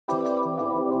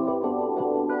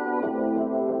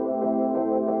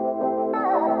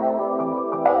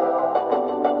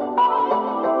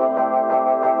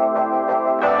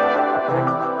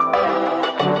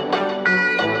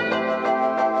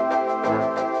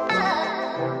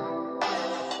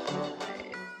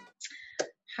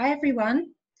everyone.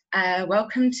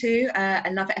 Welcome to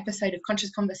another episode of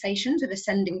Conscious Conversations with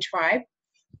Ascending Tribe.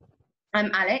 I'm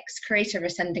Alex, creator of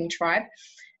Ascending Tribe,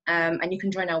 and you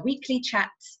can join our weekly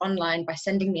chats online by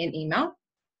sending me an email.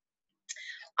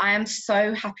 I am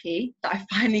so happy that I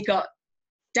finally got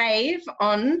Dave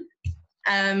on.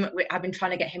 I've been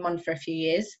trying to get him on for a few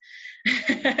years.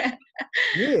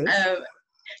 Yes.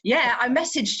 Yeah, I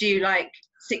messaged you like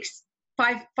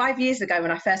 5 years ago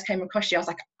when I first came across you. I was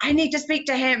like, I need to speak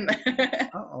to him.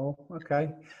 Oh,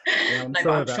 okay. Yeah,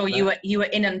 I'm sure you were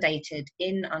inundated.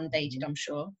 I'm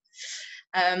sure.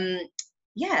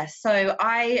 Yeah, so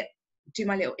I do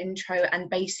my little intro, and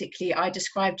basically I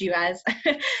described you as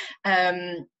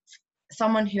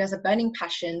someone who has a burning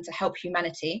passion to help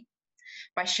humanity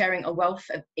by sharing a wealth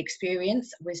of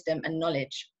experience, wisdom, and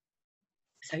knowledge.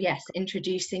 So yes,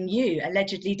 introducing you,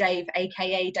 allegedly Dave,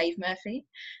 aka Dave Murphy.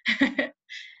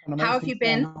 How have you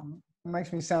been? It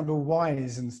makes me sound all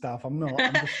wise and stuff. I'm not.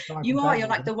 I'm just You're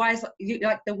like the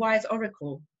wise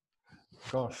oracle.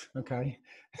 Gosh, okay.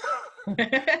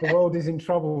 The world is in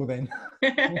trouble then.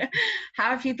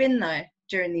 How have you been though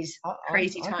during these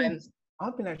crazy times?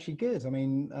 I've been actually good. I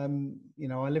mean,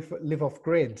 I live off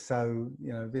grid, so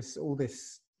all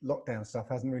this lockdown stuff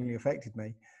hasn't really affected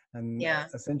me. And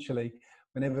essentially,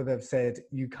 whenever they've said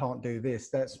you can't do this,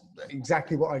 that's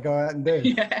exactly what I go out and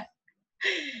do.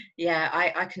 Yeah,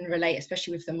 I can relate,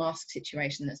 especially with the mask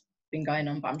situation that's been going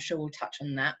on, but I'm sure we'll touch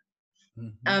on that.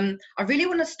 Mm-hmm. I really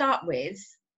want to start with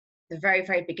the very,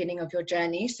 very beginning of your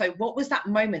journey. So what was that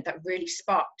moment that really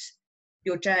sparked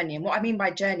your journey? And what I mean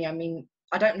by journey,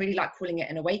 I don't really like calling it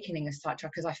an awakening as such,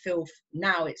 because I feel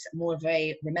now it's more of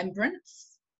a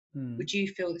remembrance. Would you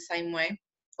feel the same way?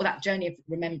 Or that journey of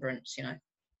remembrance,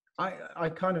 I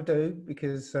kind of do,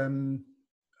 because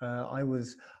I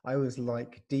was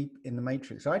like deep in the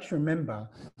matrix. I actually remember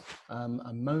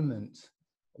a moment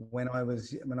when I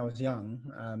was young,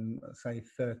 say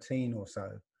 13 or so,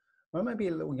 or maybe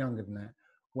a little younger than that,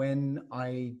 when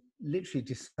I literally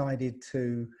decided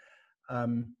to,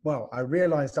 I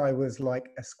realized I was like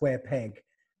a square peg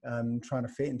trying to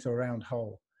fit into a round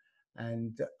hole.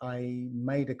 And I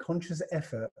made a conscious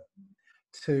effort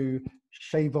to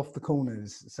shave off the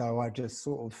corners, so I just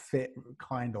sort of fit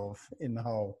kind of in the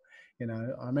hole.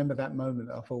 I remember that moment.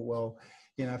 I thought, well,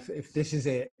 if this is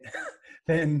it,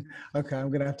 then okay,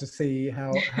 I'm gonna have to see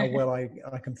how well I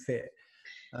can fit.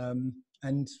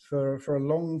 And for a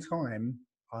long time,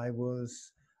 I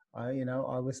was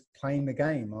playing the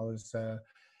game. I was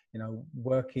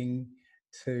working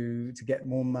to get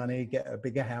more money, get a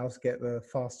bigger house, get the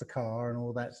faster car, and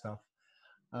all that stuff.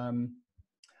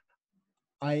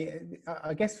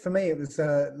 I guess for me it was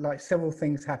like several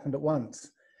things happened at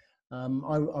once.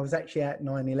 I was actually at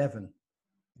 9/11.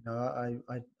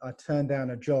 I turned down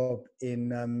a job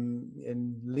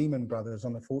in Lehman Brothers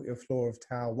on the 40th floor of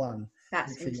Tower 1.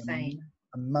 That's insane.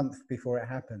 A month before it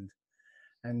happened,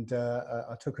 and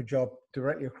I took a job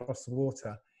directly across the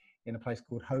water in a place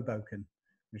called Hoboken,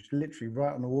 which is literally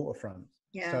right on the waterfront.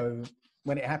 Yeah. So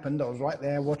when it happened, I was right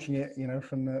there watching it,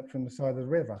 from the side of the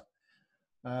river.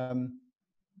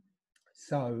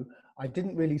 So I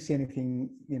didn't really see anything,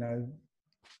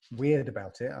 weird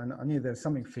about it. I knew there was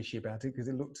something fishy about it because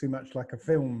it looked too much like a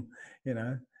film,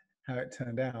 how it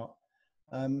turned out.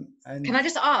 And can I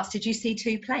just ask, did you see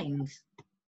two planes?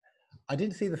 I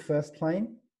didn't see the first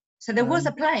plane. So there was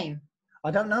a plane?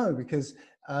 I don't know, because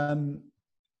the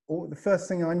first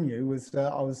thing I knew was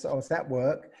I was at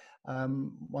work.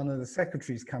 One of the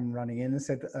secretaries come running in and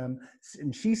said,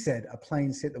 and she said a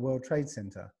plane's hit the World Trade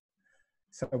Center.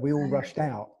 So we all rushed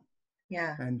out.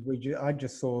 Yeah. And I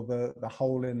just saw the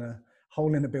hole in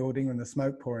the building and the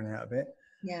smoke pouring out of it.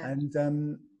 Yeah.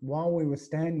 And while we were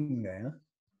standing there,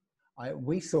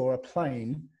 we saw a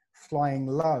plane flying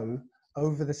low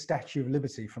over the Statue of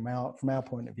Liberty from our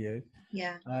point of view.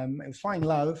 Yeah. It was flying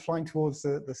low, flying towards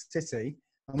the city,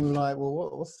 and we were like,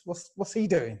 well, what's he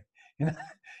doing?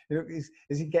 Is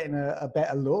he getting a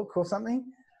better look or something?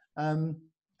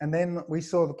 And then we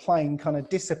saw the plane kind of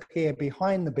disappear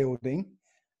behind the building,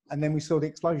 and then we saw the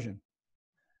explosion.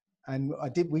 And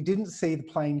we didn't see the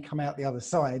plane come out the other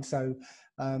side, so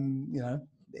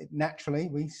naturally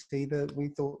we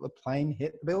thought the plane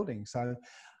hit the building. So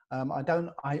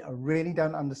I really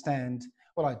don't understand.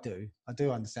 Well, I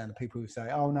do understand the people who say,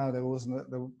 oh no, there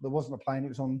wasn't a plane, it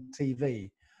was on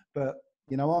TV. But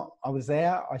you know what? I was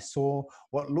there. I saw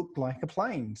what looked like a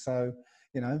plane. So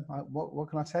what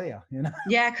can I tell you?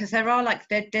 Yeah, because there are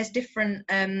there's different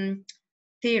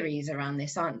theories around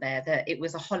this, aren't there? That it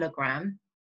was a hologram.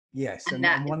 Yes, and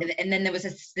then there was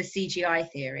the CGI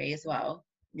theory as well.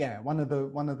 one of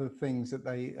the things that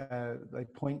they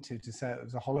point to say it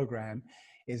was a hologram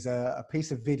is a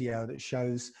piece of video that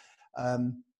shows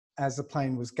as the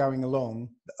plane was going along,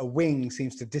 a wing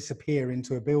seems to disappear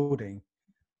into a building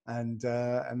and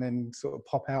then sort of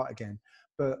pop out again.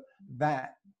 But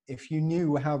that, if you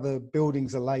knew how the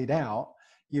buildings are laid out,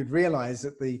 you'd realize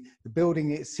that the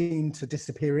building it seemed to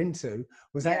disappear into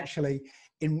was actually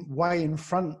way in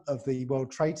front of the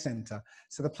World Trade Center.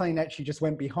 So the plane actually just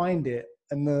went behind it,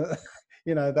 and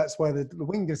that's where the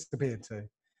wing disappeared to.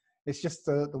 It's just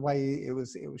the way it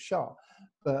was shot.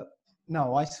 But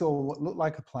no, I saw what looked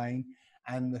like a plane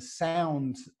and the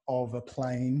sound of a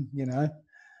plane,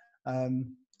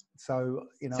 So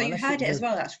you heard it as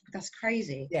well. That's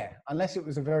crazy. Yeah, unless it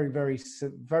was a very, very,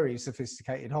 very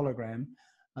sophisticated hologram.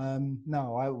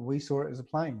 No, we saw it as a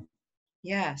plane.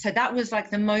 Yeah. So that was like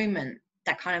the moment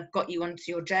that kind of got you onto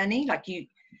your journey. Like you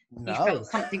felt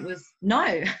something was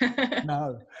no.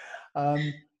 No.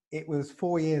 It was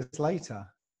 4 years later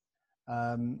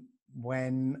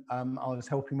when I was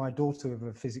helping my daughter with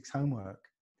her physics homework.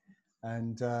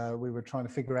 And we were trying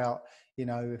to figure out,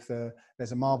 if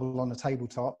there's a marble on the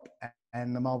tabletop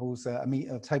and the marble's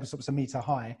tabletop's a meter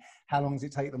high, how long does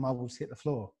it take the marbles to hit the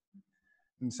floor?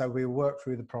 And so we worked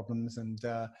through the problems, and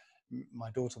my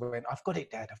daughter went, "I've got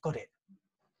it, Dad, I've got it."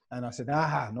 And I said,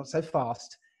 not so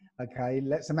fast. Okay,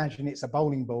 let's imagine it's a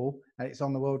bowling ball and it's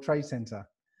on the World Trade Center.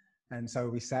 And so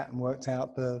we sat and worked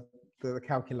out the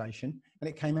calculation, and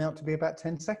it came out to be about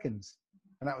 10 seconds.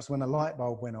 And that was when a light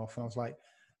bulb went off, and I was like,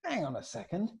 hang on a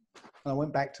second. And I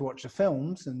went back to watch the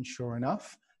films, and sure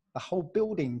enough, the whole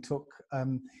building took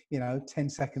 10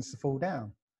 seconds to fall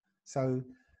down. So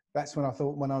that's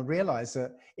when I realized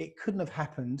that it couldn't have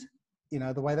happened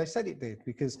the way they said it did,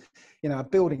 because a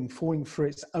building falling through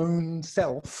its own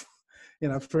self,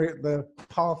 through the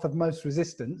path of most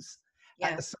resistance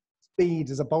at the same speed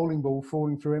as a bowling ball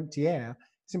falling through empty air,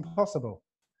 it's impossible.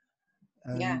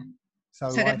 So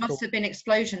there must have been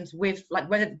explosions with, like,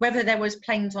 whether there was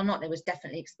planes or not, there was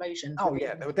definitely explosions. Oh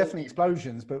yeah, there were definitely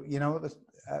explosions, but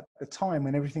at the time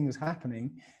when everything was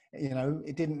happening,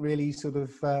 it didn't really sort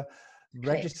of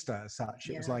register as such.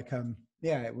 It was like,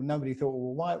 nobody thought,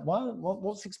 well,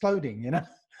 what's exploding,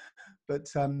 But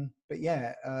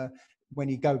when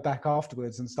you go back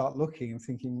afterwards and start looking and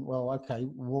thinking, well, okay,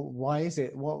 why is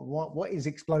it? What is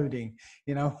exploding?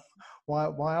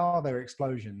 Why are there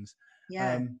explosions?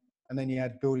 Yeah. And then you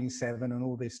had Building 7 and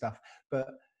all this stuff. But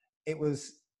it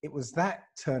was that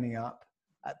turning up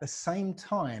at the same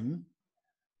time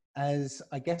as,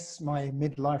 I guess, my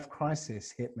midlife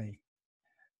crisis hit me.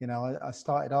 I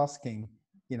started asking,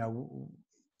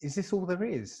 is this all there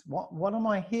is? What am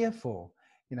I here for?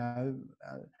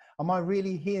 Am I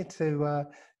really here to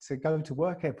go to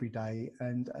work every day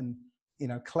and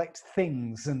collect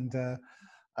things and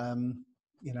and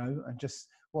just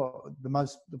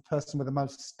the person with the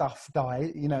most stuff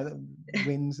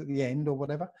wins at the end or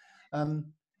whatever.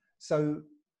 So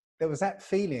there was that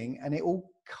feeling, and it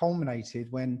all culminated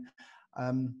when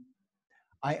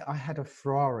I had a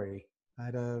Ferrari. I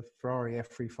had a Ferrari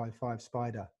F355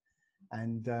 Spider,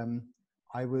 and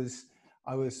I was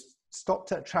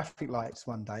stopped at traffic lights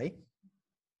one day,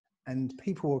 and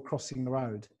people were crossing the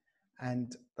road,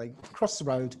 and they crossed the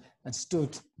road and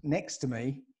stood next to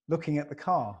me looking at the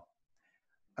car.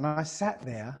 And I sat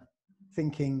there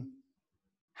thinking,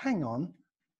 hang on,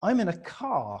 I'm in a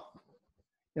car.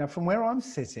 From where I'm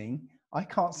sitting, I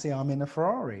can't see I'm in a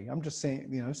Ferrari. I'm just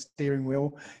seeing, steering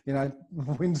wheel,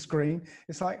 windscreen.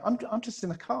 It's like, I'm just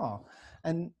in a car.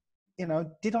 And,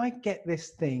 did I get this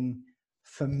thing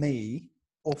for me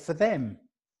or for them?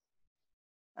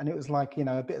 And it was like,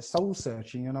 a bit of soul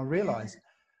searching. And I realized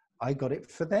I got it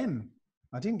for them.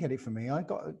 I didn't get it for me. I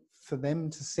got it for them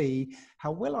to see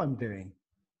how well I'm doing.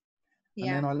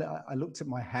 Yeah. And then I looked at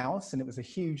my house, and it was a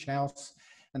huge house,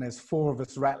 and there's 4 of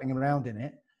us rattling around in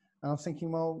it. And I was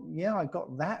thinking, well, yeah, I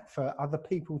got that for other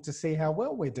people to see how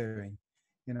well we're doing,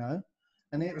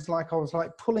 And it was like I was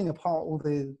like pulling apart all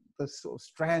the sort of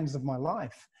strands of my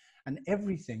life, and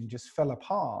everything just fell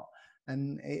apart.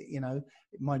 And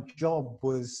my job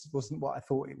wasn't what I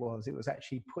thought it was. It was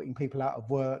actually putting people out of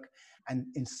work and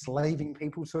enslaving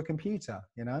people to a computer.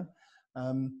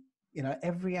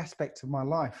 Every aspect of my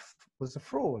life was a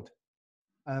fraud.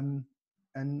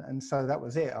 And so that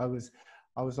was it. I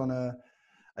was on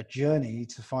a journey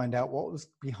to find out what was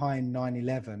behind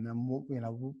 9/11 and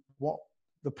what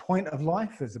the point of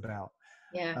life is about.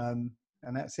 Yeah.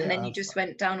 And that's it. And then you just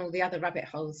went down all the other rabbit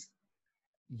holes.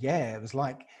 Yeah, it's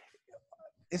like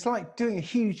doing a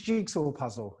huge jigsaw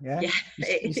puzzle. Yeah.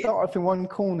 You start off in one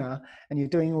corner and you're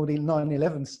doing all the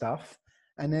 9/11 stuff,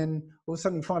 and then all of a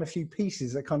sudden you find a few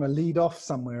pieces that kind of lead off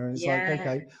somewhere, and it's like,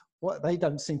 okay, what, they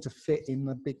don't seem to fit in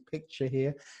the big picture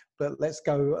here, but let's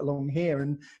go along here.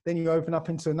 And then you open up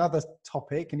into another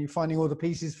topic and you're finding all the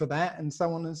pieces for that, and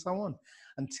so on,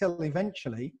 until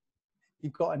eventually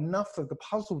you've got enough of the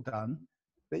puzzle done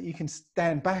that you can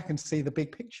stand back and see the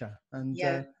big picture. And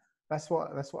that's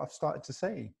what I've started to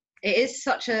see. It is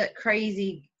such a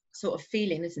crazy sort of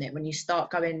feeling, isn't it, when you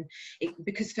start going,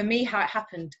 because for me, how it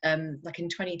happened, like in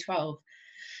 2012,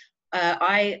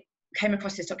 I came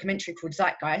across this documentary called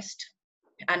Zeitgeist,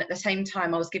 and at the same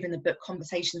time I was given the book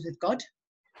Conversations with God.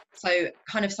 So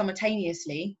kind of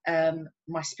simultaneously,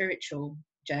 my spiritual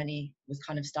journey was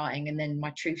kind of starting, and then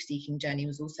my truth seeking journey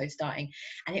was also starting.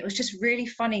 And it was just really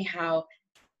funny how,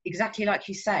 exactly like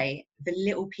you say, the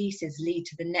little pieces lead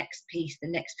to the next piece, the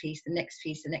next piece, the next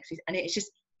piece, the next piece. And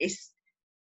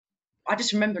I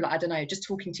just remember, like, I don't know, just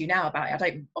talking to you now about it, I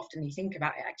don't often think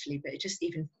about it actually, but it just,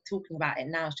 even talking about it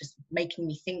now is just making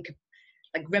me think,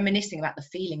 like reminiscing about the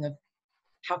feeling of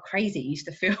how crazy it used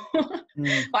to feel.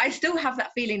 But I still have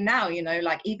that feeling now, you know,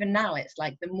 like even now it's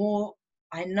like, the more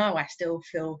I know, I still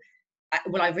feel,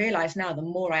 well, I realize now, the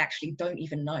more I actually don't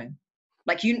even know.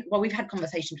 Like, we've had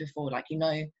conversations before, like, you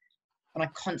know, when I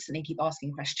constantly keep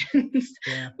asking questions,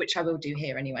 which I will do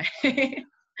here anyway.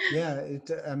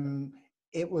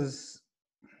 It was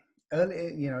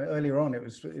earlier on, it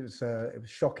was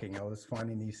shocking. I was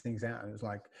finding these things out, and it was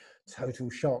like total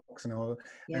shocks and all.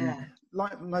 And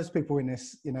like most people in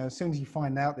this, you know, as soon as you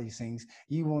find out these things,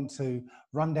 you want to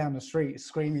run down the street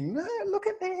screaming, look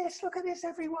at this,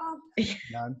 everyone. You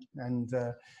know, and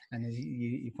as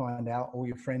you find out, all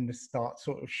your friends start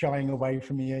sort of shying away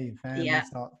from you, your family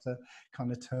start to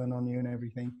kind of turn on you and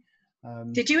everything.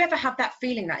 Did you ever have that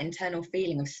feeling, that internal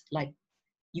feeling of like,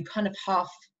 you kind of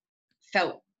half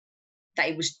felt that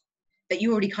it was, that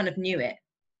you already kind of knew it,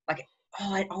 like,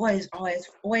 oh, I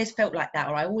always felt like that,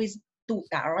 or I always thought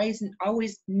that, or I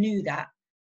always knew that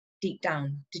deep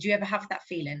down? Did you ever have that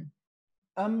feeling?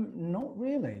 Not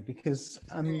really, because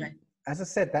as I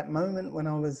said, that moment when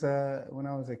I was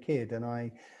a kid, and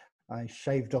I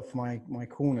shaved off my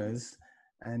corners,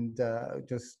 and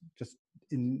just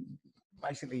in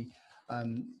basically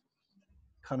kind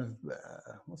of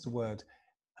what's the word,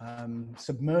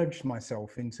 submerged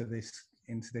myself into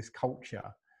this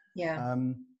culture.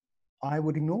 I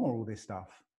would ignore all this stuff.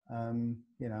 You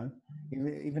know,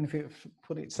 even if it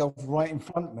put itself right in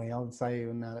front of me, I would say,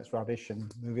 oh, no, that's rubbish,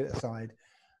 and move it aside.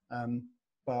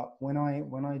 But when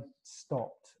I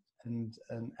stopped and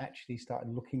actually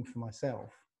started looking for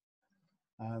myself,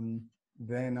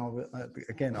 then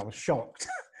I was shocked.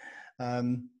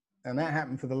 And that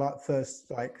happened for the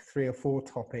first like 3 or 4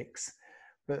 topics.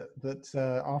 But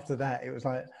after that, it was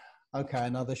like, okay,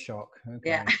 another shock.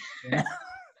 Okay. You know?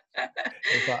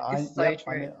 It's like,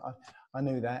 I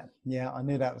knew that. Yeah, I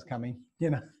knew that was coming.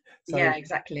 You know. So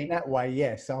exactly. In that way,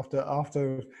 yes. After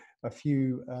a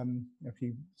few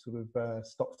sort of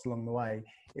stops along the way,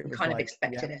 it was kind like, of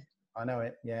expected it. I know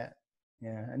it. Yeah.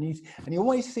 And you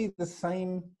always see the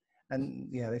same.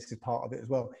 And this is part of it as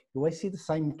well. You always see the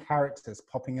same characters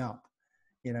popping up.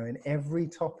 You know, in every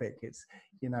topic, it's,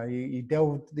 you know, you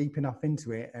delve deep enough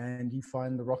into it, and you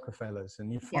find the Rockefellers,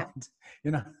 and you find, you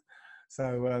know,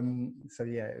 so it was.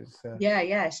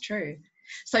 It's true.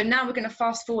 So now we're going to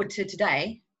fast forward to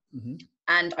today,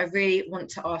 and I really want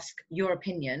to ask your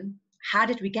opinion. How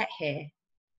did we get here?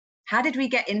 How did we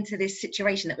get into this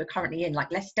situation that we're currently in?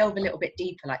 Like, let's delve a little bit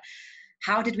deeper. Like,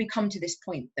 how did we come to this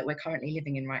point that we're currently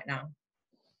living in right now?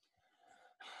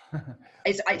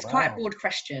 It's quite a broad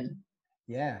question.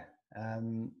 Yeah.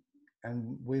 And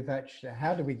we've actually,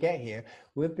 how did we get here?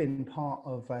 We've been part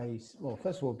of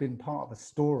first of all, been part of a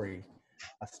story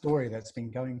that's been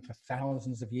going for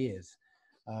thousands of years.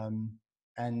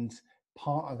 And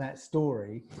part of that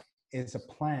story is a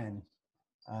plan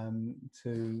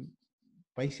to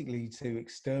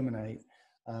exterminate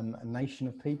a nation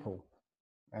of people.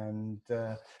 And,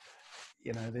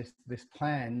 this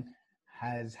plan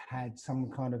has had some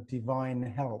kind of divine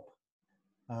help.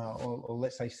 Or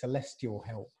let's say celestial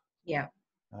help. Yeah.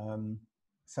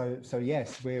 So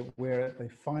yes, we're at the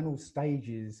final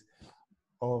stages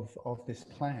of this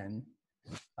plan,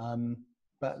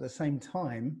 but at the same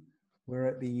time, we're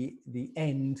at the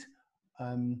end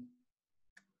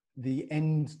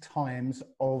times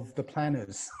of the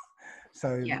planners.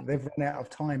 So they've run out of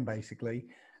time basically,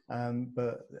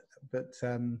 but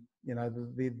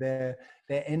their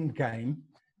end game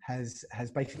has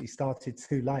basically started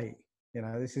too late. You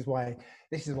know, this is why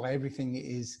everything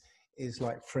is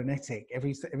like frenetic.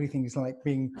 Everything is like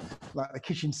being like the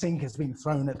kitchen sink has been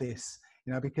thrown at this.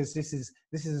 You know, because this is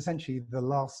essentially the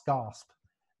last gasp.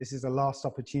 This is the last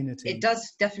opportunity. It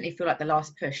does definitely feel like the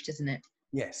last push, doesn't it?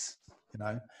 Yes, you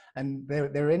know, and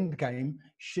their end game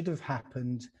should have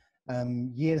happened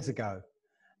years ago.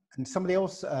 And somebody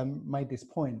else made this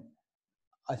point.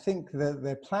 I think that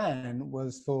their plan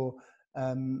was for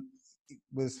you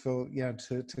know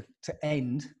to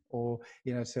end, or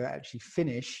you know, to actually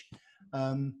finish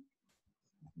you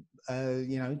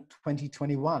know,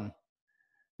 2021,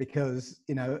 because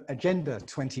you know, Agenda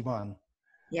 21,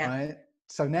 Yeah. right?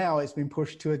 So now it's been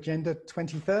pushed to Agenda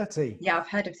 2030. Yeah, I've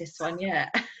heard of this one. Yeah.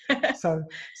 so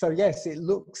yes, it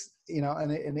looks, you know,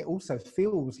 and it also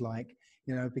feels like,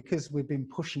 you know, because we've been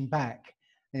pushing back,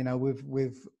 you know,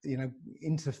 we've you know,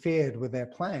 interfered with their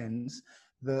plans,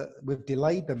 that we've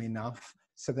delayed them enough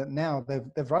so that now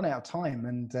they've run out of time,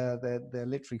 and they're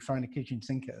literally throwing the kitchen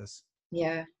sink at us.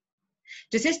 Yeah.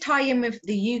 Does this tie in with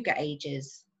the Yuga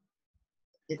ages?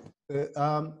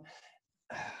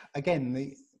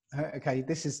 Again, okay,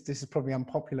 this is probably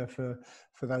unpopular for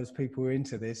those people who are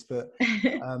into this, but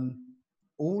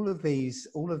all of these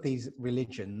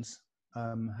religions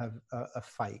have a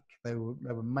fake. They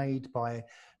were made by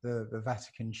the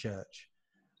Vatican Church,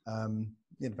 the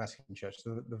Vatican Church,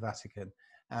 the Vatican.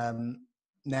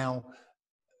 Now,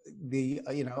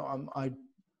 you know, I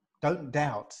don't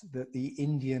doubt that the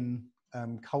Indian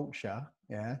culture,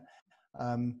 yeah,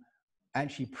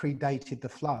 actually predated the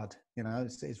flood. You know,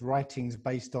 it's writings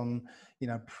based on, you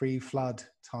know, pre-flood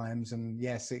times, and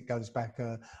yes, it goes back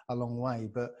a long way.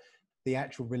 But the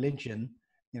actual religion,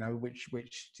 you know, which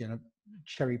you know,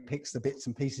 cherry picks the bits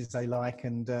and pieces they like,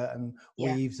 and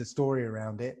weaves a story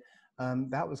around it,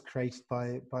 that was created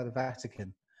by the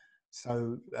Vatican.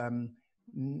 So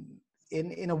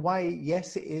in a way,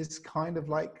 yes, it is kind of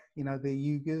like, you know, the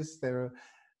Yugas. There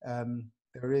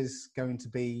is going to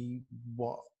be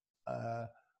what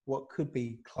could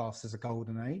be classed as a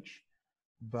golden age,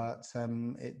 but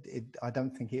I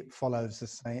don't think it follows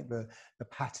the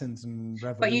patterns and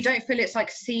revolution. But you don't feel it's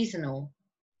like seasonal?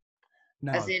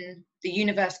 No. As in, the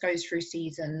universe goes through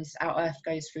seasons, our Earth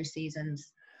goes through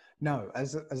seasons? No,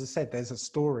 as I said, there's a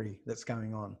story that's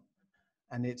going on,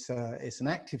 and it's an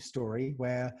active story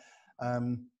where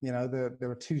you know, there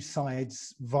are two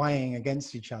sides vying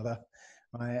against each other,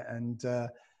 right?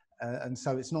 And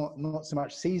so it's not so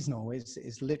much seasonal.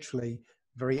 It's literally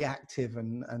very active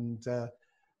and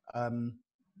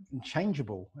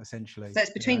changeable, essentially. So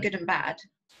it's between, you know, good and bad.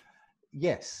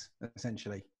 Yes,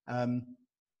 essentially.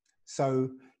 So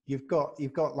you've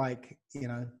got like, you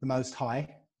know, the Most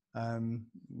High.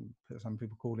 Some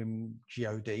people call him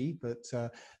God, but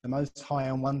the Most High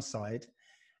on one side,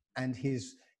 and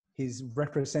his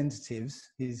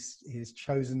representatives, his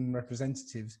chosen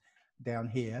representatives down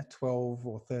here, 12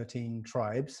 or 13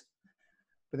 tribes.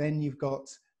 But then you've got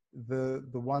the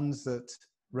ones that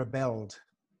rebelled,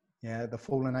 yeah, the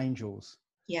fallen angels.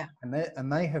 Yeah.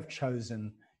 And they have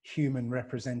chosen human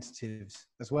representatives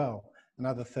as well,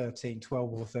 another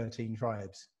 12 or 13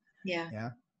 tribes. Yeah. Yeah.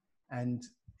 And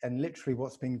literally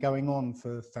what's been going on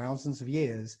for thousands of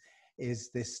years is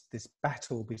this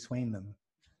battle between them,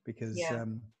 because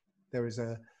there is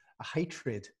a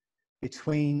hatred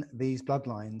between these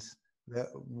bloodlines that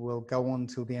will go on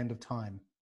till the end of time.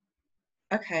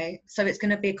 Okay, so it's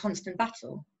going to be a constant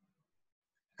battle.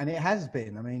 And it has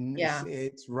been. I mean,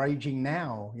 it's raging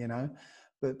now, you know.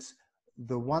 But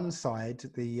the one side,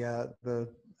 the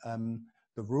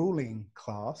ruling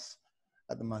class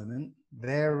at the moment,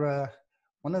 their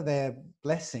one of their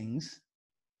blessings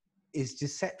is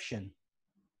deception.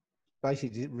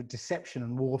 Basically, deception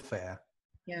and warfare.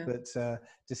 Yeah. But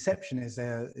deception is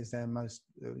their most,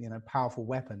 you know, powerful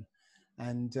weapon,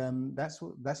 and that's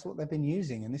what they've been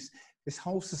using. And this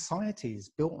whole society is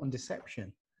built on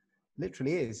deception.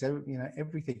 Literally is. You know,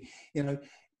 everything. You know,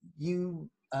 you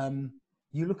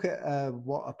look at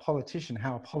how a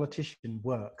politician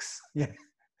works. Yeah.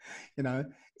 You know,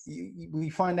 we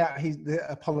find out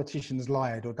a politician's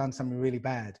lied or done something really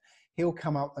bad. He'll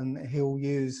come up and he'll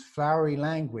use flowery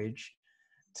language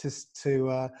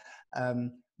to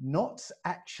not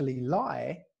actually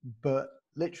lie, but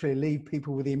literally leave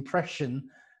people with the impression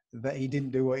that he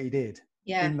didn't do what he did.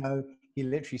 Yeah. Even though he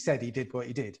literally said he did what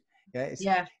he did.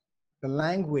 Yeah. The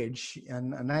language,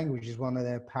 and language is one of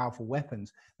their powerful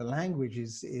weapons. The language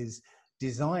is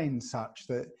designed such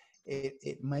that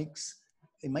it makes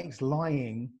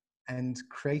lying and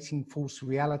creating false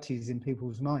realities in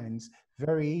people's minds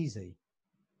very easy.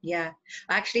 Yeah,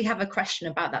 I actually have a question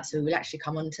about that, so we'll actually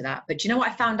come on to that. But do you know what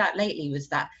I found out lately was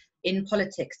that in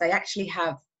politics, they actually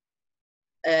have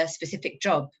a specific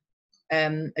job,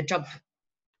 a job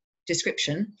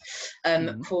description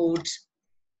called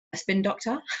a spin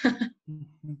doctor.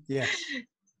 Yes.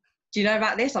 Do you know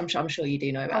about this? I'm sure you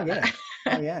do know about that.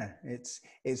 Oh yeah, it's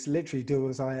literally do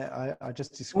as I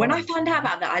just described. When I found out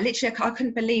about that, I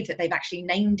couldn't believe that they've actually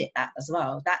named it that as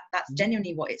well. That's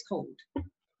genuinely what it's called.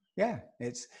 Yeah,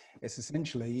 it's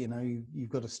essentially, you know, you've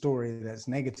got a story that's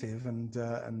negative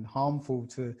and harmful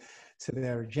to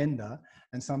their agenda,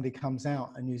 and somebody comes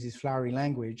out and uses flowery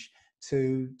language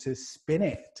to spin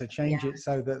it, to change it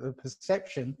so that the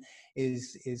perception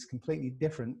is completely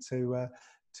different to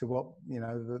what, you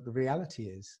know, the reality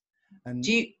is. And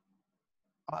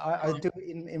I do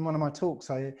in one of my talks,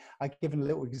 I give a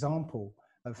little example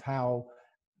of how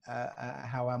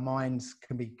our minds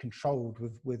can be controlled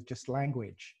with just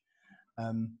language.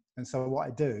 And so what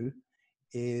I do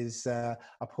is I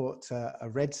put a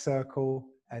red circle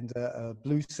and a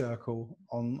blue circle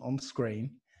on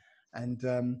screen, and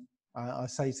I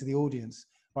say to the audience,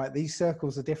 right, these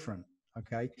circles are different.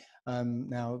 Okay,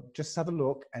 now just have a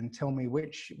look and tell me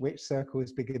which circle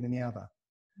is bigger than the other.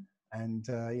 And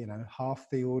you know, half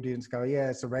the audience go, yeah,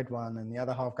 it's a red one, and the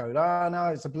other half go, oh no,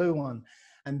 it's a blue one.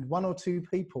 And one or two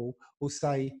people will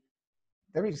say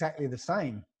they're exactly the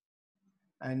same.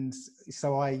 And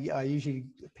so I usually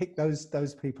pick those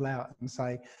people out and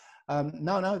say,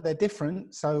 no, they're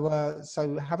different. So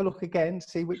have a look again,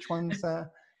 see which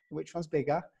one's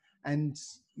bigger. And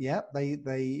yeah, they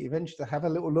eventually have a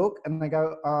little look and they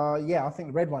go, yeah, I think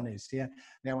the red one is. Yeah. And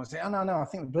the other one say, oh no, I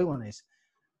think the blue one is.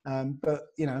 But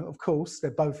you know, of course,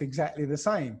 they're both exactly the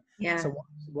same. Yeah. So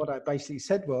what I basically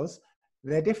said was,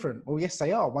 they're different. Well, yes,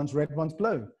 they are. One's red, one's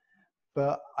blue.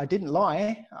 But I didn't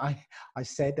lie. I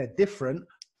said they're different.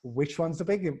 Which one's the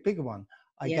bigger one?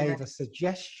 I gave a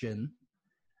suggestion,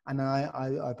 and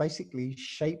I basically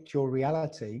shaped your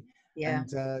reality. Yeah.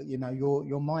 And you know,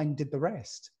 your mind did the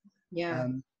rest. Yeah.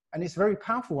 And it's a very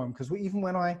powerful one, because even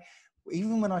when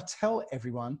I tell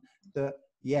everyone that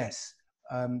yes,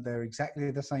 they're exactly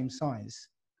the same size,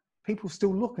 people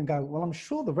still look and go, well, I'm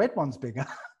sure the red one's bigger.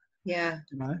 Yeah.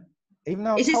 You know, even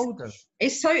though I told them.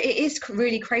 It is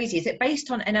really crazy. Is it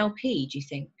based on NLP, do you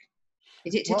think?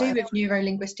 Is it to do with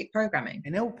neuro-linguistic programming?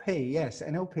 NLP, yes.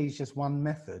 NLP is just one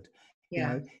method.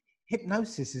 Yeah. You know,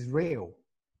 hypnosis is real.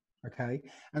 Okay.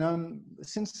 And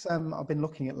since I've been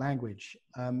looking at language,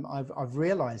 I've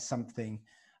realized something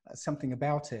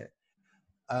about it.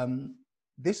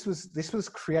 This was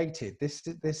created.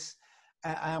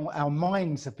 Our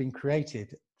minds have been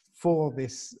created for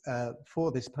this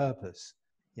purpose.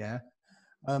 Yeah.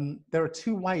 There are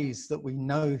two ways that we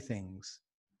know things.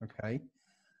 Okay.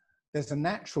 There's a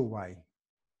natural way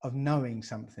of knowing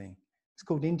something. It's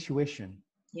called intuition.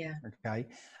 Yeah. Okay.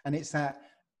 And it's that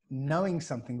knowing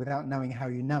something without knowing how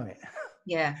you know it.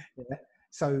 Yeah. Yeah?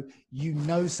 So you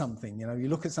know something, you know, you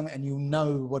look at something and you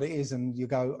know what it is, and you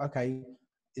go, okay,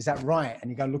 is that right?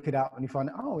 And you go look it up and you find,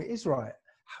 oh, it is right.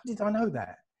 How did I know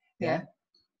that? Yeah.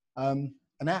 And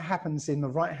that happens in the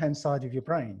right-hand side of your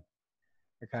brain.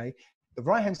 Okay. The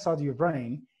right-hand side of your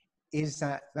brain is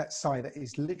that side that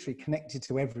is literally connected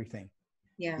to everything.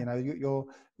 Yeah. You know,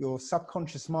 your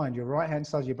subconscious mind, your right-hand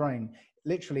side of your brain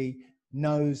literally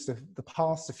knows the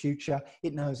past, the future.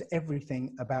 It knows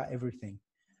everything about everything.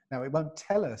 Now, it won't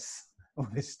tell us all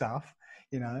this stuff,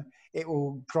 you know, it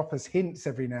will drop us hints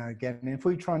every now and again. And if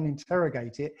we try and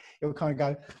interrogate it, it will kind of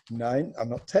go, no, I'm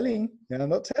not telling. You know, I'm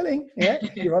not telling. Yeah,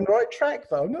 you're on the right track,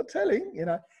 but I'm not telling. You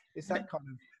know, it's that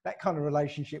kind of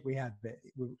relationship we have.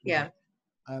 Yeah.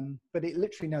 But it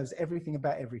literally knows everything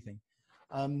about everything.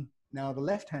 Now, the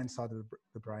left-hand side of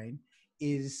the brain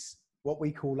is what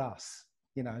we call us,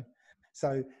 you know.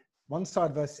 So one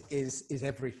side of us is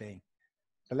everything.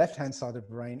 The left-hand side of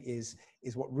the brain is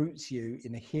what roots you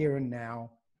in the here and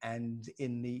now and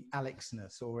in the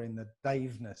Alexness or in the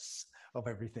Daveness of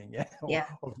everything, yeah, Yeah.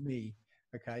 of me,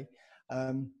 okay.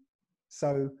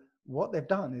 So what they've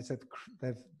done is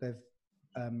they've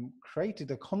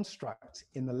created a construct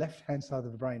in the left-hand side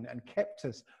of the brain and kept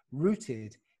us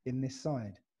rooted in this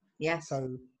side. Yes.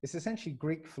 So it's essentially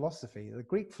Greek philosophy. The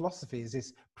Greek philosophy is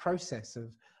this process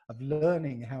of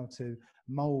learning how to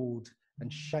mold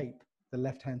and shape the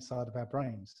left-hand side of our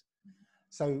brains.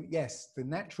 So yes, the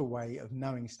natural way of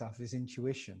knowing stuff is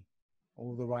intuition,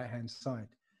 or the right-hand side.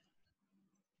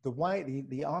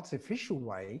 The artificial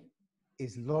way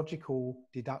is logical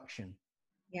deduction.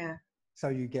 Yeah. So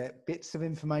you get bits of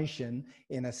information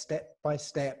in a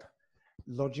step-by-step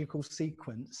logical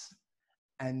sequence,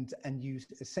 and you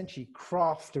essentially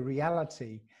craft a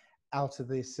reality out of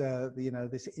this, you know,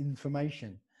 this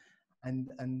information, and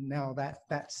now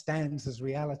that stands as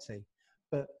reality.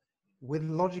 But with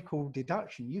logical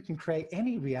deduction, you can create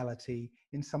any reality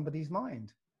in somebody's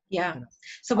mind. Yeah. You know?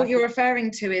 So what you're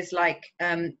referring to is like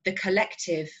the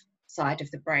collective side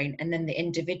of the brain, and then the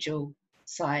individual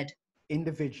side.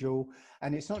 Individual,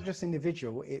 and it's not just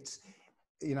individual, it's,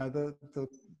 you know, the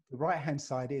right hand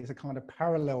side is a kind of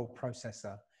parallel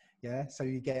processor. Yeah, so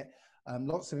you get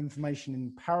lots of information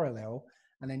in parallel,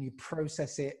 and then you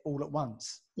process it all at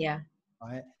once. Yeah.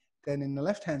 Right. Then in the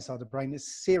left hand side of the brain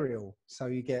it's serial, so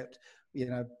you get, you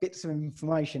know, bits of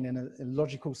information in a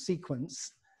logical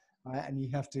sequence, right? And you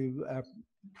have to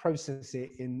process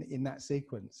it in that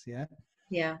sequence. Yeah.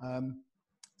 Yeah.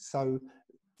 So,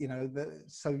 you know,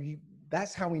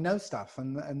 that's how we know stuff,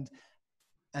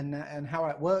 and how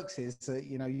it works is that,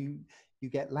 you know, you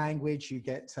get language, you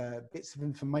get bits of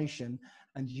information,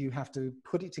 and you have to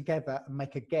put it together and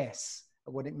make a guess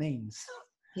at what it means.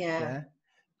 Yeah. Yeah.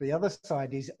 The other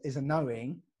side is a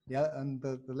knowing, yeah, and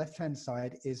the left hand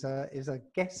side is a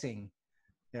guessing,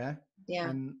 yeah. Yeah.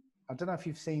 And I don't know if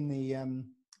you've seen the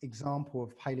example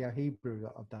of Paleo Hebrew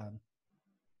that I've done.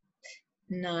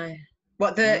 No.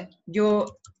 What the your?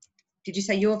 Did you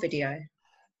say your video?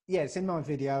 Yeah, it's in my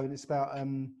video, and it's about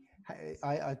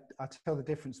I tell the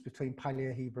difference between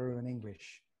Paleo Hebrew and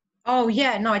English. Oh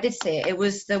yeah, no, I did see it. It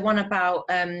was the one about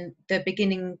the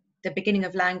beginning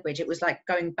of language. It was like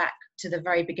going back to the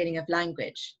very beginning of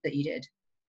language that you did.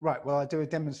 Right. Well, I do a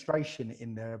demonstration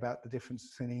in there about the difference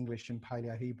between English and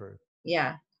Paleo Hebrew.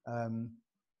 Yeah. And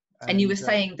you were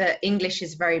saying that English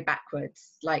is very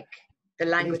backwards, like the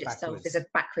language itself is a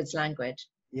backwards language.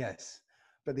 Yes,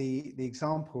 but the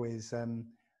example is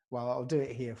well, I'll do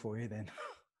it here for you then.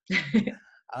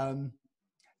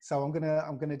 So I'm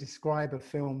gonna describe a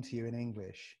film to you in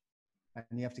English, and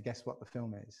you have to guess what the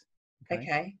film is.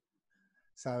 Okay.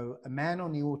 So, a man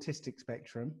on the autistic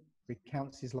spectrum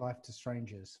recounts his life to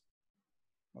strangers.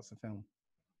 What's the film?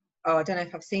 Oh, I don't know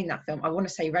if I've seen that film. I want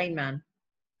to say Rain Man.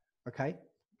 Okay,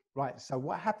 right. So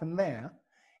what happened there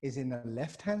is, in the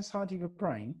left-hand side of your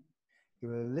brain, you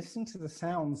were listening to the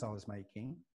sounds I was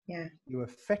making. Yeah. You were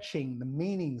fetching the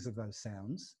meanings of those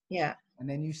sounds. Yeah. And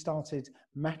then you started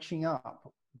matching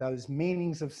up those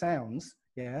meanings of sounds,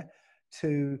 yeah,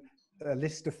 to a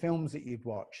list of films that you'd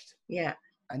watched. Yeah.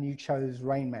 And you chose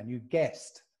Rain Man. You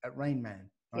guessed at Rain Man,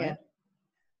 right? Yeah.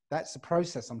 That's the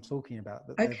process I'm talking about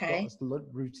that they've got us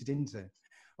rooted into.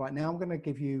 Right, now I'm going to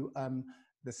give you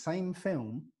the same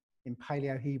film in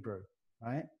Paleo Hebrew,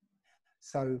 right?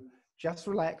 So just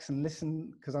relax and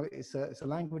listen, because it's a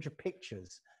language of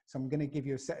pictures. So I'm going to give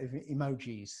you a set of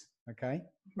emojis, okay?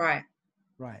 Right.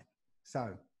 Right.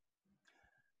 So,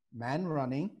 man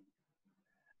running,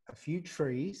 a few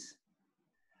trees,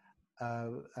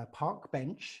 a park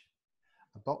bench,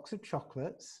 a box of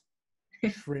chocolates,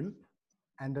 shrimp,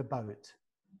 and a boat.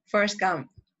 Forrest Gump.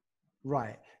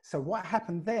 Right. So what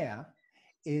happened there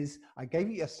is I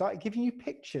started giving you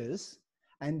pictures,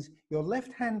 and your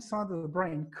left-hand side of the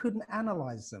brain couldn't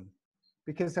analyze them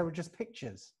because they were just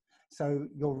pictures. So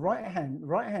your right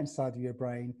hand side of your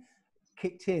brain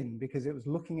kicked in because it was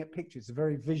looking at pictures, a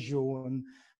very visual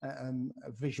and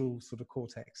a visual sort of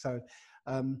cortex.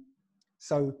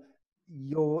 So,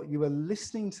 you were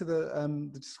listening to the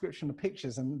description of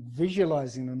pictures and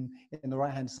visualizing them in the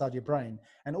right hand side of your brain,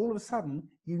 and all of a sudden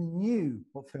you knew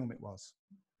what film it was.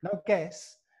 No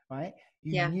guess, right?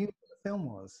 You knew what the film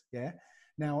was. Yeah.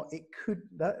 Now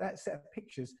that set of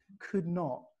pictures could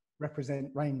not represent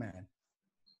Rain Man,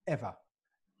 ever.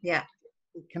 Yeah.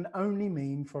 It can only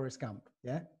mean Forrest Gump.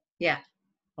 Yeah. Yeah.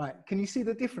 Right. Can you see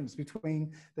the difference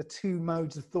between the two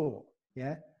modes of thought?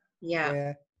 Yeah.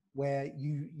 Yeah. Where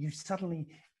you suddenly,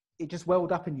 it just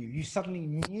welled up in you. You suddenly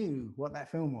knew what that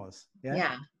film was. Yeah.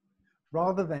 Yeah.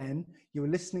 Rather than you were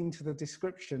listening to the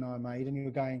description I made and you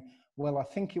were going, well, I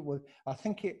think it was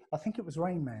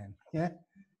Rain Man. Yeah.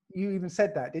 You even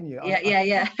said that, didn't you?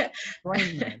 Yeah.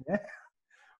 Rain Man. Yeah.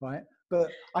 Right. But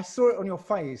I saw it on your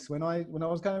face when I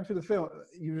was going through the film.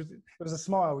 It was a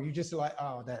smile. You just like,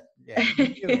 oh, that, yeah, you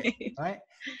knew it, right?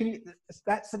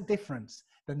 That's the difference.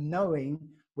 The knowing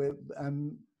with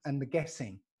and the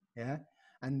guessing, yeah.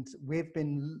 And we've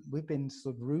been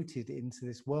sort of rooted into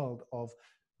this world of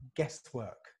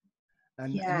guesswork,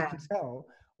 and you can tell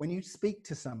when you speak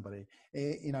to somebody.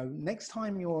 You know, next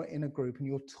time you're in a group and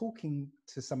you're talking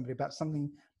to somebody about something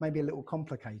maybe a little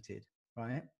complicated,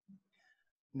 right?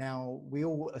 Now, we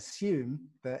all assume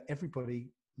that everybody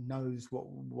knows what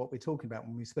we're talking about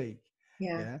when we speak.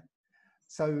 Yeah.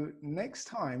 So next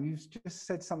time you've just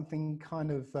said something kind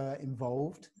of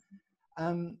involved,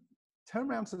 turn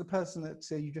around to the person that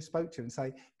you just spoke to and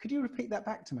say, could you repeat that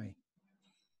back to me?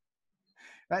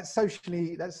 That's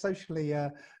socially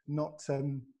not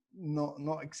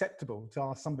not acceptable to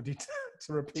ask somebody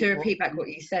to repeat to repeat back what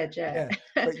you said. Yeah.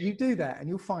 But you do that and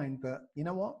you'll find that, you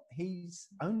know what, he's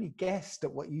only guessed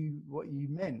at what you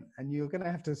meant, and you're going to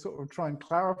have to sort of try and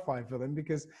clarify for them,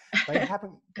 because they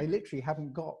literally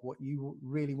haven't got what you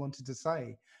really wanted to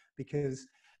say, because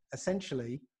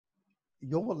essentially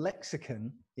your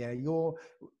lexicon, your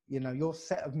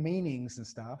set of meanings and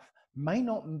stuff may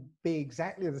not be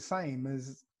exactly the same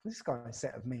as this guy's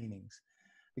set of meanings,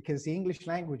 because the English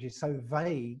language is so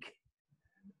vague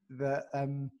that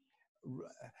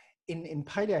in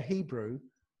Paleo-Hebrew,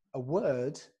 a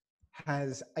word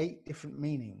has 8 different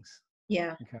meanings.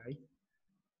 Yeah. Okay.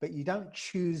 But you don't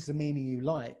choose the meaning you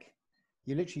like.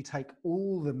 You literally take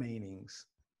all the meanings,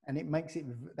 and it makes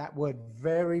that word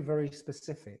very, very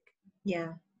specific.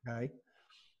 Yeah. Okay.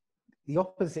 The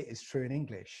opposite is true in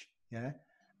English. Yeah.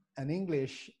 And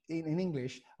in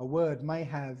English, a word may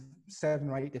have 7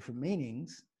 or 8 different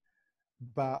meanings,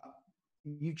 but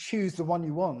you choose the one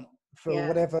you want for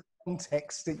whatever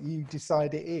context that you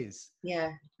decide it is.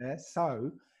 Yeah.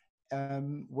 So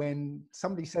when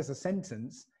somebody says a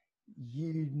sentence,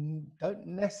 you don't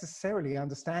necessarily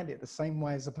understand it the same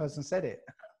way as the person said it.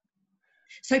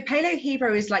 So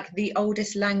Paleo-Hebrew is like the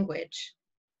oldest language?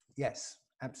 Yes,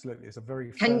 absolutely. It's a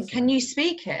very Can you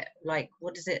speak it? Like,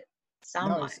 what does it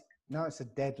sound like? No, it's a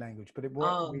dead language, but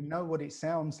we know what it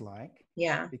sounds like.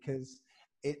 Yeah. Because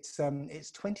it's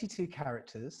 22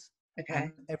 characters.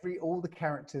 Okay. And all the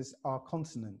characters are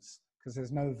consonants, because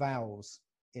there's no vowels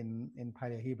in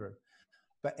Paleo-Hebrew.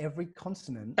 But every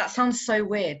consonant. That sounds so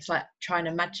weird. It's like trying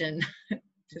to imagine.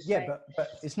 But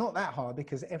it's not that hard,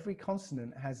 because every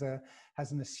consonant has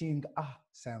an assumed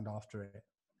sound after it.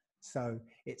 So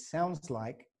it sounds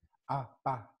like ba,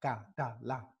 ga, da,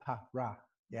 la, pa, ra.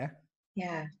 Yeah.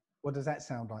 Yeah. What does that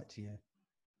sound like to you?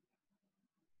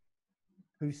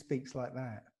 Who speaks like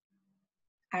that?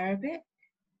 Arabic?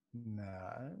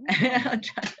 No.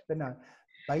 But no,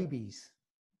 babies.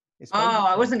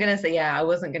 I wasn't going to say, I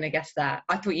wasn't going to guess that.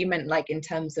 I thought you meant like in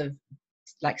terms of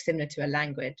like similar to a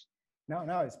language. No,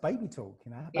 it's baby talk,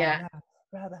 Yeah.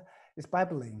 It's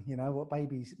babbling, what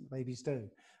babies do.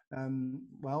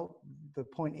 Well, the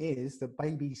point is that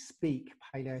babies speak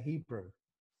Paleo-Hebrew.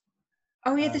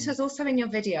 Oh yeah, this was also in your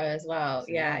video as well.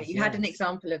 Yeah, you had an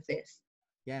example of this.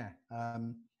 Yeah.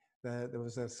 There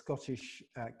was a Scottish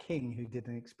king who did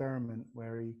an experiment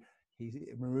where he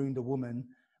marooned a woman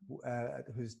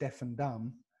who's deaf and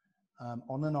dumb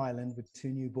on an island with 2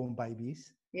 newborn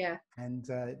babies. Yeah. And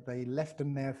they left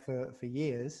them there for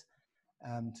years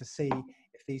to see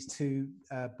if these 2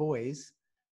 boys,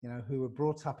 who were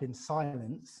brought up in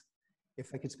silence,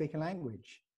 if they could speak a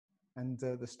language. And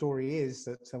the story is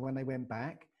that when they went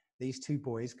back, these 2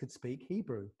 boys could speak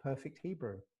Hebrew, perfect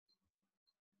Hebrew.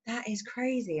 That is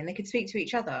crazy. And they could speak to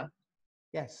each other.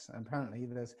 Yes, apparently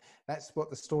that's what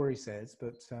the story says,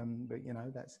 but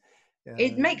that's.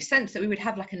 It makes sense that we would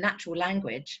have like a natural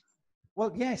language.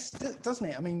 Well, yes, doesn't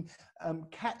it? I mean,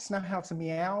 cats know how to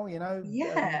meow.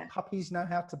 Yeah. Puppies know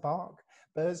how to bark.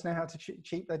 Birds know how to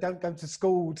cheep. They don't go to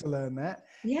school to learn that.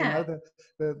 Yeah.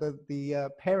 The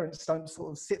parents don't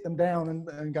sort of sit them down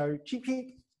and go cheep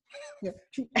cheep. Yeah,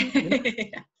 cheep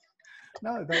cheep.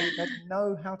 No, they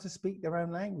know how to speak their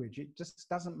own language. It just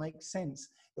doesn't make sense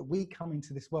that we come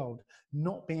into this world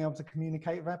not being able to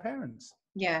communicate with our parents.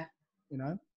 Yeah.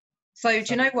 So do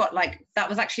you know what? Like, that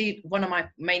was actually one of my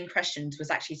main questions,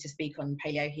 was actually to speak on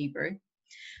Paleo-Hebrew.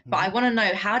 But I want to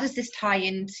know, how does this tie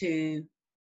into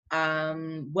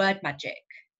word magic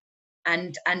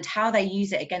and how they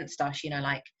use it against us?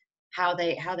 Like how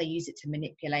they use it to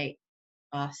manipulate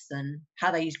us, and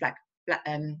how they use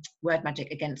word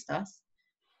magic against us.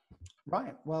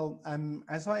 Right. Well,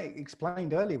 as I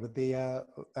explained earlier with the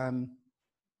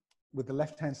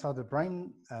left-hand side of the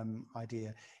brain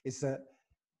idea, is that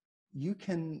you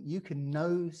can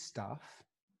know stuff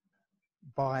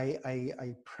by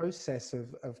a process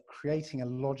of creating a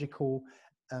logical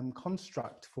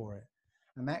construct for it,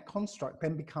 and that construct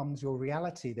then becomes your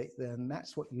reality. Then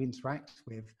that's what you interact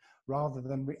with, rather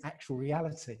than actual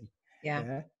reality.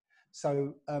 Yeah.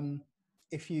 So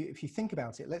if you think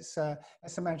about it, let's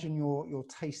imagine your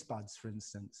taste buds, for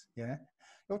instance. Yeah,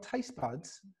 your taste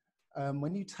buds.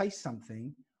 When you taste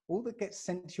something, all that gets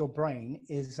sent to your brain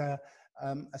is a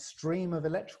stream of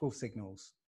electrical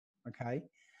signals. Okay,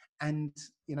 and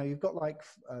you've got like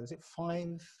is it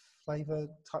 5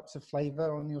 types of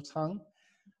flavor on your tongue?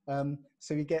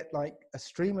 So you get like a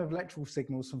stream of electrical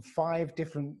signals from 5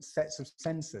 different sets of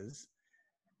sensors,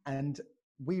 and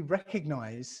we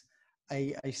recognize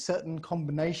a certain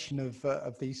combination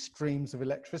of these streams of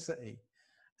electricity,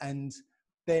 and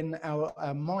then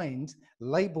our mind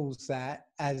labels that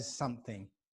as something.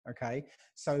 Okay,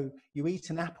 so you eat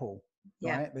an apple,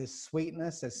 Yeah. right? There's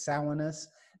sweetness, there's sourness,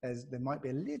 there might be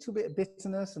a little bit of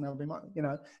bitterness, and there'll be,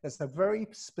 there's a very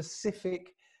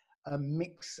specific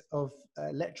mix of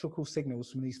electrical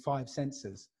signals from these five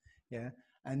senses. Yeah,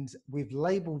 and we've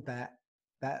labeled that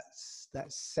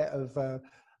set of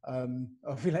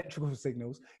electrical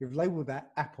signals. We've labeled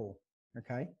that apple.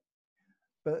 Okay,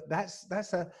 but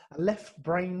that's a left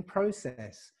brain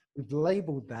process. We've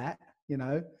labeled that,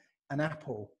 an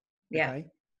apple. Yeah. Okay,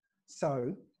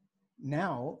 so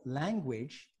now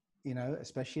language,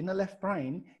 especially in the left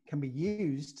brain, can be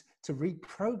used to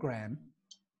reprogram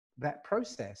that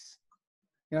process,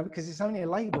 because it's only a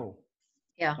label.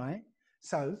 Yeah. Right.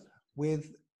 So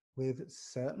with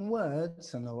certain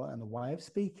words and a way of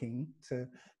speaking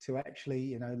to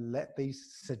actually, let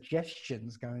these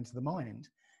suggestions go into the mind.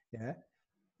 Yeah.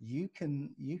 You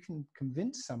can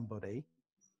convince somebody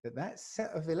that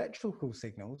set of electrical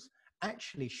signals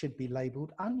actually should be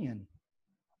labeled onion.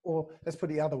 Or let's put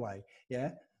it the other way.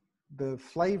 Yeah. The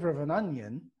flavor of an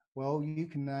onion, well, you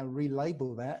can now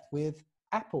relabel that with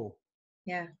apple.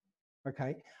 Yeah.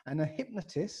 Okay. And a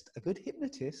good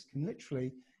hypnotist can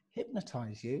literally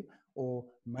hypnotize you or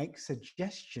make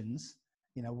suggestions,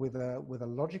 with a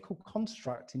logical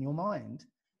construct in your mind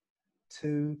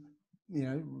to,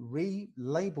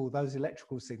 relabel those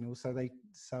electrical signals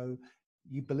so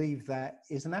you believe that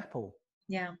is an apple.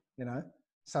 Yeah.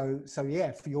 So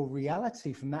yeah, for your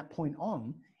reality from that point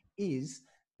on is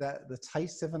that the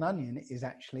taste of an onion is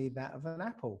actually that of an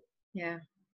apple. Yeah.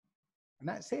 And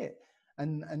that's it.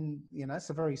 And it's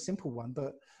a very simple one,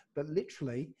 but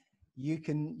literally you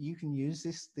can use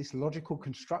this logical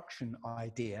construction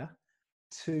idea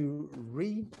to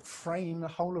reframe the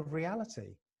whole of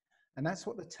reality. And that's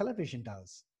what the television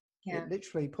does. Yeah. It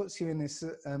literally puts you in this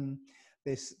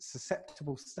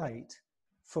susceptible state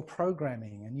for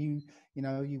programming, and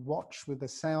you watch with the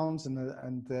sounds and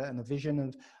the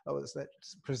vision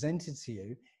that's presented to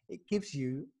you. It gives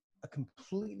you a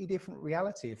completely different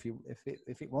reality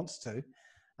if it wants to,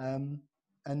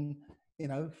 and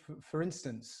for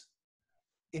instance,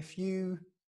 if you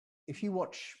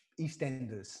watch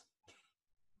EastEnders,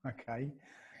 okay,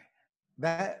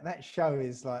 that show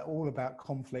is like all about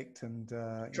conflict and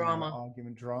Drama,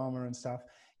 argument, drama and stuff.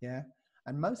 Yeah,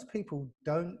 and most people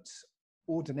don't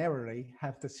ordinarily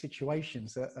have the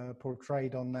situations that are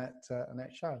portrayed on that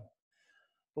show.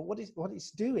 But what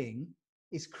it's doing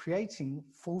is creating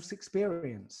false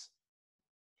experience,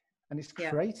 and it's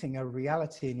creating a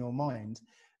reality in your mind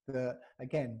that,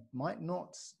 again, might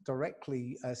not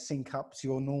directly sync up to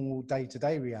your normal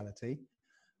day-to-day reality.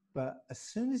 But as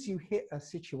soon as you hit a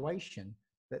situation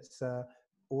that's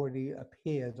already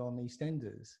appeared on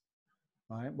EastEnders,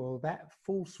 right? Well, that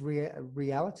false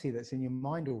reality that's in your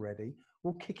mind already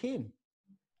will kick in,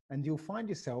 and you'll find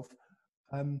yourself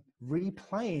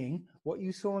replaying what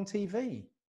you saw on TV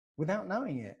without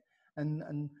knowing it.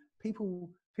 And people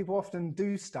often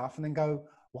do stuff and then go,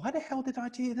 "Why the hell did I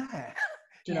do that?"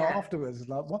 Afterwards,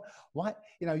 like, what? Why?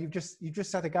 You've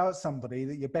just had to go at somebody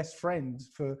that your best friend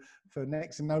for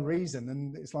next to no reason,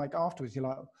 and it's like afterwards you're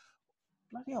like,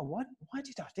 "Bloody hell, why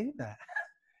did I do that?"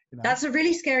 That's a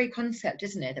really scary concept,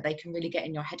 isn't it? That they can really get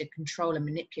in your head and control and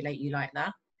manipulate you like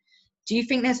that. Do you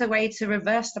think there's a way to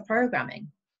reverse the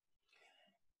programming?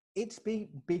 It's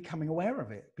becoming aware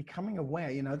of it, becoming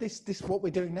aware. This what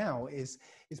we're doing now is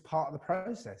part of the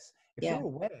process. If you're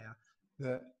aware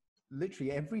that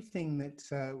literally everything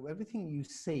you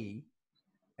see,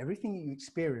 everything you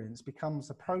experience becomes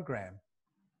a program.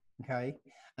 Okay.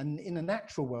 And in the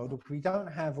natural world, if we don't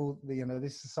have all the,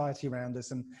 this society around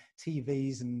us and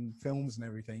TVs and films and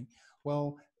everything,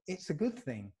 well, it's a good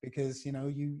thing because,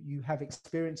 you have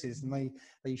experiences and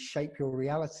they shape your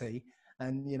reality.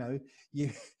 And,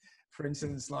 you, for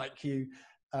instance, like you,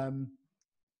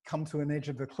 come to an edge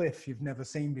of the cliff you've never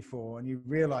seen before, and you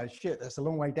realize, shit, there's a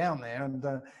long way down there.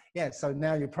 And so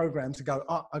now you're programmed to go,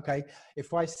 oh, okay,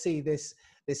 if I see this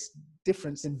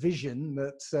difference in vision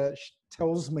that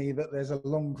tells me that there's a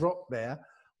long drop there,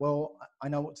 well, I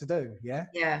know what to do. Yeah.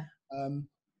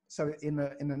 So in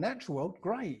the natural world,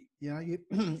 great,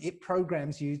 it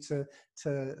programs you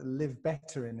to live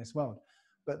better in this world.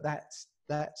 But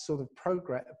that sort of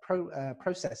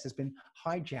process has been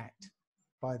hijacked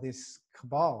by this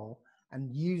cabal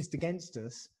and used against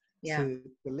us to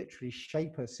literally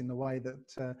shape us in the way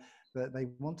that they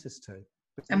want us to.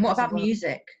 But and what about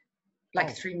music?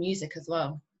 Through music as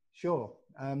well? Sure.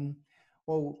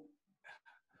 Well,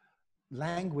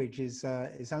 language is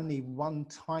only one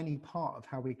tiny part of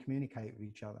how we communicate with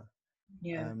each other.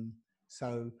 Yeah.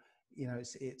 So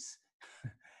it's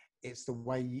It's the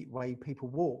way people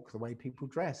walk, the way people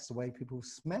dress, the way people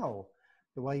smell,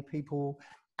 the way people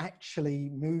actually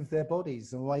move their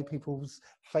bodies, the way people's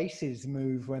faces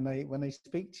move when they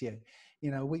speak to you.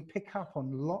 You know, we pick up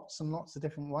on lots and lots of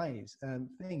different ways,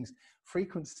 things,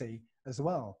 frequency as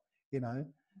well. You know,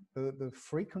 the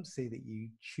frequency that you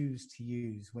choose to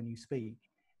use when you speak.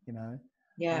 You know,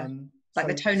 yeah, like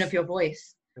the tone of your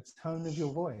voice. The tone of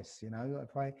your voice. You know,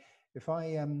 if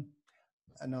I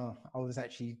no, I was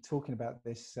actually talking about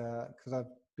this because I've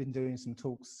been doing some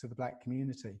talks to the Black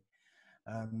community,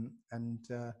 and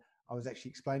I was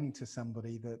actually explaining to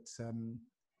somebody that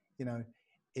you know,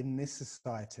 in this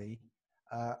society,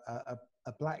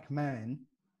 a Black man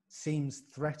seems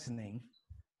threatening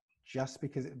just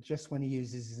when he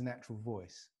uses his natural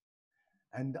voice,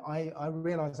 and I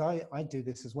realize I do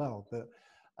this as well, but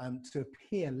to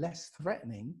appear less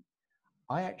threatening,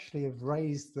 I actually have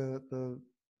raised the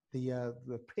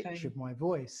pitch of my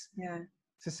voice,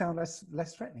 to sound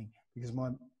less threatening, because my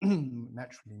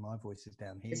naturally my voice is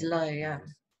down here. It's low, yeah.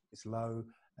 It's low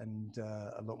and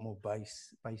a lot more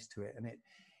bass to it, and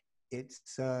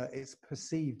it's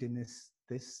perceived in this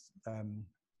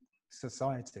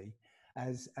society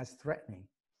as threatening.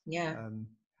 Yeah.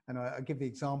 And I give the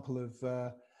example of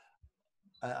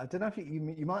I don't know if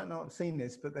you might not have seen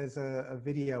this, but there's a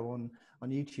video on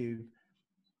YouTube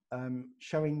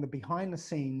showing the behind the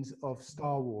scenes of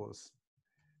Star Wars.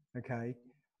 Okay,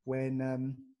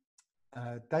 when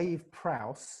Dave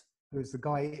Prowse, who's the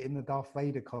guy in the Darth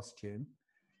Vader costume,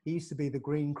 he used to be the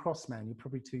Green Cross Man. You're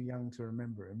probably too young to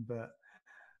remember him, but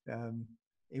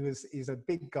he's a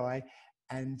big guy,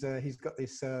 and he's got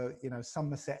this you know,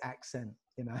 Somerset accent,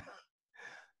 you know.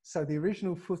 So the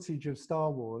original footage of Star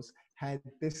Wars had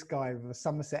this guy with a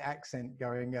Somerset accent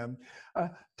going,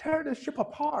 tear the ship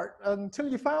apart until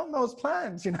you found those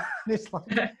plans, you know. And it's like,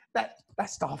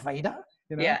 that's Darth Vader,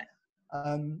 you know. Yeah.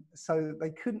 So they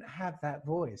couldn't have that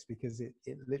voice because it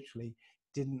literally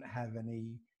didn't have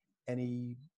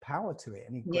any power to it,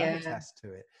 any gravitas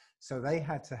to it. So they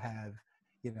had to have,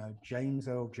 you know, James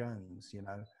Earl Jones, you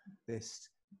know, this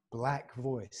Black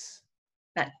voice.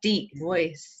 That deep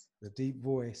voice. The deep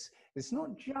voice. It's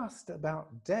not just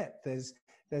about depth.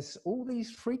 There's all these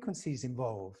frequencies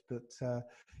involved that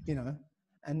you know,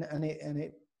 and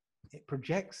it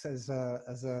projects as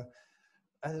a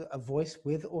voice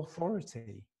with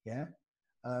authority. Yeah.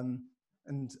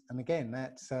 And again,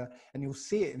 that's and you'll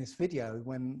see it in this video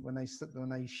when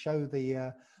they show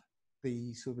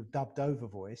the sort of dubbed over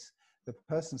voice. The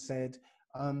person said,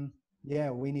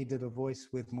 yeah, we needed a voice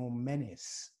with more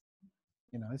menace.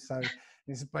 You know, so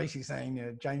it's basically saying, you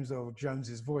know, James Earl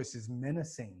Jones's voice is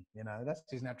menacing. You know, that's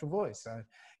his natural voice. So,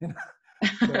 you know,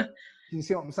 but you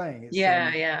see what I'm saying? It's,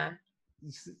 yeah.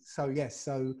 So yes,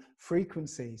 so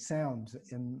frequency, sound,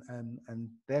 and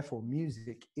therefore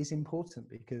music is important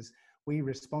because we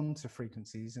respond to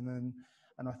frequencies, and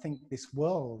I think this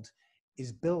world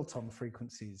is built on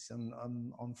frequencies and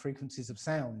on frequencies of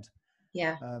sound.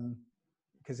 Yeah.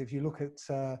 Because if you look at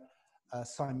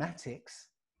cymatics.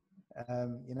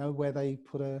 You know, where they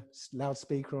put a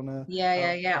loudspeaker on a...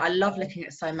 Yeah. I love looking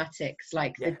at cymatics,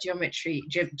 like the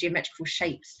geometrical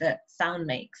shapes that sound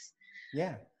makes.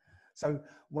 Yeah. So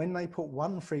when they put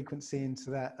one frequency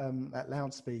into that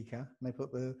loudspeaker, and they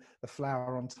put the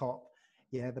flower on top,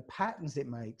 yeah, the patterns it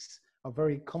makes are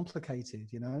very complicated,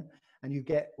 you know, and you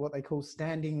get what they call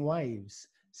standing waves.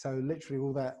 So literally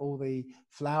all the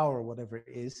flower or whatever it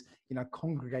is, you know,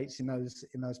 congregates in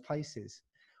those places.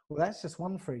 Well, that's just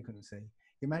one frequency.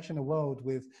 Imagine a world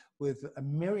with a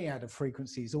myriad of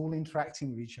frequencies all interacting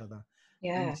with each other.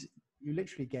 Yeah. And you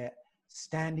literally get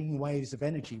standing waves of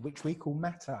energy, which we call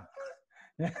matter.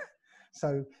 Yeah.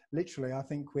 So literally, I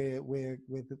think we're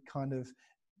the kind of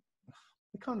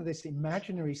this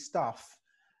imaginary stuff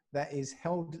that is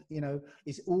held, you know,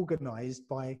 is organized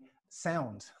by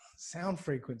sound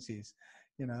frequencies,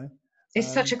 you know.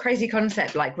 It's such a crazy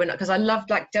concept, like because I love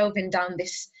like delving down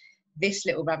this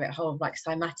little rabbit hole of like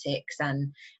cymatics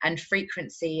and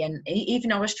frequency, and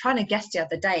even I was trying to guess the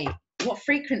other day, what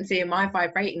frequency am I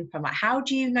vibrating from? Like, how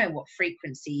do you know what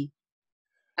frequency,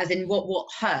 as in what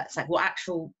hertz, like what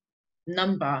actual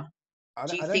number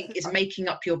do you think is making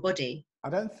up your body? I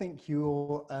don't think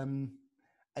you're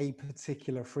a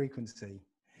particular frequency.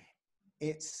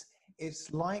 It's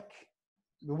like,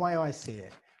 the way I see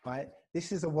it, right?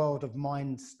 This is a world of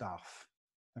mind stuff,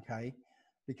 okay?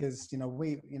 Because, you know,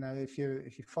 if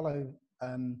you follow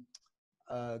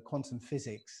quantum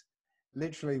physics,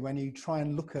 literally when you try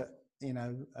and look at, you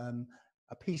know,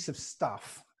 a piece of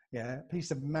stuff, yeah, a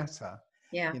piece of matter,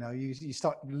 Yeah. You know, you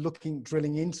start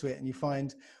drilling into it, and you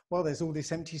find, well, there's all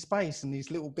this empty space and these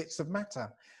little bits of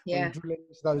matter. Yeah. Well, you drill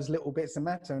into those little bits of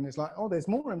matter, and it's like, oh, there's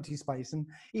more empty space and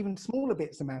even smaller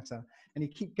bits of matter. And you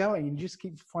keep going, and you just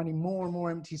keep finding more and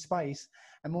more empty space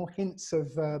and more hints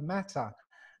of matter.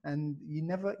 And you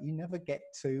never get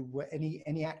to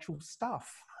any actual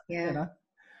stuff. Yeah. You know?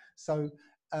 So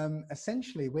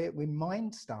essentially, we're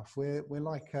mind stuff. We're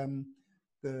like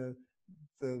the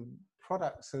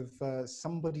products of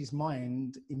somebody's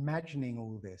mind imagining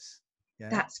all this. Yeah,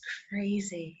 that's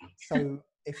crazy. So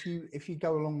if you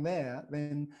go along there,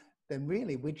 then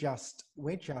really we're just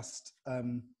a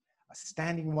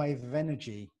standing wave of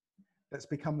energy that's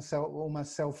become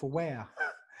almost self-aware.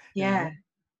 Yeah. You know?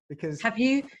 Because have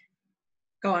you?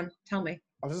 Go on, tell me.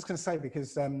 I was just going to say,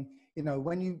 because you know,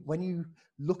 when you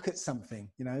look at something,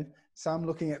 you know, so I'm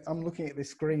looking at this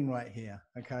screen right here.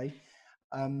 Okay.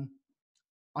 I'm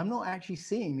not actually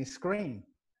seeing this screen.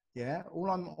 Yeah. All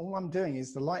I'm doing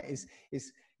is the light is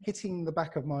hitting the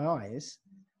back of my eyes,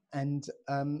 and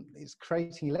it's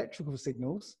creating electrical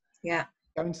signals. Yeah.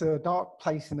 Going to a dark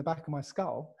place in the back of my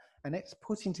skull, and it's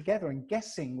putting together and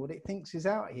guessing what it thinks is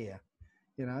out here.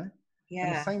 You know. Yeah.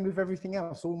 And the same with everything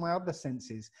else. All my other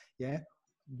senses. Yeah.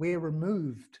 We're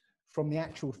removed from the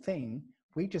actual thing.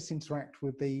 We just interact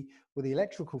with the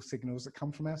electrical signals that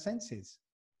come from our senses.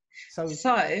 So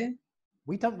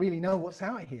we don't really know what's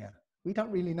out here. We don't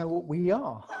really know what we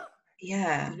are.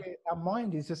 Yeah. Our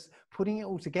mind is just putting it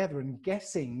all together and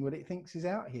guessing what it thinks is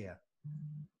out here.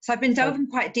 So I've been delving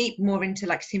quite deep more into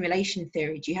like simulation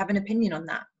theory. Do you have an opinion on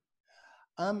that?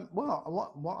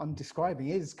 Well, what I'm describing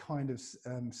is kind of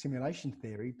simulation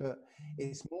theory, but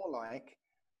it's more like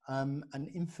an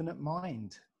infinite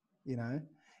mind. You know,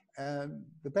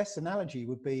 the best analogy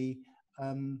would be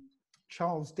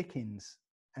Charles Dickens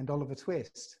and Oliver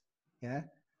Twist. Yeah.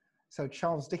 So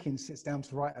Charles Dickens sits down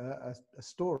to write a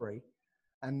story,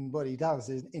 and what he does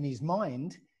is, in his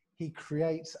mind, he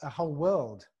creates a whole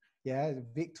world. Yeah.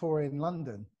 Victorian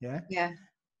London. Yeah. Yeah.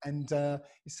 And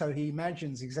so he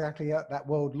imagines exactly what that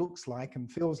world looks like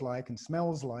and feels like and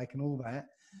smells like and all that.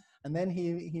 And then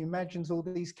he imagines all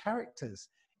these characters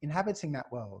inhabiting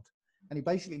that world. And he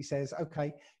basically says,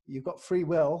 okay, you've got free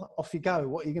will, off you go.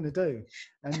 What are you going to do?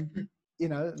 And, you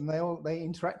know, and they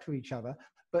interact with each other,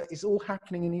 but it's all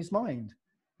happening in his mind.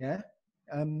 Yeah.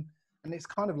 And it's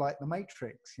kind of like the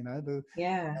Matrix, you know,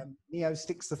 Neo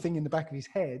sticks the thing in the back of his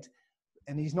head,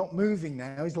 and he's not moving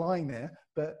now, he's lying there,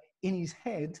 but in his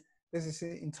head, there's this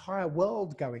entire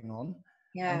world going on.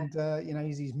 Yeah. And, you know,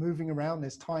 he's moving around,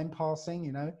 there's time passing,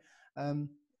 you know,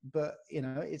 but, you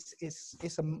know, it's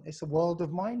a world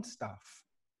of mind stuff.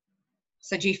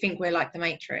 So do you think we're like the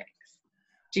Matrix?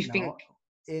 Do you think?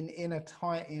 In a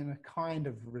kind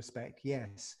of respect,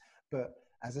 yes. But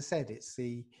as I said,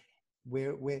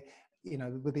 we're you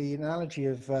know, with the analogy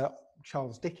of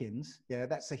Charles Dickens, yeah,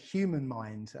 that's a human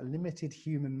mind, a limited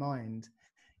human mind,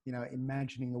 you know,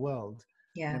 imagining the world,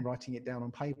 yeah, and writing it down on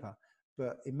paper.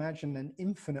 But imagine an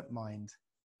infinite mind,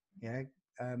 yeah,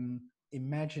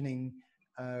 imagining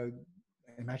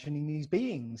these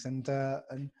beings, and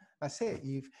that's it.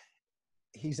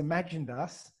 He's imagined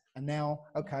us, and now,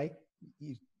 okay,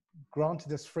 you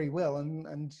granted us free will,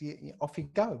 and off you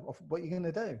go. Off, what are you going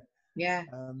to do? Yeah.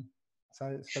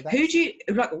 So that's, who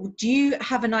do you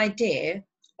have an idea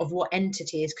of what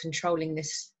entity is controlling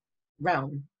this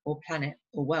realm or planet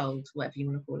or world, whatever you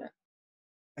want to call it?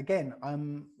 Again,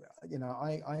 you know,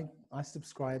 I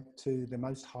subscribe to the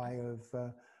Most High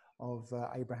of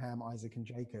Abraham, Isaac, and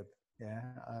Jacob. Yeah,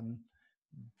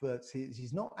 but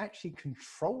he's not actually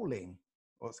controlling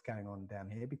what's going on down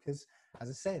here, because, as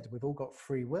I said, we've all got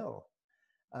free will.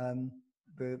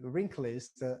 The wrinkle is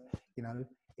that, you know,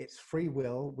 it's free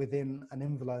will within an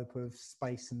envelope of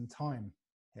space and time.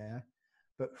 Yeah.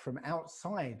 But from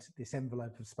outside this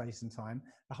envelope of space and time,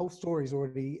 the whole story's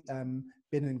already been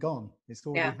and gone. It's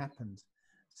already happened.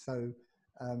 So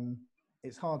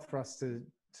it's hard for us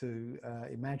to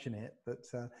imagine it. But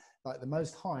like the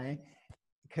Most High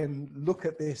can look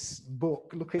at this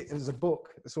book, look at it as a book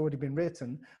that's already been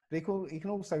written, but he can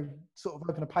also sort of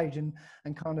open a page and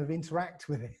kind of interact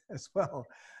with it as well.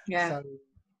 Yeah. So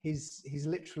he's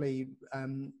literally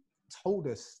told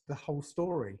us the whole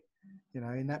story. You know,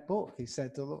 in that book, he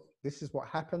said, look, this is what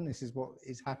happened. This is what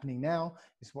is happening now.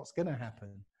 This is what's going to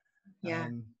happen. Yeah.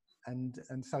 And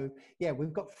so, yeah,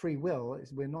 we've got free will.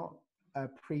 We're not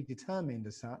predetermined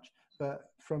as such,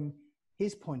 but from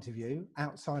his point of view,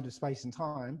 outside of space and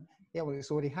time, yeah, well,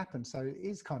 it's already happened. So it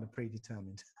is kind of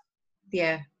predetermined.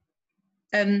 Yeah.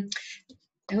 There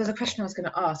was a question I was going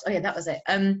to ask. Oh yeah, that was it.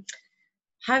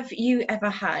 Have you ever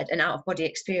had an out-of-body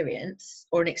experience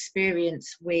or an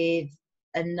experience with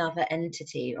another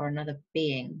entity or another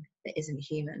being that isn't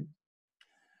human?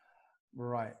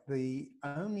 Right. The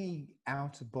only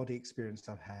out-of-body experience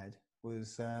I've had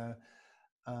was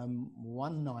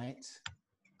one night.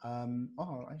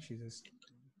 Oh, actually, there's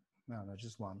no,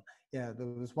 just one. Yeah, there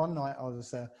was one night I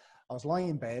was lying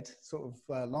in bed, sort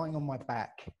of lying on my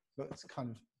back, but it's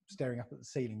kind of staring up at the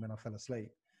ceiling when I fell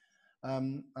asleep.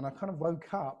 And I kind of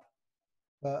woke up,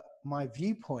 but my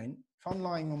viewpoint, if I'm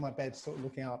lying on my bed, sort of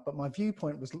looking up, but my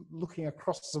viewpoint was looking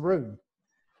across the room.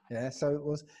 Yeah, so it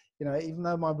was, you know, even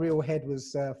though my real head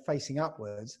was facing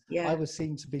upwards, I was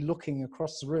seen to be looking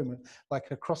across the room, like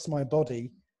across my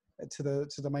body to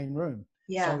the main room.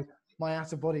 Yeah. So my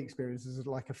out of body experience was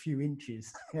like a few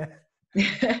inches. Yeah.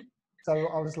 So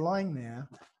I was lying there.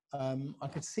 I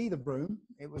could see the room.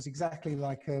 It was exactly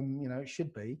like you know, it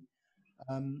should be.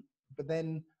 But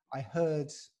then I heard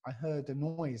a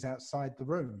noise outside the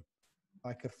room,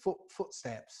 like a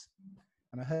footsteps.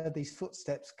 And I heard these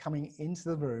footsteps coming into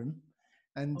the room,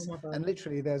 and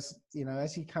literally there's, you know,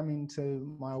 as you come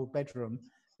into my old bedroom,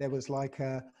 there was like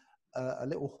a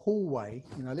little hallway,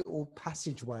 you know, a little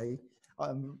passageway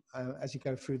as you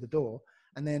go through the door,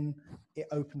 and then it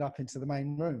opened up into the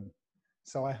main room.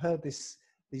 So I heard these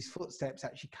footsteps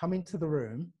actually come into the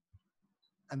room,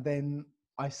 and then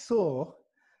I saw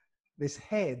this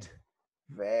head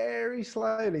very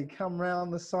slowly come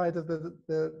round the side of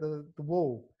the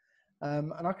wall.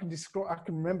 And I can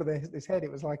remember this head.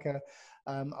 It was like a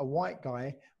white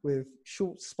guy with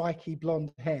short, spiky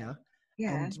blonde hair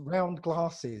and round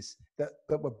glasses that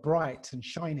were bright and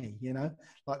shiny, you know,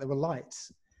 like there were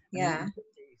lights. Yeah. And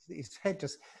his head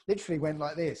just literally went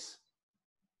like this.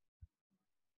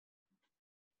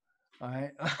 Right.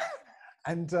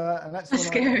 And that's when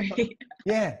scary.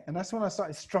 And that's when I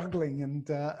started struggling, and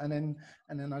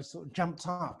then I sort of jumped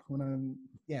up when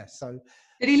So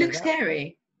did he look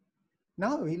scary?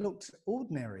 No, he looked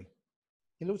ordinary.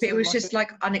 He looked. But it was just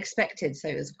like unexpected, so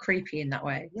it was creepy in that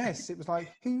way. Yes, it was like,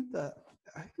 who the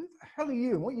hell are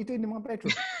you? What are you doing in my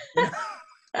bedroom?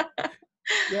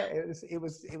 Yeah, it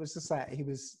was just that he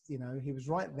was, you know, he was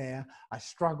right there. I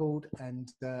struggled,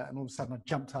 and all of a sudden I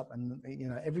jumped up, and you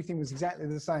know, everything was exactly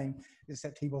the same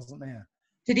except he wasn't there.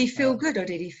 Did he feel good or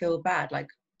did he feel bad? Like,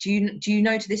 do you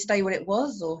know to this day what it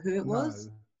was or who it was?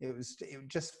 No, it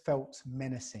just felt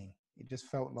menacing. It just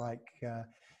felt like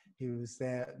he was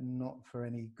there not for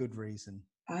any good reason.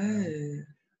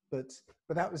 But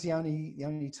that was the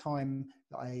only time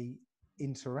that I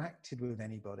interacted with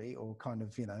anybody or kind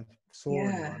of, you know, saw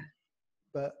anyone.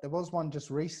 But there was one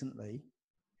just recently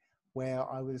where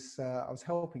I was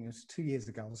helping. It was 2 years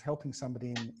ago. I was helping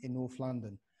somebody in North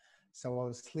London. So I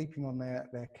was sleeping on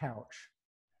their couch,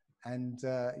 and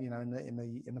you know,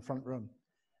 in the front room,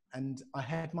 and I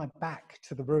had my back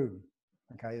to the room.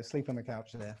 Okay, I was sleeping on the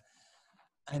couch there,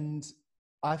 and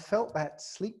I felt that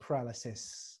sleep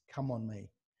paralysis come on me.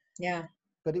 Yeah.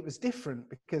 But it was different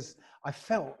because I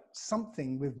felt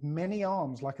something with many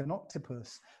arms, like an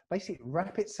octopus, basically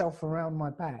wrap itself around my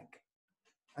back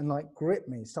and like grip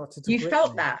me, started to grip me. You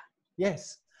felt that?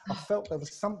 Yes. I felt there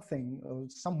was something or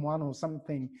someone or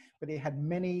something, but it had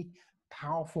many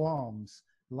powerful arms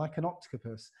like an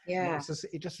octopus. Yeah.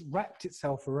 It just wrapped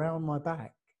itself around my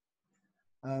back.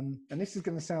 And this is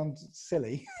going to sound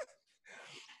silly,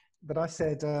 but I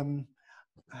said,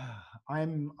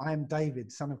 I'm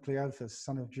David, son of Cleophas,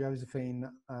 son of Josephine.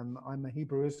 I'm a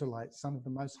Hebrew Israelite, son of the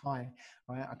Most High.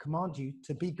 I command you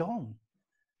to be gone.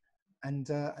 And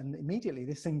immediately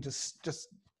this thing just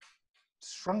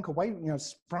shrunk away, you know,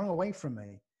 sprung away from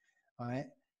me. Right.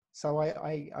 So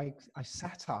I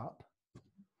sat up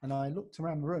and I looked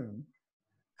around the room,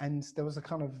 and there was a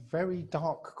kind of very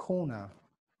dark corner,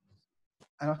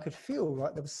 and I could feel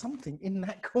like there was something in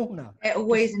that corner. They're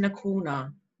always in a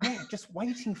corner. Yeah, just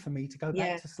waiting for me to go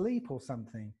back to sleep or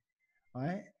something.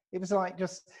 Right. It was like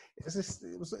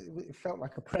it felt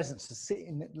like a presence just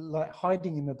sitting, like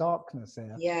hiding in the darkness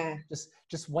there. Yeah.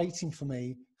 Just waiting for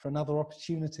me for another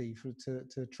opportunity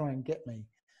to try and get me.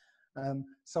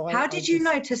 So how did you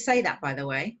know to say that, by the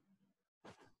way?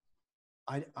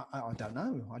 I don't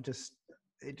know.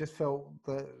 It just felt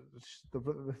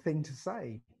the thing to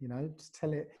say, you know, just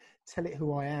tell it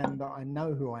who I am, that I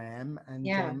know who I am, and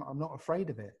I'm not afraid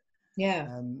of it. Yeah.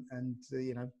 And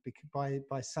you know,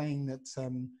 by saying that,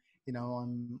 you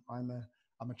know, I'm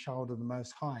a child of the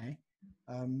Most High,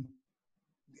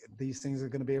 these things are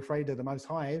going to be afraid of the Most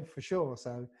High for sure.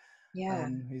 So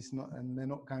he's not, and they're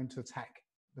not going to attack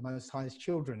the Most High's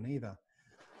children either.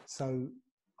 So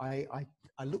I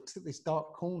looked at this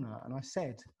dark corner and I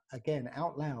said again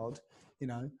out loud, you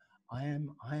know, I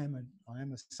am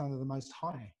a son of the Most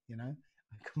High, you know,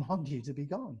 I command you to be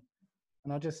gone.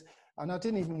 And I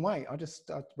didn't even wait. I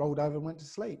rolled over and went to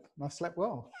sleep, and I slept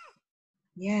well.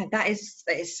 Yeah, that is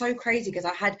so crazy, because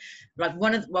I had like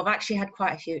I've actually had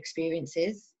quite a few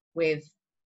experiences with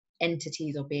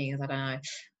entities or beings, I don't know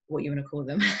what you want to call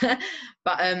them.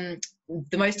 But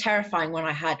the most terrifying one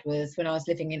I had was when I was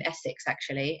living in Essex,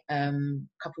 actually, a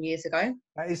couple of years ago.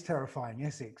 That is terrifying,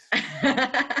 Essex.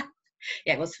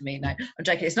 Yeah, it was for me. No, I'm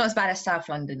joking. It's not as bad as South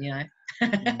London, you know.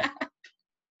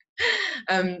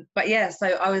 But yeah, so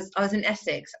I was in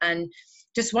Essex, and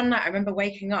just one night I remember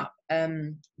waking up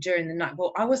during the night.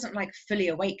 Well, I wasn't like fully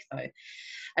awake though,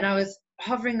 and I was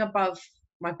hovering above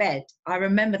my bed. I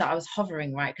remember that I was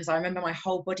hovering, right, because I remember my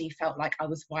whole body felt like I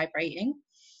was vibrating.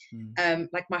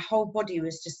 Like my whole body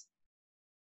was just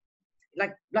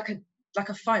like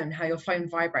a phone, how your phone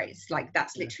vibrates. Like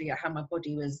that's literally how my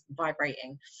body was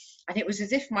vibrating, and it was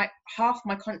as if half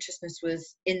my consciousness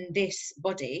was in this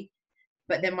body,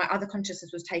 but then my other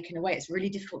consciousness was taken away. It's really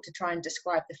difficult to try and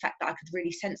describe the fact that I could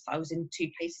really sense that I was in two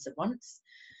places at once,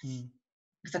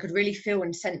 because I could really feel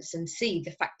and sense and see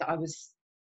the fact that I was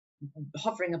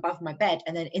hovering above my bed,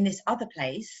 and then in this other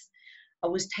place I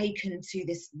was taken to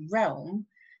this realm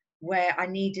where I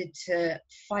needed to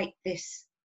fight this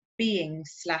being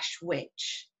slash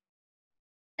witch,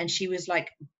 and she was like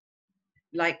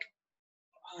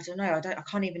I don't know, I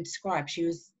can't even describe. She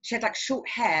had like short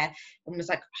hair and was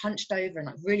like hunched over and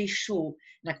like really short,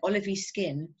 like olivey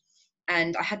skin,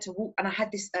 and I had to walk, and I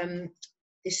had this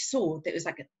this sword that was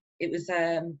like it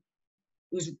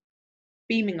was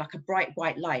beaming like a bright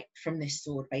white light from this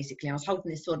sword. Basically, I was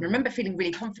holding this sword, and I remember feeling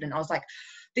really confident. I was like,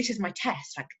 this is my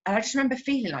test. Like, and I just remember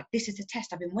feeling like this is the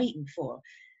test I've been waiting for,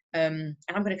 and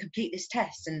I'm going to complete this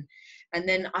test. And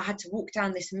then I had to walk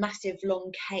down this massive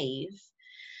long cave,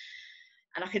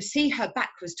 and I could see her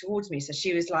back was towards me, so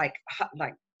she was like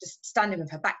just standing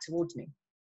with her back towards me.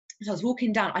 So I was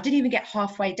walking down, I didn't even get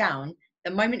halfway down.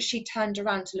 The moment she turned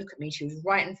around to look at me, she was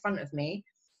right in front of me,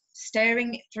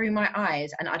 staring through my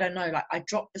eyes, and I don't know, like I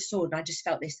dropped the sword and I just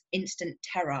felt this instant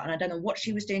terror, and I don't know what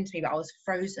she was doing to me, but I was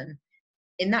frozen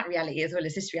in that reality as well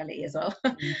as this reality as well.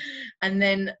 And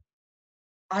then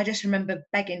I just remember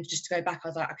begging just to go back. I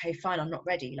was like, okay, fine, I'm not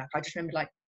ready. Like I just remember like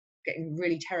getting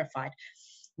really terrified.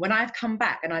 When I've come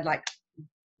back and I like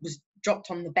was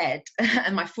dropped on the bed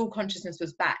and my full consciousness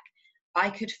was back, I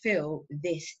could feel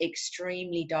this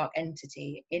extremely dark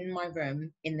entity in my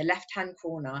room in the left-hand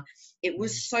corner. It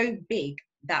was so big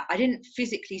that I didn't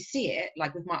physically see it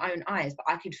like with my own eyes, but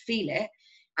I could feel it,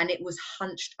 and it was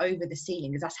hunched over the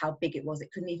ceiling, because that's how big it was.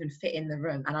 It couldn't even fit in the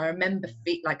room. And I remember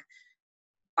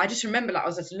I just remember like I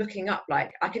was just looking up,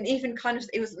 like I can even kind of,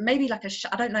 it was maybe like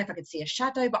I don't know if I could see a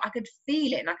shadow, but I could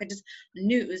feel it, and I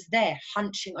knew it was there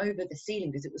hunching over the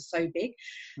ceiling because it was so big.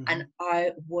 And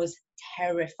I was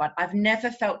terrified. I've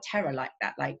never felt terror like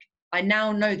that. Like I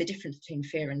now know the difference between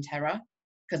fear and terror,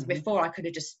 because before I could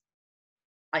have just,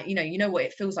 you know what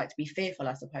it feels like to be fearful,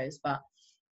 I suppose, but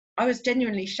I was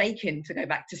genuinely shaking to go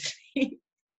back to sleep.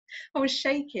 I was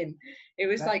shaking. It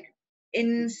was like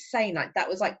insane. Like that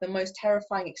was like the most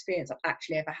terrifying experience I've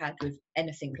actually ever had with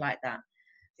anything like that.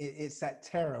 It's that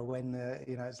terror when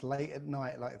it's late at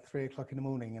night, like 3 o'clock in the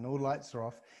morning, and all lights are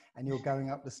off, and you're going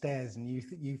up the stairs, and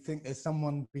you think there's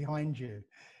someone behind you.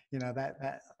 You know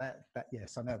that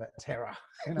yes, I know that terror.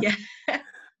 You know? Yeah.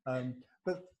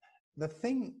 But the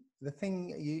thing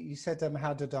you said,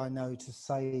 how did I know to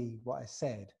say what I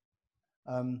said?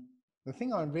 The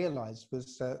thing I realized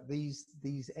was that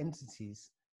these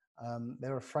entities,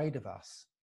 they're afraid of us.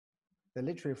 They're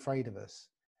literally afraid of us.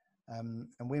 And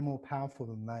we're more powerful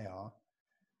than they are.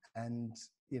 And,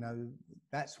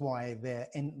 that's why their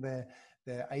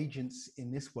agents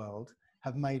in this world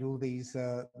have made all these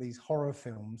horror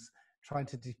films trying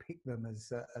to depict them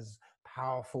as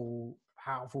powerful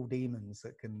demons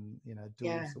that can, do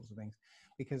all sorts of things,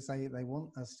 because they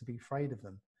want us to be afraid of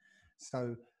them.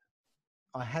 So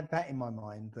I had that in my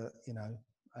mind, that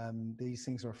these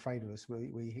things are afraid of us.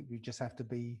 We just have to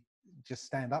just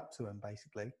stand up to them,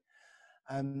 basically.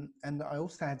 And I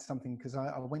also had something, because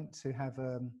I went to have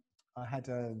I had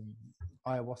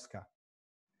ayahuasca.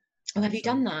 Oh, have you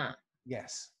done that?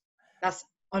 Yes. That's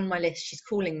on my list. She's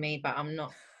calling me, but I'm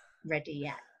not ready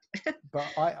yet. But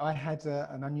I had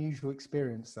an unusual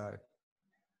experience though.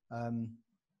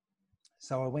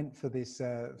 So I went for this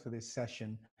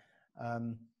session,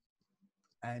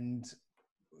 and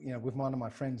with one of my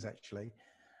friends actually.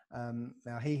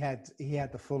 Now he had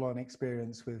the full-on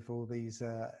experience with all these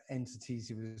entities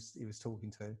he was talking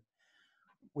to.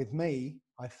 With me,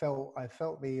 I felt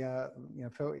the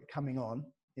felt it coming on.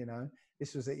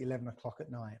 This was at 11 o'clock at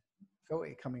night. Felt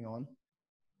it coming on.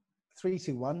 3,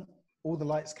 2, 1. All the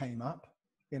lights came up,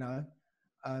 you know.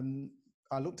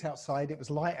 I looked outside. It was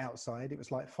light outside. It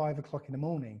was like 5 o'clock in the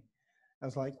morning. I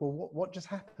was like, well, what just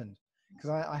happened? Because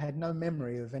I had no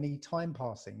memory of any time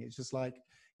passing. It's just like,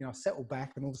 you know, I settled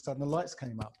back and all of a sudden the lights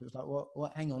came up. It was like,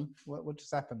 what, hang on, what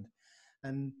just happened?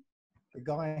 And the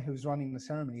guy who was running the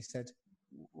ceremony said,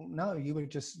 no, you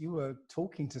were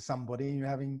talking to somebody and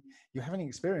you're having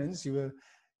experience. You're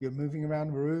moving around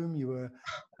the room. You were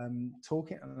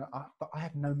talking, but I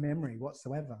had no memory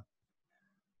whatsoever.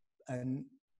 And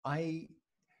I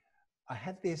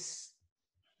had this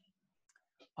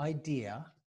idea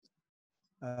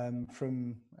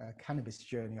from a cannabis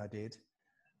journey I did,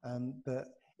 that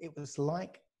it was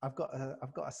like I've got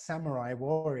a samurai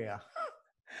warrior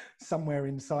somewhere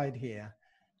inside here,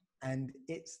 and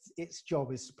its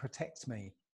job is to protect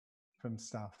me from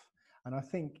stuff. And I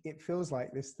think it feels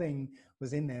like this thing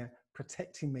was in there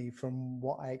protecting me from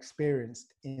what I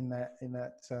experienced in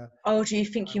that. Oh, do you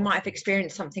think you might have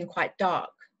experienced something quite dark?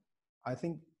 I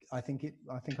think I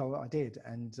did,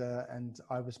 and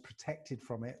I was protected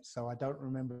from it, so I don't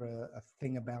remember a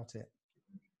thing about it.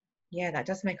 Yeah, that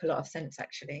does make a lot of sense,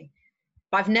 actually.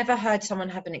 But I've never heard someone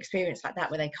have an experience like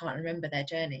that where they can't remember their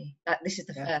journey. This is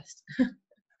the first.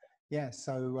 Yeah.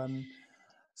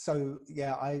 So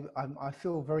yeah, I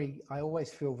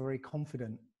always feel very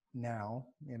confident now,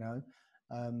 you know,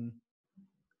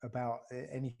 about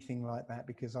anything like that,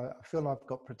 because I feel I've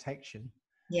got protection.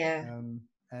 Yeah.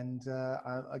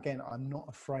 Again, I'm not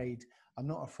afraid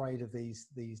of these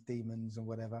demons or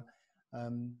whatever.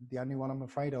 The only one I'm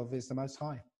afraid of is the Most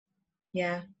High.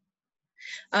 Yeah.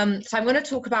 So I'm going to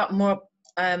talk about more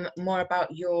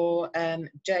about your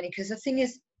journey, because the thing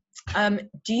is,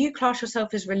 do you class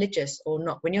yourself as religious or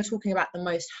not? When you're talking about the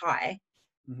Most High,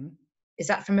 mm-hmm. Is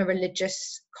that from a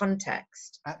religious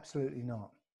context? Absolutely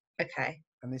not. Okay.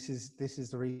 And this is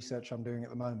the research I'm doing at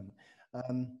the moment.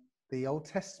 The Old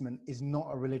Testament is not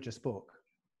a religious book.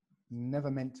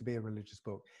 Never meant to be a religious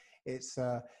book. It's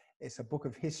a book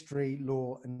of history,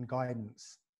 law, and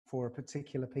guidance for a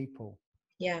particular people.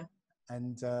 Yeah.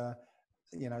 And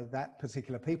you know, that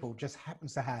particular people just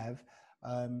happens to have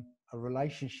a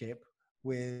relationship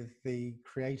with the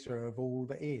creator of all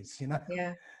that is, you know.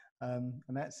 Yeah. And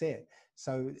that's it.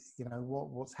 So, you know,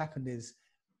 what's happened is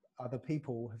other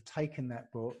people have taken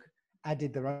that book,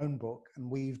 added their own book, and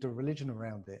weaved a religion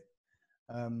around it.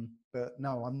 But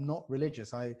no, I'm not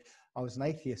religious. I was an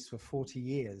atheist for 40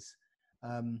 years.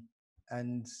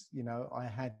 And, you know, I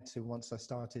had to, once I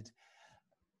started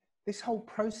this whole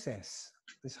process,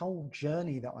 this whole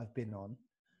journey that I've been on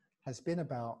has been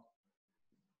about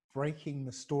breaking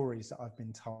the stories that I've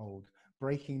been told,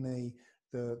 breaking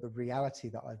the reality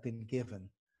that I've been given,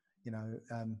 you know,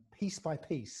 piece by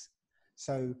piece.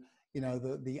 So, you know,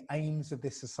 the aims of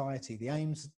this society, the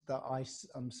aims that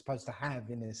I'm supposed to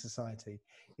have in this society,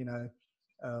 you know,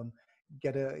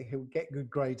 get good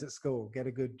grades at school, get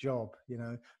a good job, you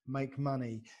know, make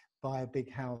money, buy a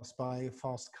big house, buy a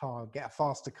fast car, get a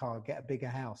faster car, get a bigger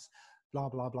house, blah,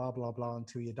 blah, blah, blah, blah,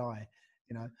 until you die.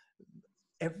 You know,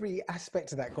 every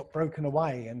aspect of that got broken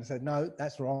away and said, no,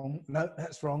 that's wrong. No,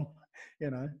 that's wrong.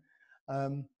 You know,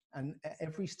 and at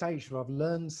every stage where I've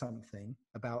learned something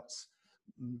about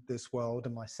this world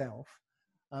and myself,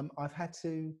 I've had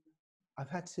to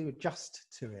adjust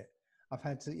to it. I've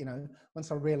had to, you know,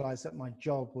 once I realized that my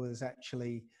job was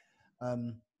actually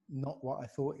not what I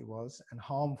thought it was and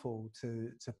harmful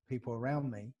to people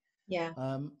around me. Yeah.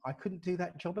 I couldn't do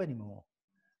that job anymore.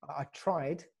 I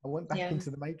tried. I went back into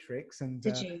the matrix and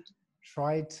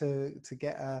tried to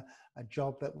get a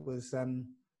job that was,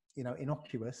 you know,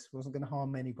 innocuous, wasn't going to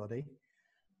harm anybody.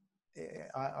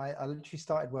 I literally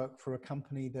started work for a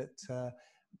company that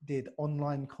did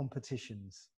online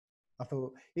competitions. I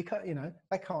thought, you can't, you know,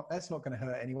 that's not going to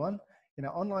hurt anyone. You know,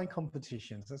 online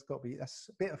competitions, that's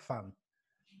a bit of fun.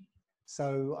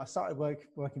 So I started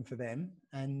working for them,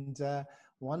 and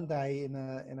one day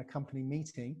in a company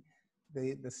meeting,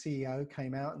 the CEO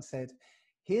came out and said,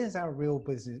 "Here's our real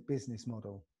business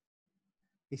model."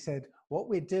 He said, "What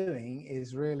we're doing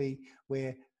is really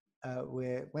we're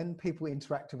when people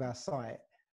interact with our site,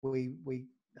 we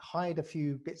hide a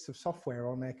few bits of software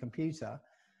on their computer,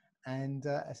 and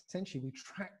essentially we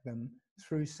track them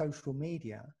through social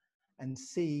media and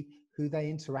see who they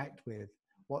interact with,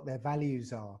 what their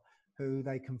values are, who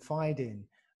they confide in,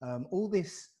 all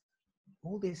this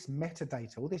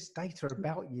metadata, all this data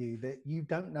about you that you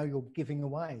don't know you're giving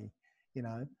away, you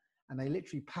know." And they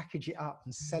literally package it up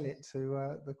and sell it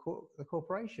to the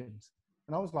corporations.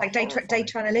 And I was like data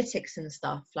analytics and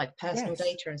stuff, like personal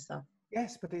data and stuff.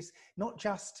 Yes, but it's not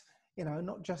just, you know,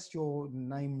 not just your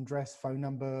name, dress, phone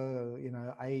number, you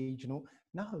know, age and all.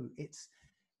 No, it's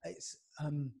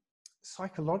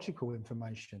psychological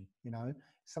information, you know,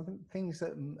 things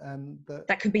that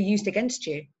that could be used against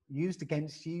you. Used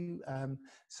against you.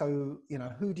 So, you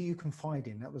know, who do you confide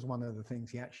in? That was one of the things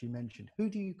he actually mentioned. Who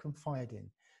do you confide in?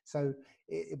 So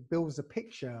it builds a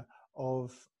picture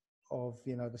of,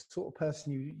 you know, the sort of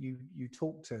person you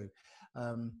talk to,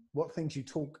 what things you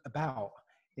talk about.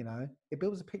 You know, it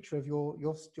builds a picture of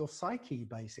your psyche,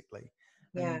 basically.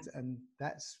 Yeah. And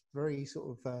that's very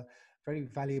sort of very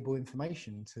valuable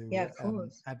information to Yeah, of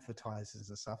course. advertisers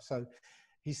and stuff. So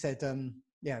he said,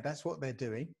 yeah, that's what they're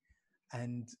doing.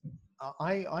 And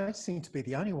I seem to be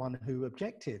the only one who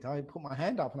objected. I put my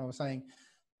hand up and I was saying,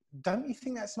 don't you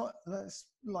think that's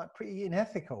like pretty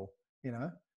unethical, you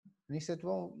know? And he said,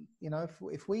 well, you know,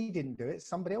 if we didn't do it,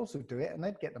 somebody else would do it and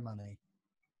they'd get the money.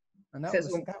 And that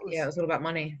was yeah, it was all about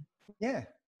money. Yeah.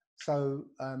 So,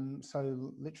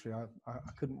 so literally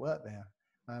I couldn't work there.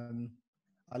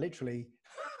 I literally,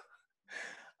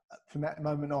 from that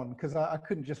moment on, because I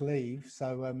couldn't just leave.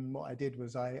 So what I did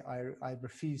was I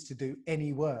refused to do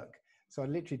any work. So I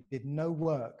literally did no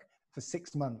work for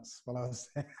 6 months while I was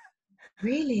there.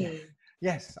 Really? Yeah.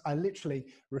 Yes, I literally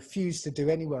refused to do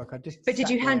any work. I just. But did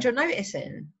you hand your notice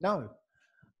in? No.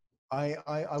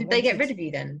 Did they get rid of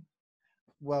you then?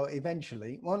 Well,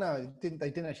 eventually. Well, no,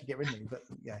 they didn't actually get rid of me. But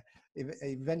yeah,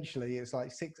 eventually, it was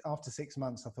like after 6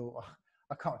 months, I thought, oh,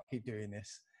 I can't keep doing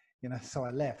this, you know. So I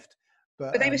left.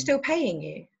 But they were still paying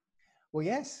you. Well,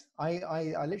 yes,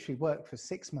 I literally worked for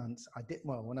 6 months. I did,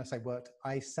 well, when I say worked,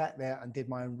 I sat there and did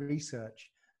my own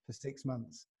research for 6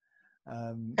 months.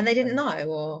 And they didn't know,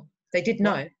 or they did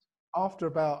know? After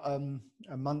about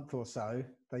a month or so,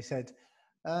 they said,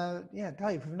 yeah,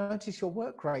 Dave, we've noticed your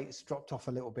work rate's dropped off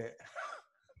a little bit.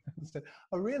 I said,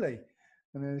 oh, really?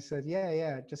 And then they said,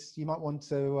 yeah, just you might want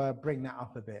to bring that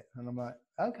up a bit. And I'm like,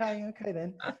 okay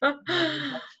then.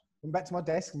 Went back to my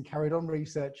desk and carried on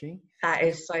researching. That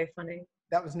is so funny.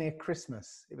 That was near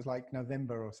Christmas. It was like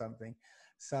November or something.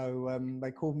 So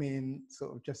they called me in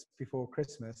sort of just before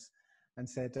Christmas and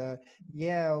said,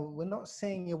 yeah, we're not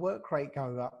seeing your work rate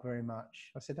go up very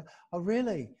much. I said, oh,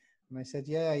 really? And they said,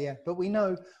 yeah, but we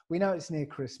know it's near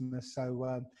Christmas,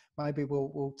 so maybe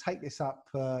we'll take this up,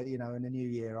 you know, in the new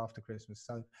year after Christmas.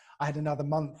 So I had another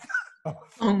month.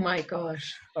 Oh my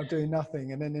gosh! Of doing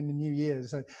nothing, and then in the new year,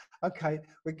 so okay,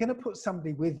 we're going to put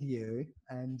somebody with you,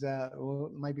 and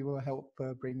maybe we'll help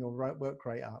bring your work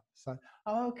rate up. So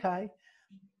okay,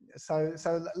 so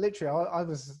literally, I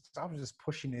was just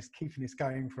pushing this, keeping this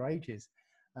going for ages,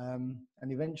 and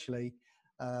eventually.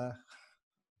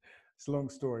 It's a long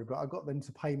story, but I got them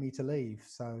to pay me to leave.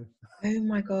 So. Oh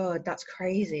my God, that's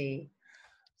crazy.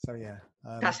 So yeah.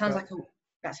 That sounds like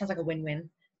a win-win.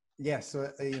 Yes, yeah,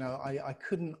 so, you know, I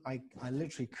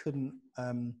literally couldn't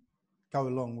go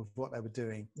along with what they were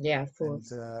doing. Yeah, of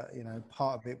course. And you know,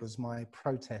 part of it was my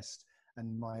protest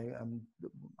and my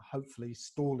hopefully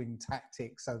stalling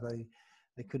tactics, so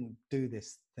they couldn't do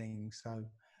this thing. So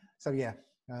yeah.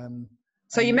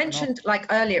 So you mentioned like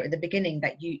earlier at the beginning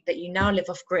that you now live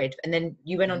off grid, and then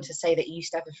you went on to say that you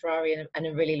used to have a Ferrari and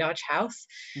a really large house.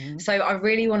 Mm-hmm. So I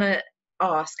really want to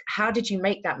ask, how did you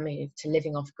make that move to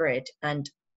living off grid?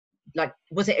 And like,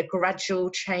 was it a gradual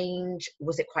change?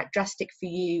 Was it quite drastic for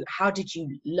you? How did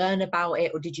you learn about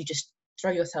it, or did you just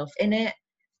throw yourself in it?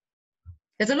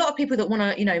 There's a lot of people that want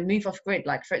to, you know, move off grid.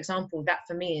 Like, for example, that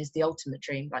for me is the ultimate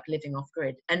dream, like living off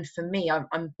grid. And for me,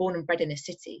 I'm born and bred in a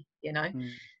city, you know. Mm.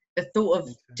 The thought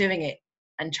of doing it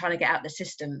and trying to get out the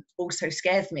system also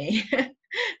scares me,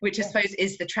 which I suppose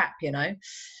is the trap, you know.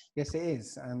 Yes, it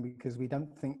is, and because we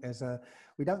don't think there's a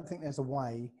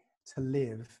way to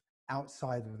live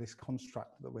outside of this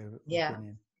construct that we're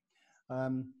in.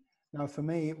 Now, for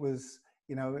me, it was,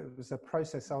 you know, it was a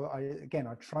process. I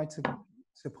tried to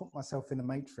put myself in a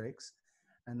matrix,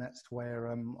 and that's where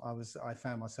I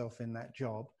found myself in that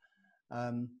job,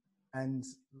 and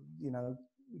you know.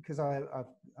 Because I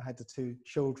had the 2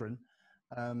 children,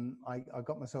 I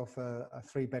got myself a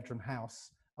 3-bedroom house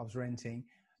I was renting,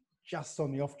 just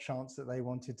on the off chance that they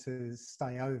wanted to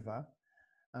stay over.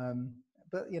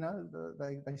 But you know,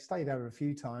 they stayed over a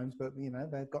few times, but you know,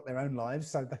 they've got their own lives,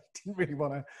 so they didn't really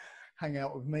want to hang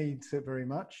out with me very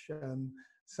much.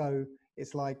 So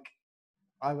it's like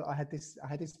I had this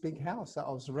big house that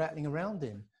I was rattling around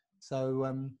in.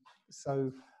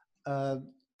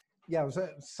 Yeah,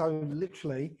 so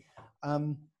literally,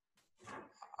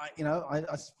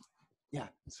 yeah,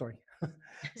 sorry.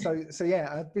 so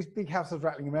yeah, this big house I was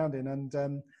rattling around in, and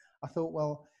I thought,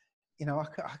 well, you know, I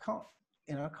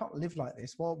can't live like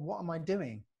this. Well, what am I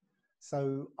doing?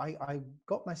 So I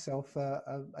got myself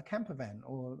a camper van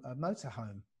or a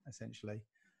motorhome, essentially.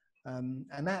 And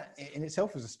that in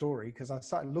itself was a story, because I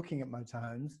started looking at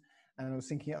motorhomes, and I was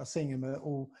seeing them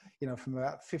all, from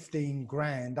about 15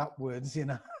 grand upwards,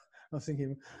 I was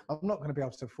thinking, I'm not going to be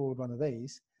able to afford one of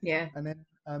these. Yeah. And then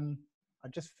I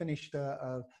just finished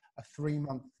a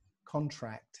 3-month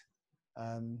contract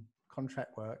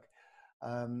work.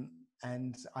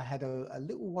 And I had a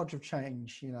little wad of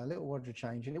change,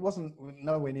 and it wasn't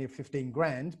nowhere near 15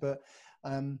 grand, but,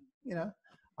 I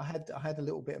had a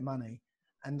little bit of money,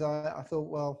 and I thought,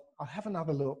 well, I'll have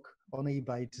another look on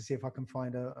eBay to see if I can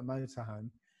find a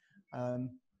motorhome.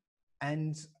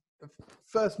 And the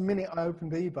first minute I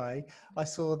opened eBay, I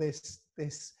saw this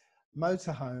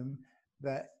motorhome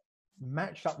that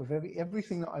matched up with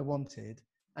everything that I wanted,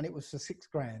 and it was for 6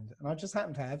 grand, and I just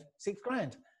happened to have 6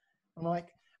 grand.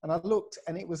 And I looked,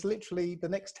 and it was literally the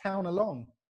next town along,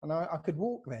 and I could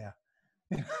walk there.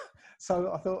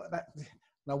 So I thought that,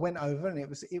 and I went over, and it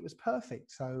was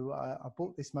perfect. So I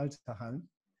bought this motorhome,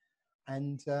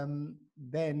 and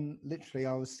then literally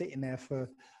I was sitting there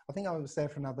I think I was there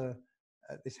for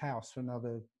this house for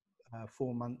another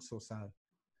 4 months or so.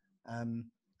 And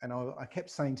I kept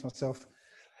saying to myself,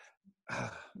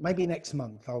 maybe next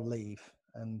month I'll leave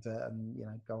and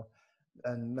go.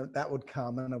 And that would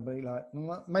come, and I'll be like,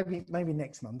 maybe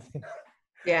next month.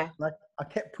 Yeah. Like, I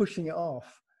kept pushing it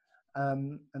off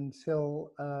until.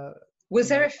 Was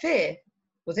there a fear?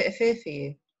 Was it a fear for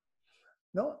you?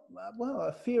 Not well,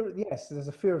 a fear. Yes, there's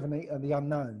a fear of the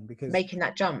unknown, because Making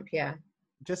that jump. Yeah.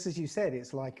 Just as you said,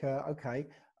 it's like, okay,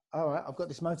 all right, I've got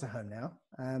this motorhome now,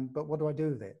 but what do I do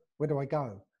with it? Where do I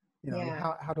go?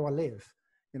 Yeah. How do I live?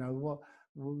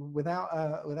 Without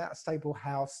a stable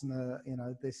house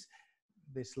and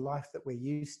this life that we're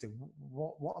used to,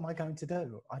 what am I going to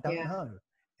do? I don't know.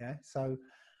 Yeah.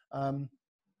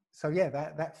 So yeah,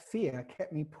 that fear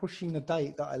kept me pushing the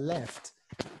date that I left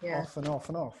off and off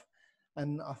and off.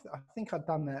 And I think I'd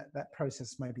done that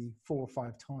process maybe 4 or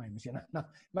 5 times, no,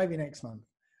 maybe next month.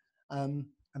 And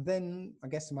then I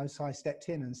guess the Most High stepped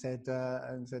in and said,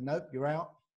 nope, you're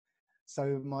out.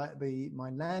 So my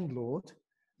landlord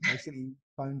basically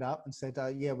phoned up and said,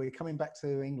 yeah, we're coming back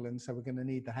to England, so we're going to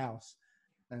need the house.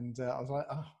 And I was like,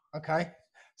 oh, okay.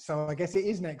 So I guess it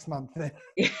is next month then.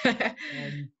 Yeah.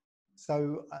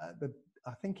 So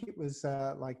I think it was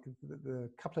like the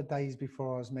couple of days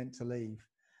before I was meant to leave.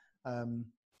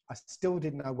 I still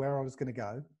didn't know where I was going to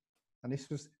go. And this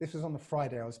was on the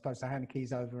Friday. I was supposed to hand the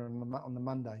keys over on the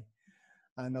Monday.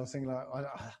 And I was thinking, like,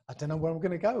 I don't know where I'm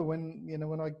going to go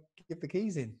when I give the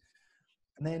keys in.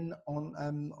 And then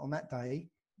on that day,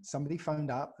 somebody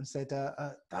phoned up and said,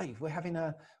 Dave, we're having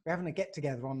a get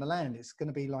together on the land. It's going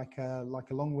to be like a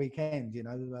long weekend,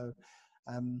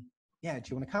 yeah, do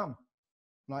you want to come?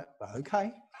 I'm like,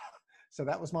 okay. So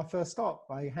that was my first stop.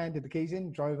 I handed the keys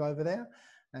in, drove over there,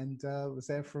 and was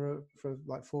there for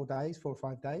like 4 or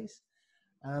 5 days.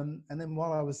 And then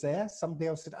while I was there, somebody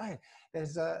else said, hey,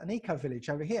 there's an eco village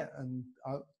over here. And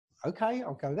okay,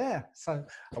 I'll go there. So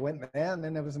I went there, and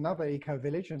then there was another eco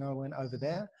village, and I went over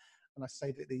there, and I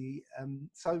stayed at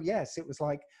so yes, it was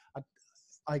like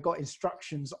I got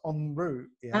instructions en route.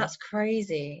 Yeah? That's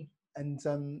crazy. And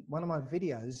one of my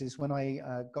videos is when I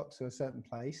got to a certain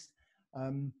place.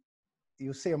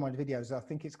 You'll see on my videos, I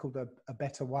think it's called a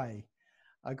Better Way.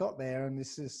 I got there, and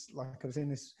this is like, I was in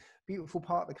this beautiful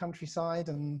part of the countryside,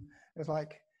 and it was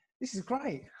like, this is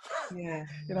great. Yeah.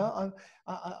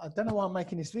 I don't know why I'm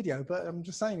making this video, but I'm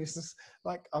just saying, it's just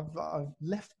like I've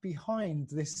left behind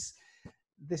this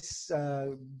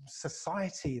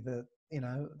society that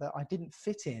that I didn't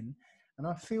fit in, and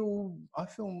I feel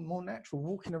more natural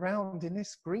walking around in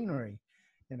this greenery.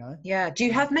 Yeah. Do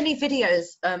you have many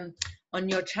videos on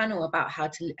your channel about how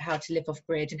to live off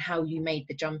grid and how you made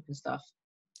the jump and stuff?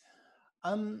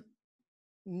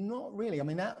 Not really. I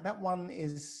mean, that one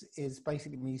is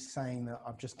basically me saying that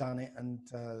I've just done it, and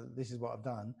this is what I've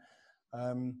done.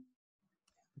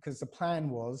 Because the plan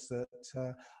was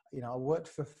that I worked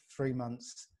for 3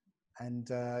 months, and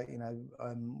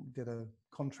did a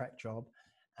contract job,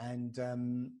 and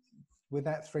with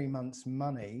that 3 months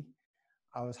money,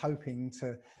 I was hoping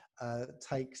to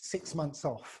take 6 months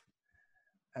off,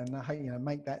 and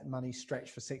make that money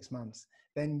stretch for 6 months.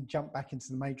 Then jump back into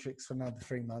the matrix for another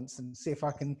 3 months and see if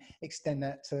I can extend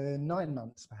that to 9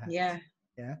 months, perhaps. Yeah.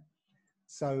 Yeah.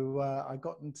 So I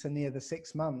got into near the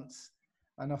 6 months,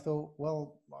 and I thought,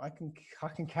 well, I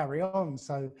can carry on.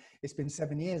 So it's been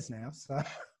 7 years now. So.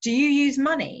 Do you use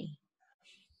money?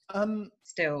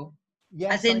 Still.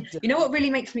 Yes. As in, what really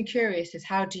makes me curious is,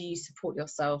 how do you support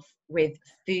yourself with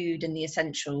food and the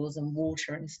essentials and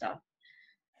water and stuff?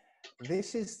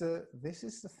 this is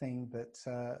the thing that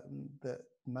that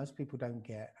most people don't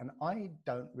get, and I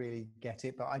don't really get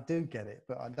it, but I do get it,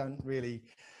 but I don't really.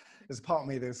 There's a part of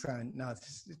me that's saying, no,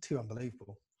 it's too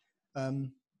unbelievable.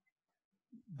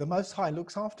 The Most High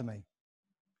looks after me.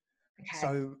 Okay.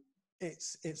 So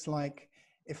it's like,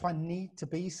 if I need to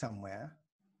be somewhere,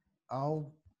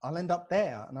 I'll end up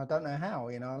there, and I don't know how.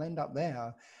 You know, I'll end up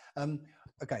there.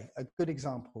 Okay, a good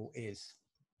example is,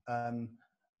 I'm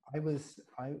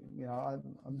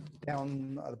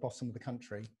down at the bottom of the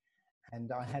country,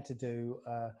 and I had to do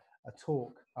a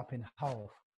talk up in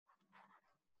Hull,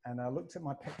 and I looked at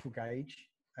my petrol gauge,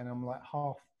 and I'm like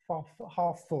half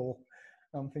full.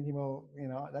 I'm thinking, well, you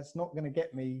know, that's not going to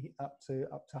get me up to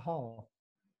Hull.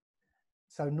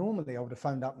 So normally I would have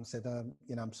phoned up and said,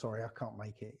 you know, I'm sorry, I can't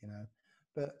make it, you know.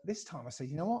 But this time I said,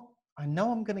 you know what? I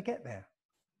know I'm going to get there.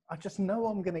 I just know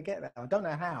I'm going to get there. I don't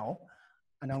know how,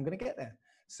 and I'm going to get there.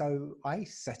 So I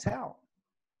set out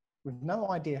with no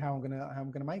idea how I'm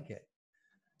going to make it.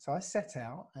 So I set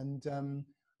out, and I'm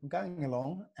going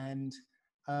along, and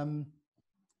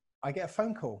I get a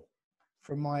phone call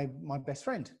from my best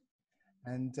friend,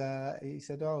 and he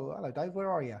said, "Oh, hello, Dave. Where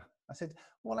are you?" I said,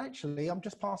 "Well, actually, I'm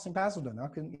just passing Basildon.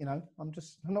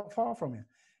 I'm not far from you."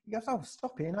 He goes, "Oh,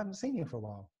 stop in. I haven't seen you for a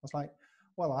while." I was like,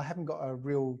 "Well, I haven't got a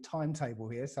real timetable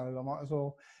here, so I might as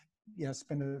well, you know,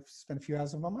 spend a few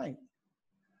hours with my mate."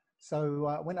 So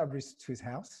I went over to his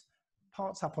house,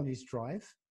 parked up on his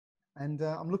drive, and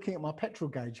I'm looking at my petrol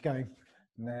gauge, going,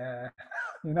 "Nah,"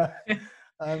 you know.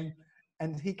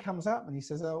 And he comes up and he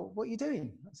says, "Oh, what are you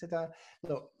doing?" I said,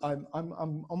 "Look, I'm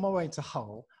on my way to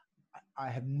Hull. I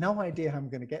have no idea how I'm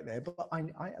going to get there, but I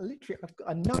literally,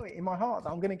 I know it in my heart that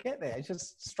I'm going to get there. It's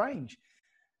just strange."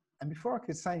 And before I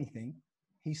could say anything,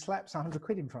 he slaps 100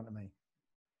 quid in front of me.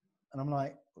 And I'm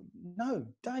like, "No,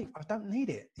 Dave, I don't need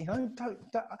it. You know,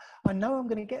 I know I'm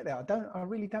going to get there. I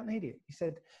really don't need it." He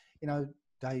said, "You know,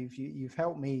 Dave, you've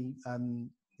helped me,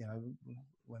 you know,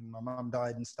 when my mum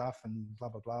died and stuff, and blah,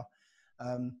 blah, blah.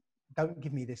 Don't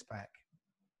give me this back."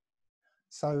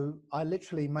 So I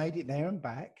literally made it there and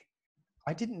back.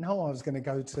 I didn't know I was going to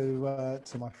go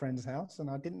to my friend's house, and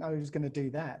I didn't know he was going to do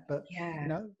that. But Yeah. you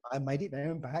know, I made it there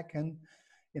and back, and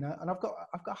you know, and I've got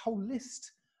a whole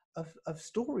list of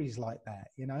stories like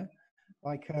that. You know,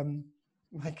 like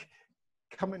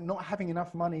not having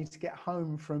enough money to get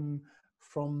home from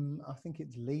I think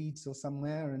it's Leeds or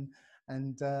somewhere,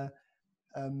 and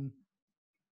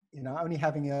you know, only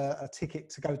having a ticket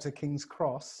to go to King's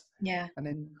Cross. Yeah. And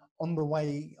then on the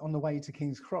way to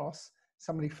King's Cross,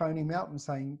 somebody phoning me up and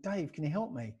saying, "Dave, can you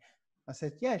help me?" I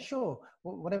said, "Yeah, sure,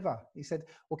 whatever." He said,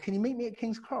 "Well, can you meet me at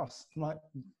King's Cross?" I'm like,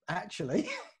 "Actually."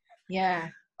 Yeah.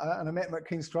 And I met him at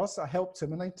King's Cross. I helped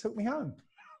him, and they took me home.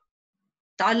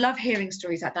 I love hearing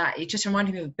stories like that. It just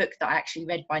reminded me of a book that I actually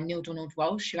read by Neil Donald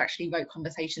Walsh, who actually wrote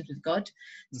Conversations with God.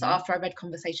 So after I read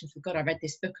Conversations with God, I read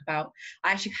this book about,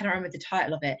 I actually can't remember the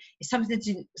title of it. It's something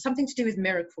to do with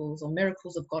miracles, or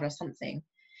miracles of God or something.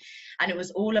 And it was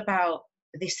all about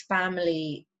this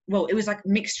family. Well, it was like a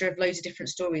mixture of loads of different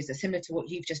stories that are similar to what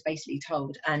you've just basically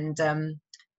told. And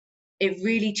it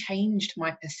really changed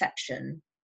my perception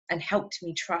and helped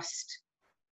me trust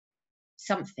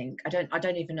something. I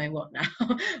don't even know what now.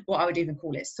 What I would even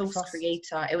call it. Source,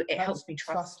 creator. It helps me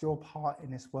trust your part in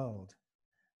this world,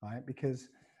 right? Because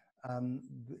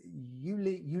you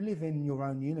live in your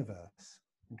own universe,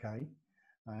 okay,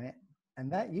 right?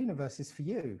 And that universe is for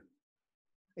you.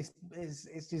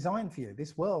 It's designed for you.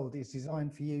 This world is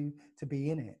designed for you to be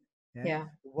in it. Yeah.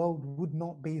 The world would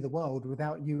not be the world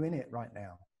without you in it right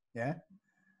now. Yeah.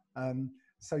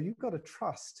 So you've got to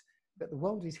trust that the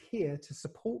world is here to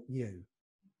support you.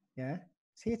 Yeah.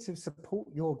 It's here to support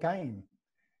your game.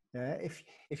 Yeah.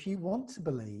 If you want to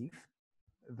believe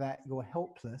that you're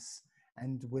helpless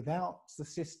and without the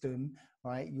system,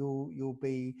 right, you'll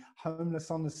be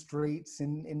homeless on the streets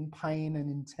in pain and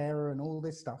in terror and all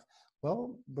this stuff.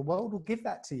 Well, the world will give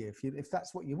that to you if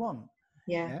that's what you want.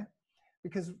 Yeah.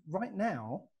 Because right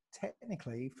now,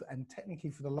 technically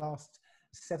for the last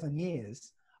 7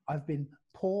 years, I've been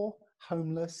poor,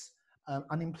 homeless,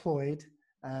 unemployed,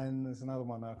 and there's another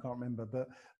one I can't remember.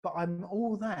 But I'm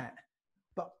all that.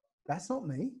 But that's not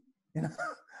me. You know,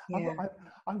 Yeah.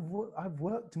 I've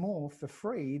worked more for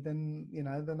free than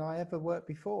I ever worked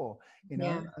before. You know,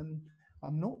 Yeah. and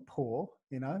I'm not poor.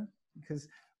 You know, because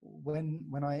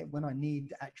when I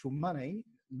need actual money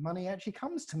actually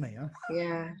comes to me.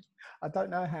 Yeah. I don't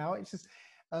know how. It's just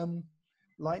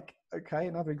like, okay,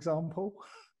 another example.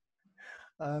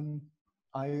 I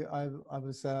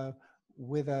was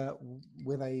with a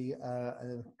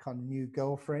kind of new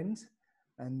girlfriend,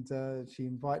 and she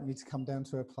invited me to come down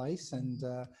to her place, and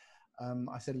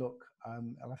I said, look,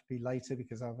 I'll have to be later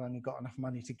because I've only got enough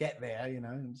money to get there, you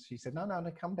know. And she said, no,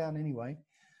 come down anyway.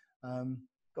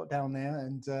 Got down there,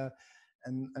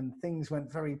 and things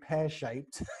went very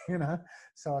pear-shaped, you know.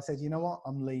 So I said, you know what,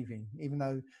 I'm leaving, even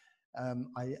though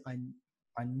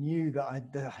I knew that I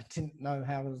didn't know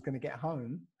how I was going to get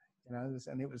home, you know.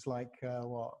 And it was like a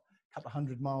couple of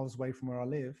 100 miles away from where I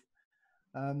live.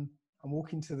 I'm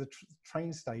walking to the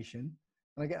train station,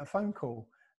 and I get a phone call,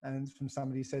 and from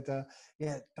somebody who said,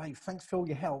 yeah, Dave, thanks for all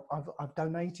your help. I've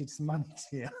donated some money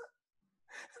to you.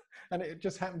 And it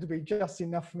just happened to be just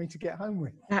enough for me to get home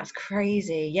with. That's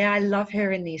crazy. Yeah, I love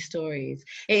hearing these stories.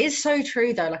 It is so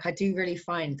true though. Like, I do really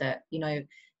find that, you know,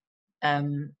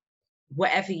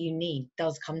 whatever you need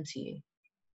does come to you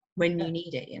when you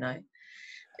need it, you know.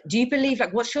 Do you believe,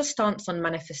 like, what's your stance on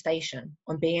manifestation,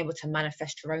 on being able to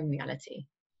manifest your own reality?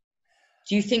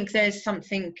 Do you think there's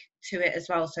something to it as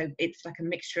well? So it's like a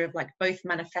mixture of like both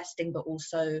manifesting, but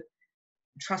also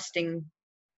trusting.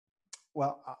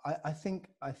 Well, I think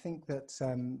that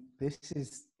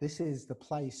this is the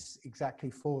place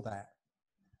exactly for that.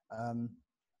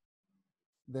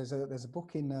 There's a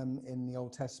book in the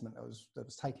Old Testament that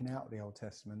was taken out of the Old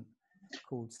Testament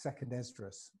called Second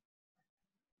Esdras,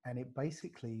 and it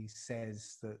basically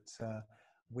says that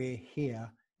we're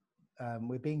here,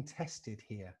 we're being tested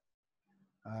here.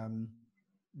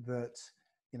 That,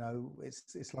 you know,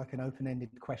 it's like an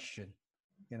open-ended question,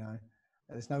 you know.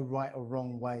 There's no right or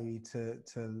wrong way to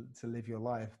live your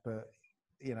life, but,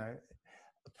 you know,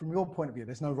 from your point of view,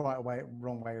 there's no right or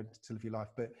wrong way to live your life,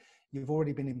 but you've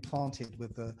already been implanted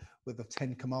with the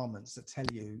 10 commandments that tell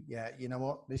you, yeah, you know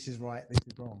what, this is right, this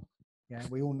is wrong. Yeah,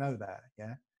 we all know that.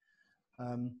 Yeah,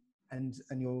 and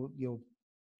you're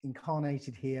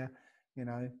incarnated here, you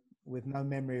know, with no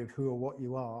memory of who or what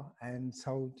you are, and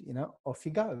told, you know, off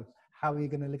you go. How are you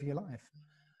going to live your life?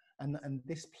 And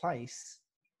this place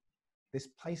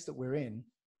that we're in,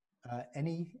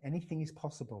 anything is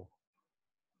possible.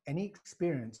 Any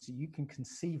experience you can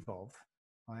conceive of,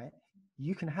 right?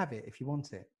 You can have it if you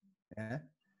want it. Yeah.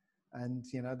 And,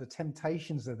 you know, the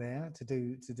temptations are there to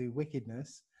do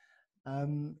wickedness,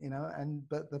 you know,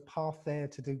 but the path there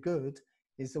to do good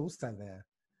is also there.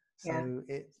 So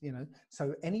it's, you know,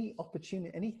 so any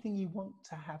opportunity, anything you want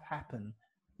to have happen,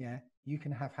 yeah, you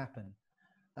can have happen.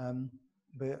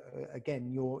 But again,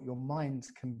 your mind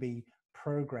can be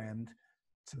programmed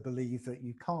to believe that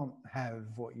you can't have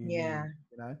what you need,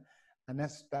 you know, and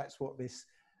that's what this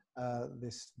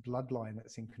bloodline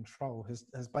that's in control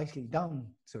has basically done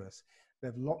to us.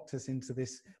 They've locked us into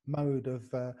this mode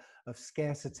of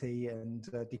scarcity and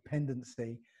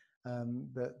dependency,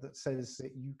 that says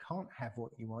that you can't have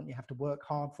what you want. You have to work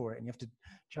hard for it, and you have to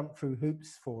jump through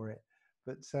hoops for it.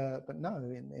 But no,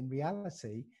 in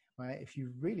reality, right, if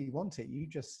you really want it, you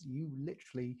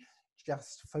literally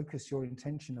just focus your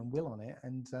intention and will on it,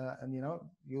 and you know,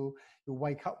 you'll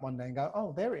wake up one day and go,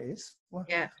 oh, there it is. Well,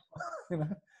 Yeah. You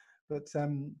know,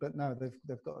 but no,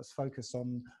 they've got us focused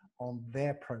on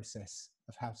their process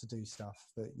of how to do stuff.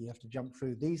 That you have to jump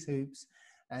through these hoops,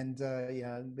 and you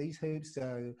know, these hoops.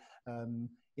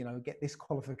 You know, get this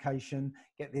qualification,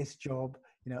 get this job,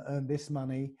 you know, earn this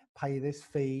money, pay this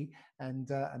fee, and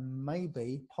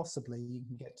maybe, possibly, you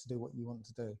can get to do what you want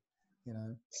to do. You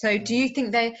know. So do you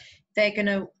think they're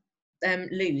gonna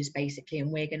lose basically,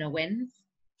 and we're gonna win?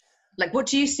 Like, what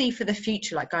do you see for the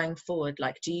future, like going forward?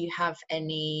 Like, do you have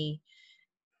any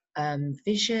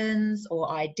visions or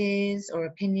ideas or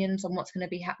opinions on what's going to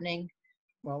be happening?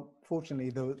 Well, fortunately,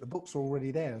 the books are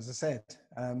already there, as I said,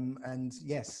 and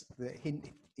yes, the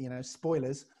hint, you know,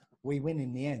 spoilers, we win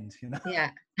in the end, you know.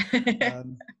 Yeah.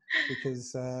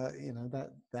 Because you know,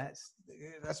 that's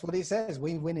what it says,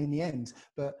 we win in the end.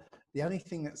 But the only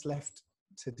thing that's left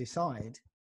to decide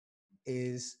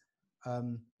is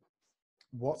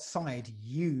what side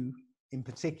you in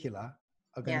particular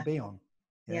are going to be on.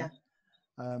 Yeah.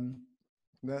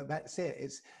 That's it.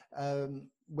 It's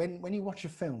when you watch a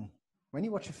film,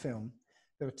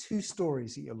 there are two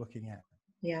stories that you're looking at.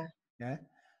 Yeah. Yeah.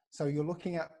 So you're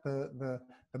looking at the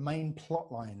main plot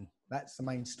line. That's the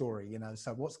main story, you know.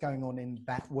 So what's going on in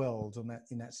that world,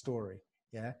 in that story.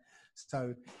 Yeah.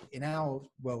 So in our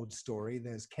world story,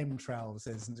 there's chemtrails,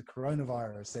 there's the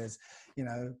coronavirus, there's, you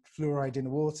know, fluoride in the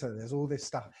water, there's all this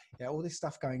stuff. Yeah, all this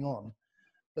stuff going on.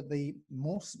 But the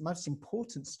most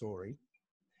important story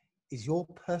is your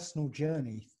personal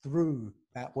journey through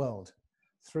that world,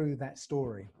 through that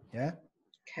story. Yeah.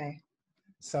 Okay.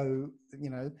 So, you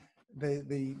know,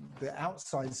 the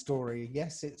outside story,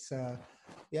 yes, it's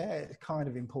it's kind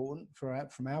of important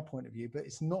from our point of view, but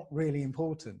it's not really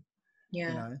important. Yeah.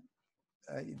 You know,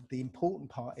 the important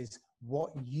part is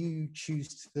what you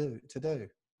choose to do.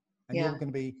 And Yeah.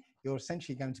 you're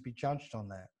essentially going to be judged on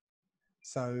that.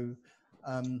 So,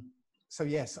 so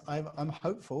yes, I'm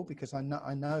hopeful, because I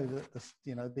know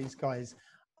that these guys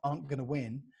aren't going to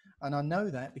win, and I know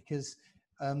that because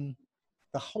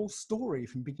the whole story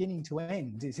from beginning to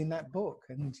end is in that book,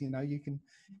 and you can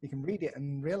read it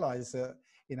and realize that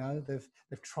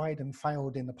they've tried and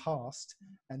failed in the past,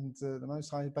 and the Most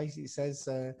High basically says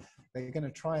they're going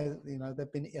to try.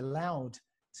 They've been allowed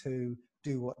to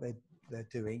do what they're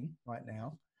doing right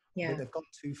now, Yeah. but they've gone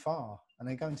too far, and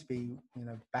they're going to be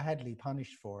badly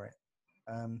punished for it.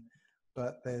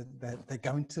 But they're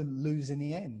going to lose in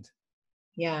the end.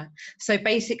 Yeah. So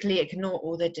basically, ignore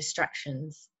all the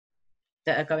distractions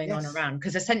that are going on Yes. around,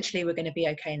 because essentially we're going to be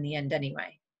okay in the end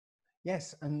anyway.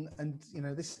 Yes, and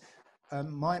this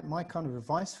my kind of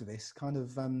advice for this kind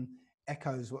of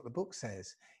echoes what the book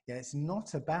says. Yeah, it's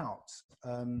not about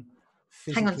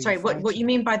Hang on, sorry. What you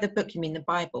mean by the book? You mean the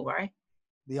Bible, right?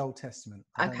 The Old Testament.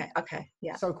 Okay.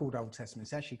 Yeah. So-called Old Testament.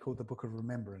 It's actually called the Book of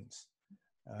Remembrance.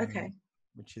 Okay.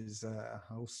 Which is a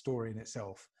whole story in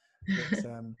itself.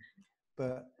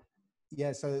 But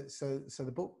yeah, so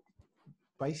the book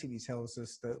basically tells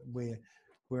us that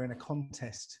we're in a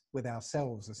contest with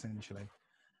ourselves, essentially.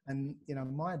 And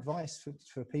my advice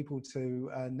for people to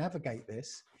navigate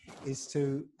this is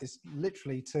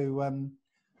literally to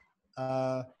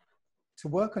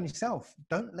work on yourself.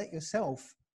 Don't let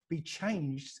yourself be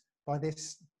changed by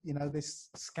this this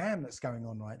scam that's going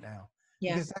on right now.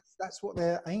 Yeah. Because that's what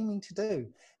they're aiming to do.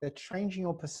 They're changing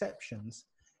your perceptions,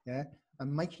 yeah,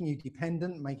 and making you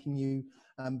dependent, making you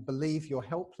believe you're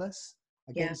helpless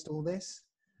against all this.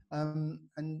 And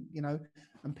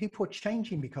people are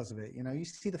changing because of it. You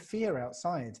see the fear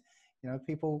outside.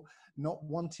 People not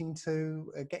wanting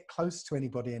to get close to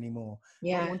anybody anymore.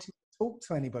 Yeah. Not wanting to talk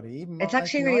to anybody. Even it's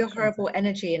actually really horrible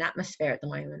energy and atmosphere at the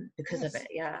moment because of it.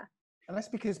 Yeah. And that's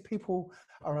because people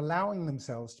are allowing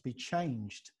themselves to be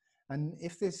changed. And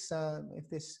if this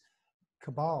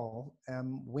cabal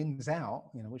wins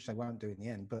out, which they won't do in the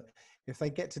end, but if they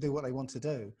get to do what they want to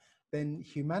do, then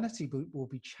humanity will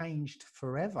be changed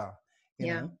forever.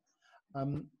 You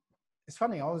know, it's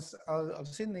funny. I was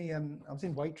in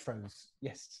Waitrose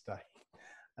yesterday,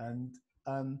 and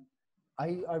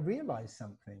I realized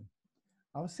something.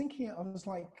 I was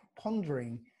like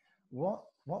pondering what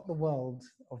the world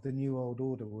of the New World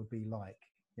Order would be like,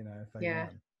 if they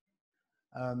won.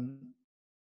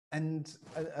 And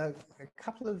a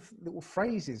couple of little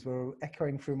phrases were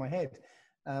echoing through my head.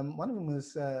 One of them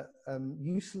was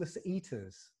useless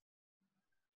eaters.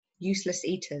 Useless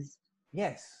eaters.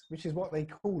 Yes, which is what they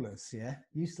call us, yeah,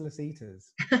 useless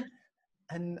eaters.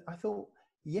 And I thought,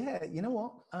 yeah, you know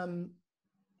what?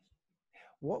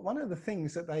 One of the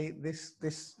things that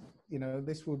this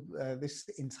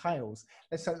entails.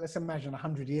 Let's imagine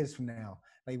 100 years from now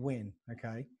they win.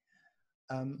 Okay.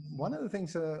 One of the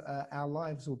things that our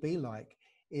lives will be like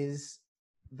is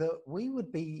that we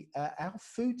would be, our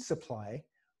food supply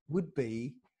would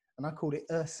be, and I call it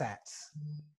ersatz,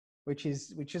 which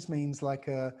just means like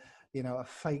a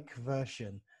fake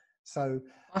version. So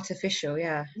artificial,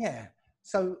 yeah. Yeah.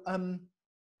 So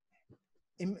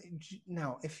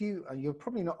now, if you're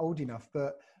probably not old enough,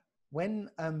 but when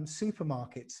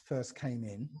supermarkets first came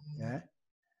in, yeah,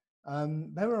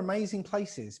 they were amazing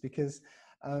places because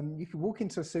you could walk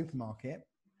into a supermarket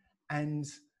and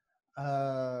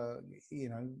I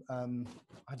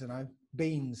don't know,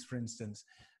 beans, for instance.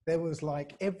 There was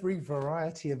like every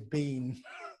variety of bean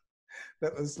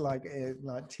that was like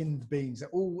tinned beans,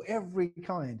 every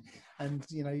kind. And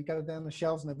you go down the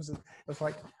shelves and it was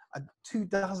like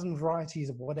 24 varieties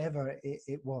of whatever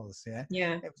it was. Yeah.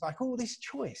 It was like all this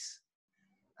choice.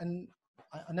 And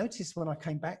I noticed when I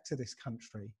came back to this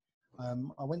country,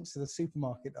 I went to the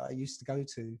supermarket that I used to go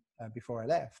to before I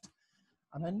left,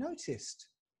 and I noticed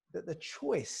that that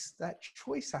choice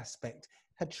aspect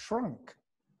had shrunk.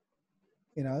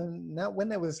 Now when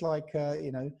there was like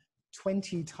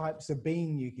 20 types of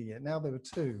bean you could get, now there were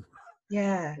 2.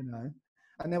 Yeah.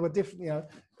 And there were different,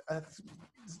 a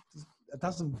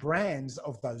dozen brands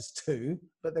of those 2,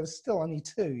 but there was still only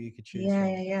 2 you could choose from.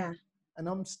 Yeah. And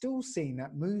I'm still seeing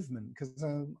that movement because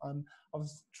I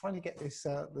was trying to get this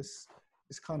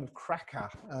kind of cracker,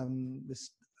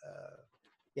 this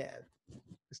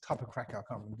type of cracker. I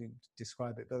can't really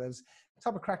describe it, but there was a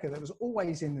type of cracker that was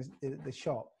always in the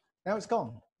shop. Now it's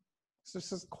gone. So it's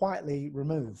just quietly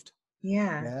removed.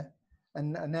 Yeah.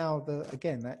 And now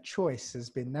that choice has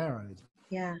been narrowed.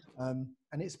 Yeah. And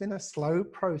it's been a slow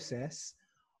process.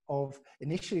 Of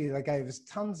initially they gave us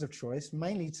tons of choice,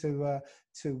 mainly to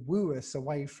woo us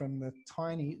away from the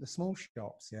small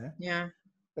shops. Yeah.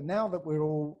 But now that we're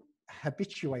all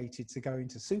habituated to go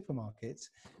into supermarkets,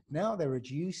 now they're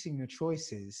reducing the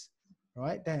choices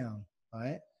right down,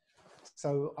 right?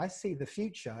 So I see the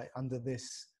future under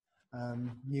this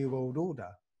new world order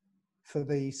for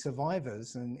the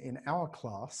survivors, and in our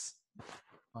class,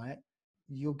 right?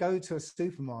 You'll go to a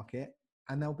supermarket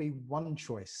and there'll be one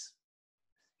choice,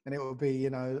 and it will be, you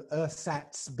know,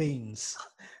 ersatz beans,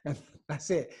 and that's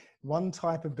it. One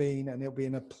type of bean, and it'll be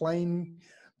in a plain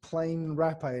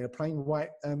wrapper, a plain white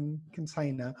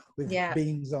container with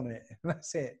beans on it. And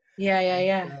that's it.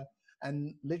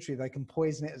 And literally they can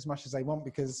poison it as much as they want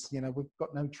because, you know, we've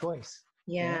got no choice.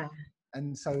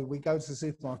 And so we go to the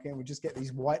supermarket and we just get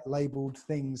these white labeled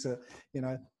things that, you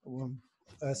know,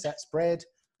 ersatz bread,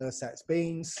 ersatz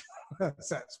beans,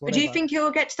 ersatz whatever. But do you think it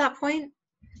will get to that point?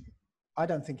 I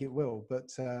don't think it will, but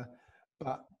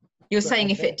you're saying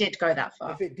if it did go that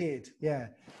far. If it did, yeah.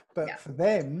 But for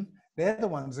them, they're the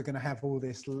ones that are going to have all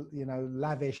this, you know,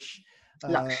 lavish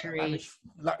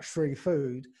luxury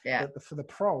food. But for the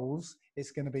proles,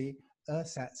 it's going to be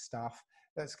ersatz stuff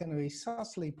that's going to be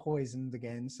subtly poisoned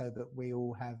again, so that we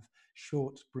all have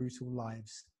short, brutal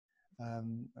lives.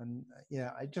 And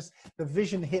yeah, the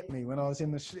vision hit me when I was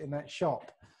in that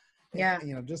shop.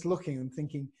 You know, just looking and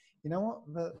thinking, you know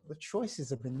what, the choices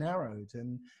have been narrowed,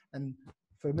 and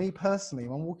for me personally,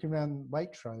 when I'm walking around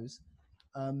Waitrose,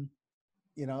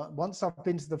 you know, once I've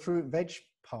been to the fruit and veg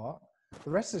part, the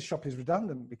rest of the shop is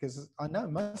redundant because I know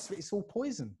most of it's all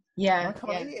poison. I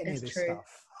can't eat any of this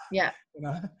stuff. You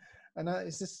know, and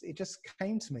it just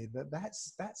came to me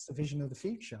that's the vision of the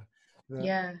future. That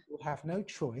you'll have no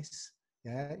choice.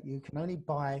 You can only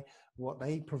buy what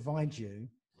they provide you,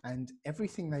 and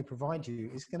everything they provide you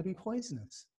is going to be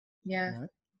poisonous. You know?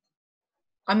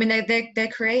 I mean, they're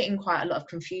creating quite a lot of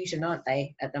confusion, aren't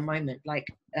they, at the moment? Like,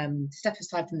 step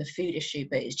aside from the food issue,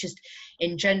 but it's just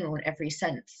in general, in every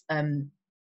sense.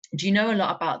 Do you know a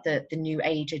lot about the New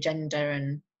Age agenda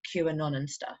and QAnon and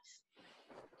stuff?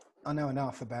 I know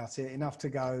enough about it, enough to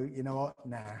go, you know what,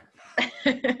 nah.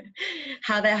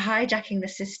 How they're hijacking the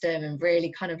system and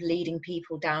really kind of leading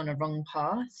people down a wrong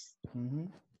path.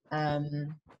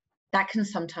 That can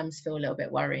sometimes feel a little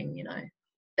bit worrying, you know,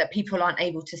 that people aren't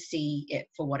able to see it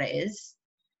for what it is.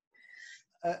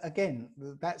 Again,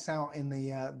 that's out in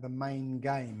the main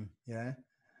game.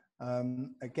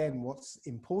 Again, what's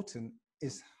important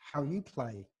is how you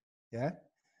play.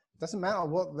 Doesn't matter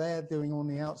what they're doing on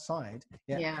the outside.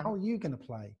 How are you going to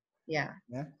play?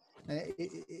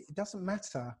 It doesn't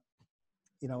matter,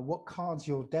 you know, what cards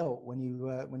you're dealt when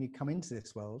you come into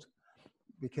this world,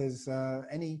 because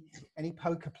any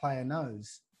poker player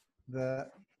knows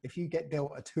that if you get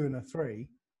dealt a 2 and a 3,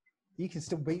 you can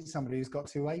still beat somebody who's got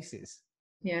 2 aces.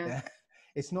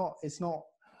 It's not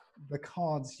the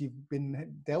cards you've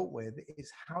been dealt with,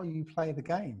 it's how you play the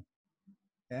game.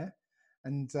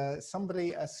 And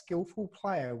a skillful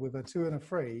player with a 2 and a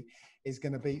 3 is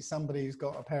going to beat somebody who's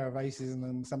got a pair of aces and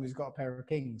then somebody who's got a pair of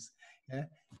kings. A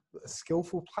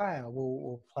skillful player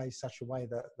will play such a way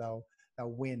that they'll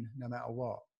win no matter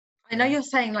what. I know you're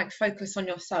saying like focus on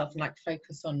yourself and like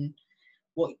focus on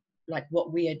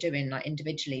what we are doing like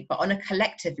individually, but on a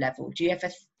collective level, do you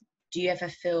ever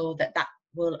feel that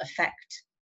will affect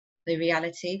the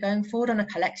reality going forward on a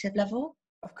collective level?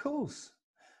 Of course.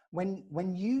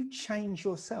 When you change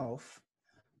yourself,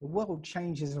 the world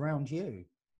changes around you.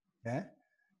 You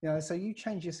know, so you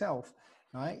change yourself,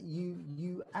 right?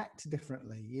 You act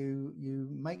differently. You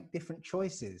make different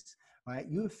choices, right?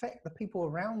 You affect the people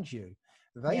around you.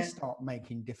 They start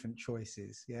making different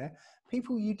choices.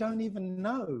 People you don't even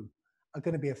know are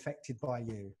going to be affected by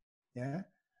you. You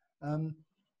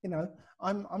know,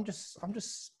 I'm just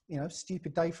you know,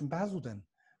 stupid Dave from Basildon.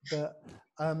 But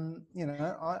you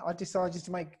know, I decided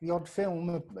to make the odd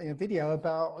film, a video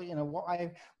about, you know, what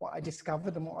I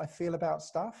discovered and what I feel about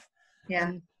stuff.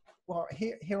 And well,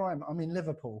 here I'm in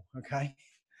Liverpool, okay,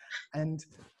 and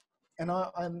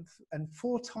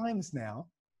 4 times now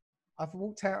I've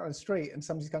walked out on the street and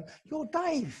somebody's gone, "You're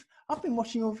Dave. I've been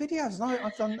watching your videos,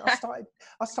 and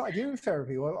I started urine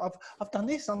therapy. Well, I've done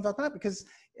this, I've done that, because,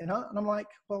 you know," and I'm like,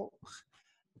 well,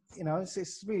 you know,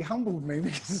 it's really humbled me,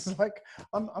 because it's like,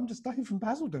 I'm just Dave from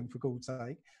Basildon, for God's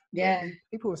sake.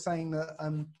 People were saying that,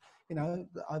 you know,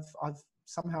 that I've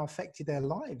somehow affected their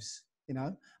lives, you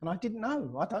know, and I didn't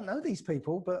know. I don't know these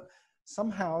people, but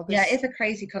somehow. It's a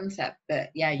crazy concept, but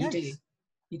you do.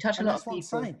 You touch a lot of people.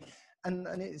 That's what I'm saying.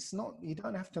 And it's not, you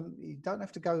don't have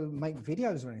to go make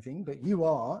videos or anything, but you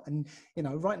are, and you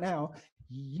know, right now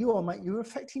you're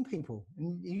affecting people,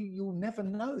 and you'll never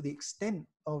know the extent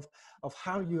of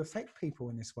how you affect people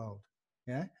in this world.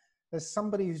 There's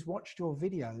somebody who's watched your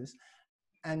videos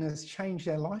and has changed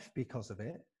their life because of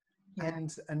it. Yeah.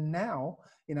 And now,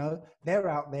 you know, they're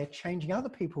out there changing other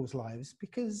people's lives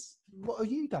because what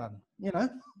have you done? You know,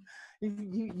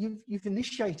 you've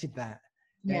initiated that.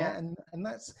 Yeah. And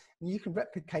that's, and you can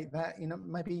replicate that, you know,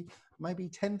 maybe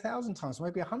 10,000 times,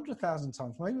 maybe 100,000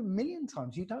 times, maybe 1,000,000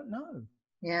 times. You don't know.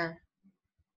 Yeah.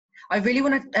 I really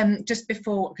want to, just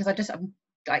before, because I'm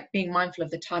like being mindful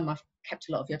of the time, I've kept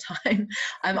a lot of your time.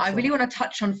 I really want to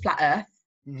touch on flat Earth.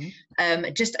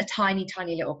 Mm-hmm. Just a tiny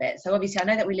little bit. So obviously I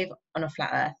know that we live on a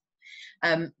flat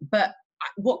Earth, but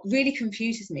what really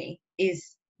confuses me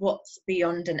is what's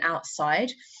beyond and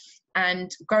outside.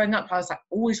 And growing up, I was like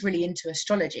always really into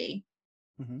astrology.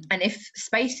 Mm-hmm. And if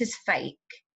space is fake,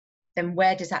 then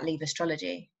where does that leave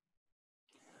astrology?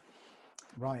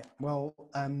 Right. Well,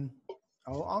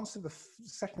 I'll answer the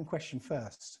second question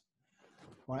first.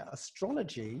 Right.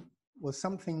 Astrology was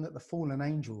something that the fallen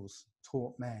angels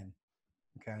taught man.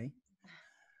 Okay.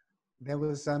 There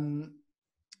was the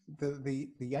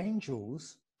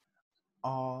angels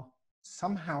are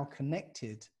somehow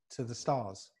connected to the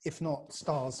stars, if not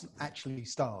stars, actually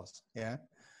stars. Yeah.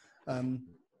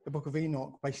 The Book of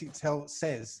Enoch basically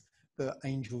says that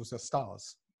angels are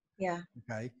stars. Yeah.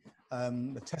 Okay.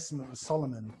 The Testament of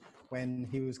Solomon, when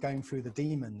he was going through the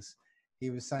demons,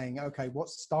 he was saying, okay, what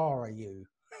star are you?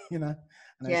 You know,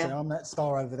 and they say, I'm that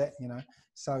star over there, you know.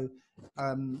 So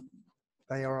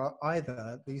they are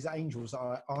either, these angels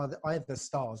are either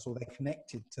stars or they're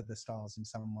connected to the stars in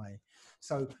some way.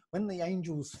 So when the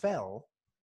angels fell,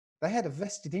 they had a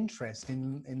vested interest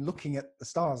in looking at the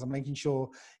stars and making sure,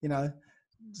 you know,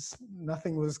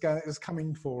 nothing was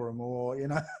coming for them, or, you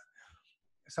know.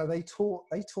 So they taught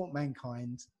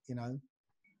mankind, you know,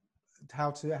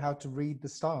 how to read the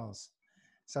stars.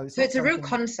 So it's a real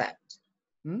concept.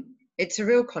 It's a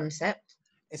real concept.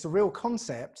 It's a real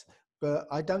concept, but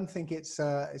I don't think it's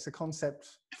a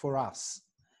concept for us,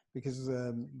 because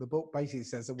the book basically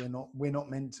says that we're not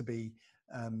meant to be,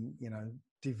 you know,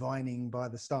 divining by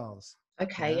the stars.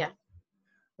 Okay. Yeah.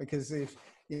 Because if,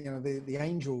 you know, the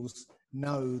angels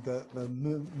know that the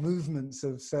movements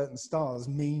of certain stars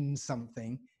mean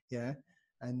something, yeah,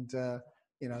 and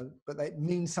you know, but they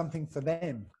mean something for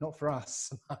them, not for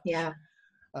us. Yeah.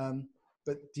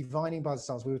 But divining by the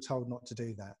stars, we were told not to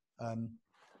do that.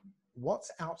 What's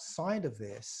outside of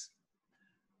this,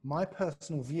 my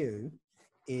personal view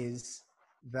is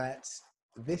that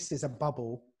this is a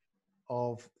bubble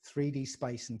of 3D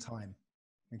space and time.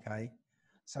 Okay.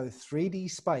 So 3D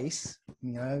space,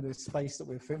 you know, the space that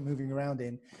we're moving around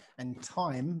in, and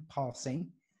time passing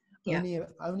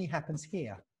only happens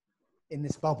here in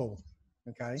this bubble.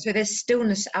 Okay. So there's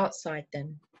stillness outside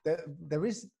then. There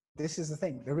is, this is the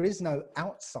thing, there is no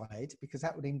outside, because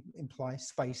that would imply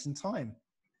space and time.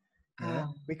 Yeah.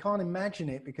 Oh. We can't imagine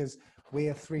it because we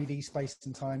are 3D space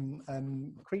and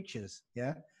time creatures.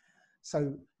 Yeah.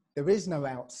 So there is no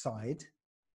outside.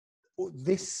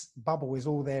 This bubble is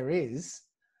all there is,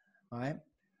 right?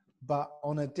 But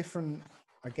on a different,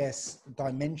 I guess,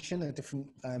 dimension, a different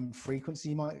frequency,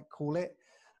 you might call it.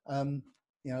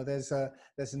 You know, there's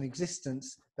an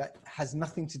existence that has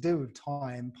nothing to do with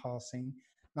time passing,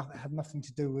 had nothing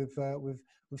to do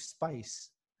with space.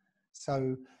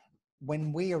 So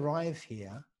when we arrive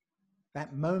here,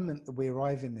 that moment that we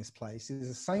arrive in this place is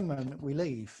the same moment we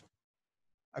leave,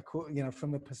 you know,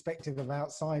 from the perspective of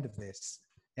outside of this.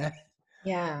 Yeah.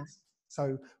 Yeah.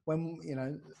 So when, you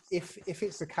know, if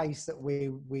it's the case that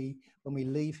we when we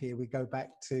leave here, we go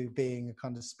back to being a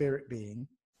kind of spirit being,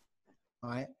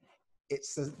 right?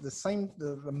 It's the same,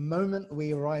 the moment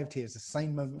we arrived here is the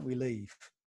same moment we leave.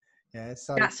 Yeah.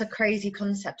 So that's a crazy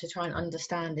concept to try and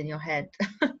understand in your head.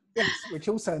 Yes, which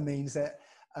also means that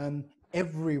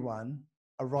everyone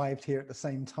arrived here at the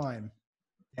same time.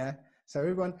 Yeah. So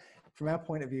everyone, from our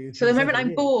point of view. So the moment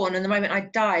I'm born and the moment I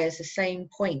die is the same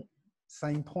point.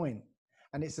 Same point.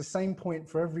 And it's the same point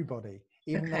for everybody,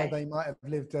 even though they might have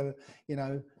lived, you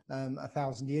know,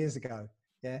 1,000 years ago.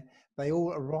 Yeah. They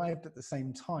all arrived at the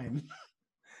same time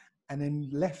and then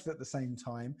left at the same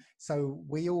time. So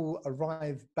we all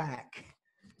arrive back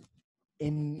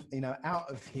in, you know, out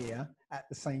of here at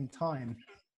the same time,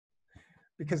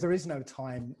 because there is no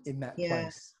time in that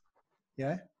place.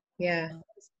 Yeah. Yeah.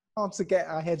 It's hard to get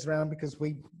our heads around because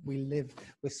we're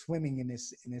swimming in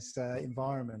this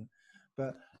environment.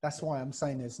 But that's why I'm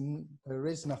saying there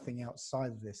is nothing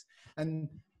outside of this. And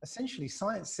essentially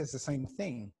science says the same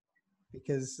thing,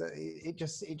 because it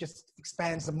just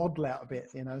expands the model out a bit,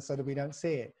 you know, so that we don't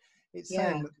see it. It's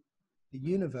saying that the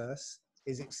universe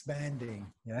is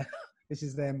expanding. Yeah. This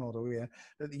is their model, yeah,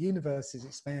 that the universe is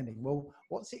expanding. Well,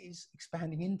 what's it is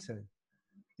expanding into?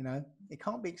 You know, it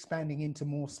can't be expanding into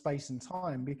more space and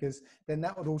time, because then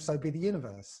that would also be the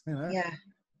universe, you know? Yeah.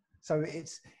 So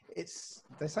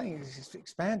they're saying it's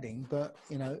expanding, but,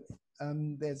 you know,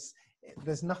 there's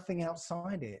nothing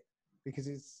outside it, because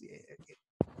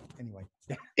anyway.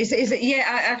 Yeah. Is it?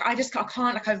 Yeah, I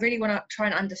can't, like, I really want to try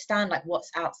and understand like what's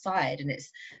outside, and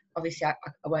it's obviously I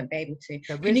won't be able to.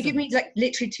 Can you give me like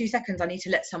literally 2 seconds? I need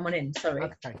to let someone in. Sorry.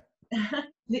 Okay.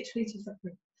 Literally 2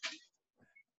 seconds.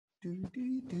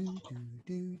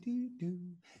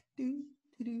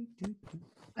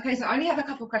 Okay, so I only have a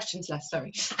couple of questions left.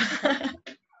 Sorry.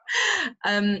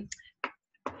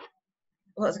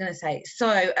 What was I going to say?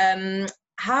 So,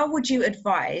 how would you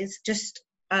advise, just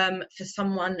for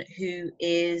someone who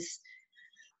is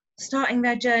starting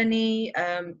their journey?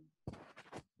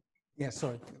 Yeah,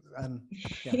 sorry.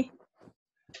 Yeah.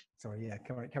 Sorry, yeah,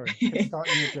 carry on.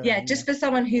 Starting your journey, yeah, just for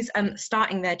someone who's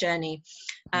starting their journey,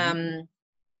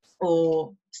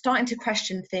 or starting to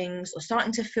question things, or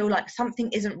starting to feel like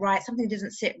something isn't right, something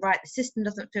doesn't sit right, the system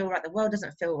doesn't feel right, the world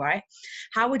doesn't feel right.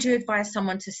 How would you advise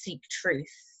someone to seek truth?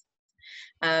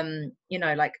 You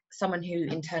know, like someone who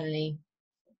internally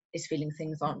is feeling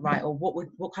things aren't right, or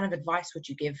what kind of advice would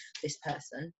you give this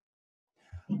person?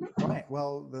 Right.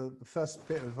 Well, the first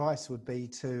bit of advice would be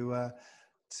to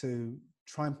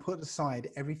try and put aside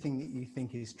everything that you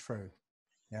think is true.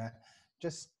 Yeah.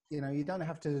 Just, you know, you don't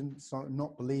have to sort of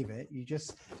not believe it. You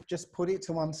just put it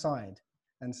to one side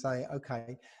and say,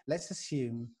 okay, let's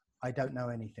assume I don't know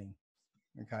anything.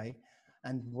 Okay.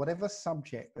 And whatever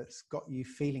subject that's got you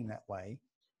feeling that way,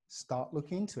 start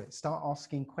looking into it. Start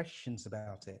asking questions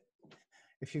about it.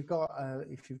 If you've got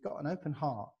an open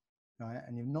heart, right,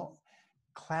 and you're not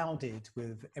clouded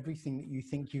with everything that you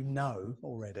think you know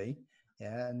already,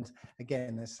 yeah, and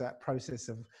again, there's that process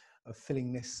of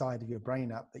filling this side of your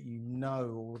brain up that you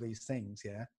know all these things,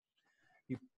 yeah.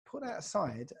 You put that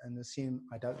aside and assume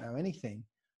I don't know anything,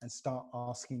 and start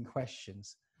asking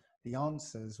questions. The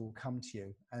answers will come to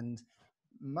you, and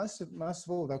most of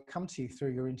all, they'll come to you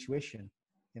through your intuition.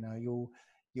 You know,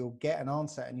 you'll get an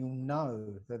answer and you'll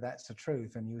know that that's the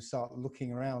truth, and you'll start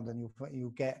looking around and you'll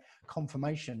get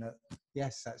confirmation that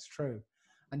yes, that's true.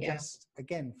 And just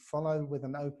again, follow with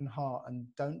an open heart, and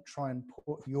don't try and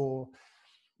put your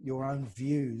own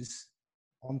views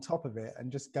on top of it,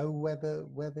 and just go where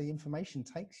the information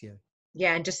takes you.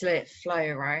 Yeah, and just let it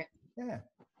flow, right? Yeah.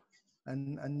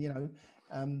 And you know,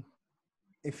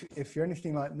 if you're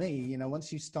anything like me, you know,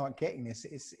 once you start getting this,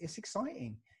 it's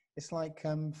exciting. It's like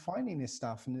finding this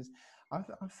stuff, and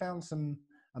I've found some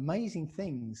amazing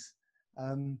things.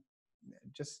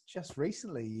 Just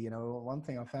recently, you know, one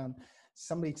thing I found,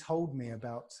 somebody told me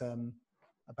about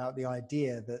the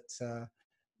idea that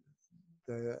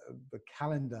the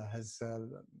calendar has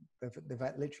they've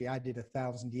literally added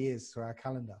 1,000 years to our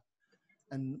calendar,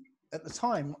 and at the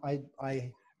time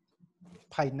I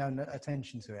paid no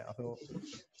attention to it. I thought,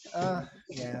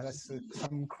 yeah, that's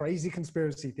some crazy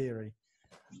conspiracy theory.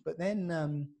 But then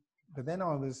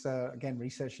I was again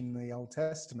researching the Old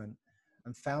Testament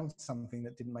and found something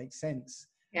that didn't make sense.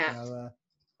 Yeah. You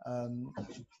know,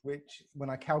 which, when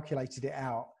I calculated it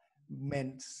out,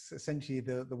 meant essentially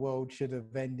the world should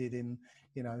have ended in,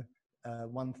 you know,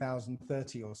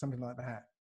 1030 or something like that.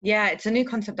 Yeah, it's a new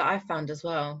concept that I found as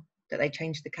well, that they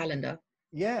changed the calendar.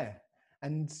 Yeah.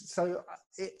 And so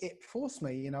it forced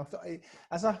me, you know,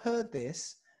 as I heard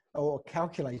this or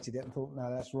calculated it and thought, no,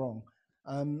 that's wrong.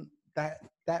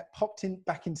 That popped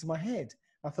back into my head.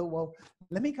 I thought, well,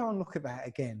 let me go and look at that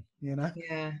again, you know?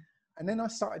 Yeah. And then I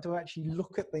started to actually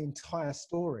look at the entire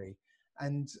story,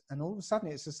 and all of a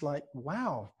sudden it's just like,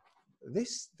 wow,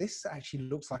 this actually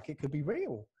looks like it could be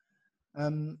real.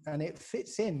 And it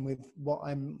fits in with what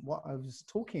I was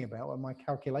talking about, what my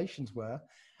calculations were,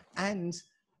 and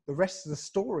the rest of the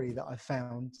story that I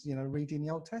found, you know, reading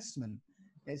the Old Testament.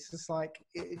 It's just like,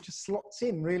 it just slots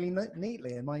in really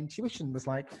neatly. And my intuition was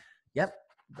like, yep,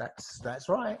 that's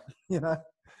right. You know?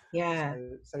 Yeah.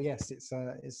 So yes, it's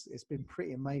been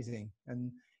pretty amazing.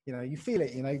 And, you know, you feel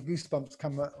it, you know, goosebumps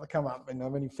come up, you know,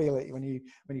 when you feel it, when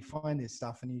you find this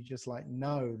stuff, and you just like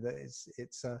know that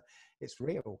it's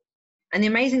real. And the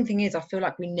amazing thing is, I feel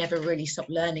like we never really stop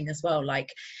learning as well.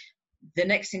 Like, the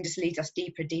next thing just leads us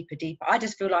deeper, deeper, deeper. I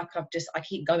just feel like I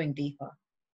keep going deeper.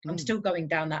 I'm still going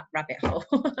down that rabbit hole.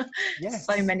 Yes.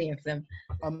 So many of them.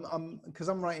 Because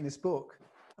I'm writing this book,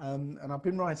 and I've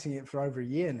been writing it for over a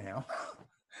year now.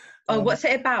 Oh, what's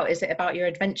it about? Is it about your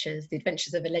adventures, the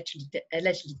adventures of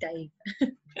allegedly Dave?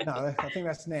 No, I think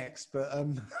that's next. But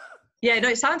yeah, no,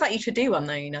 it sounds like you should do one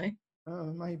though. You know.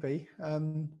 Maybe.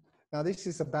 Now this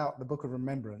is about the Book of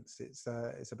Remembrance. It's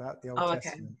about the Old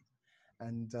Testament,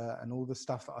 and all the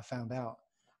stuff that I found out.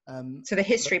 So the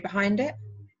history behind it?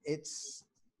 It's,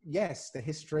 yes, the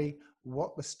history,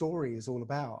 what the story is all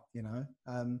about,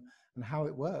 and how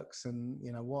it works, and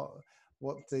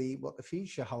what the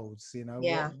future holds,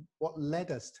 Yeah. what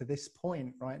led us to this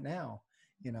point right now,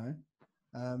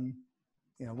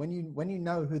 when you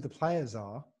know who the players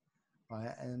are,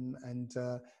 right, and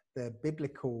their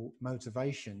biblical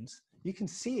motivations, you can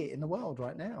see it in the world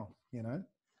right now,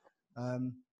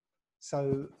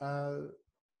 so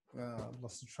I've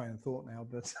lost the train of thought now,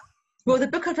 but Well, the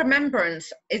Book of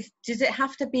Remembrance, does it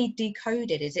have to be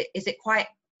decoded? Is it quite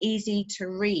easy to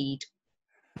read?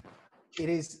 It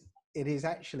is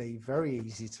actually very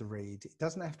easy to read. It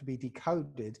doesn't have to be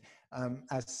decoded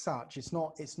as such. It's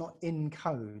not in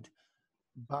code,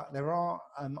 but there are,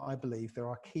 I believe, there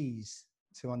are keys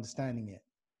to understanding it.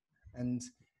 And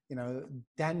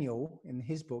Daniel, in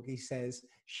his book, he says,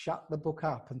 "Shut the book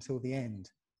up until the end."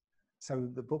 So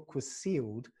the book was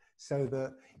sealed, so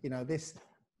that this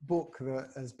book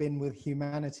that has been with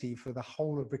humanity for the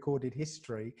whole of recorded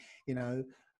history,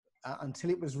 until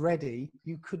it was ready,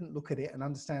 you couldn't look at it and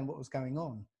understand what was going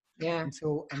on. Yeah.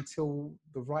 Until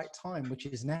the right time, which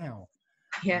is now.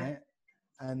 Yeah. Right?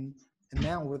 And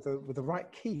now with the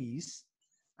right keys,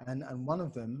 and one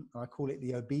of them, I call it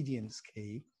the obedience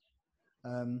key.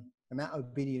 And that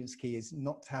obedience key is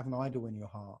not to have an idol in your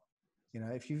heart.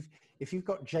 If you've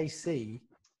got JC,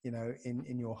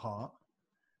 in your heart,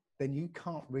 then you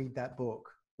can't read that book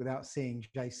without seeing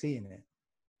JC in it.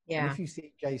 Yeah. And if you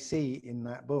see JC in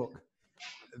that book,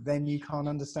 then you can't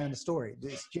understand the story.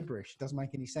 It's gibberish. It doesn't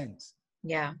make any sense.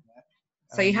 Yeah.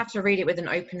 So you have to read it with an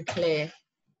open, clear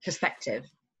perspective.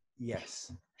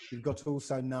 Yes. You've got to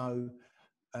also know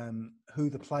who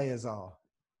the players are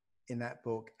in that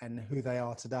book and who they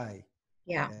are today.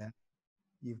 Yeah.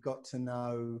 You've got to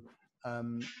know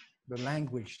the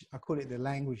language. I call it the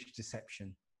language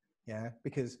deception. Yeah,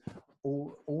 because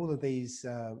all of these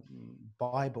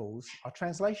Bibles are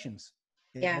translations.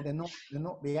 Yeah. They're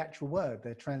not the actual word.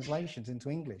 They're translations into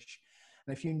English.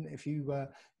 And if you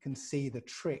can see the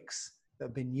tricks that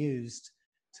have been used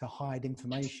to hide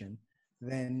information,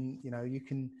 then you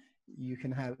can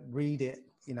read it,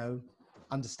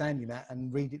 understanding that,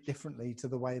 and read it differently to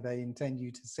the way they intend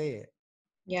you to see it.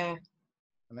 Yeah.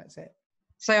 And that's it.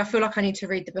 So I feel like I need to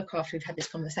read the book after we've had this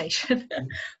conversation.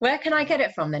 Where can I get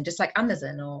it from then? Just like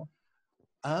Amazon or?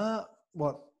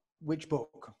 Which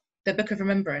book? The Book of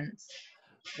Remembrance.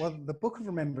 Well, the Book of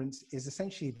Remembrance is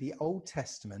essentially the Old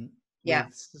Testament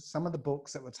with some of the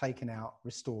books that were taken out,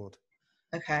 restored.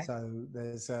 Okay. So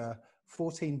there's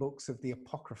 14 books of the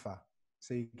Apocrypha.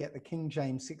 So you get the King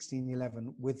James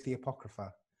 1611 with the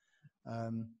Apocrypha.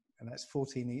 And that's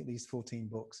these 14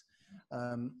 books.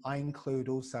 I include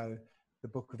also the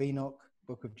Book of Enoch,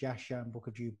 Book of Jasher, and Book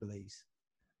of Jubilees.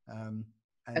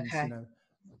 Okay.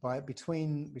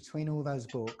 Between all those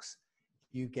books,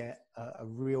 you get a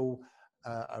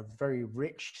very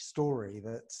rich story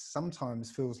that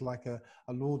sometimes feels like a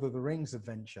Lord of the Rings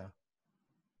adventure.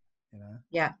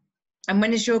 Yeah. And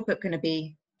when is your book going to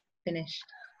be finished?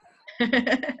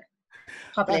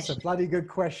 Published? That's a bloody good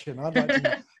question. I'd like to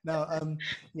know. No,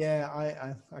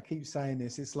 I keep saying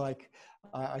this. It's like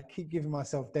I keep giving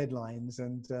myself deadlines,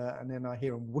 and then I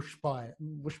hear them whoosh by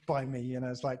me.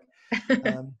 It's like,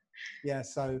 yeah.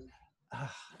 So,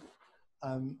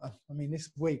 I mean, this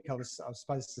week I was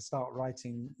supposed to start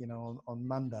writing, on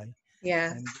Monday.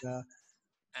 Yeah.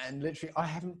 And literally, I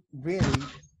haven't really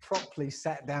properly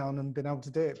sat down and been able to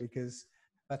do it because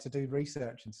I had to do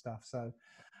research and stuff.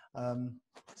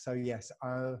 So yes,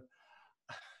 I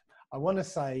want to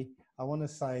say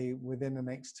within the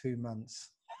next 2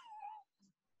 months.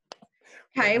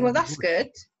 Okay, well that's good.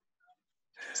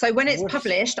 So when it's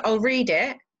published, I'll read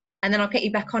it, and then I'll get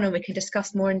you back on and we can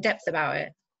discuss more in depth about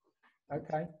it.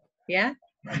 Okay. Yeah.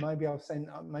 And maybe I'll send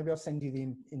you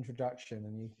the introduction,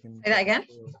 and you can say that again.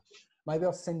 Maybe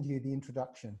I'll send you the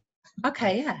introduction.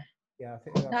 Okay. Yeah. Yeah, I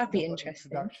think that'd be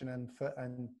interesting. Introduction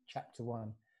and chapter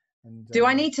 1. And, do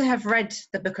I need to have read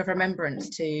the Book of Remembrance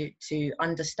to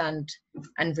understand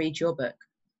and read your book?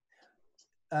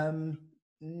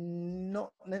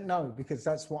 No, because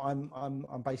that's what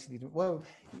I'm basically doing. Well,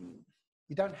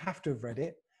 you don't have to have read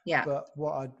it. Yeah. But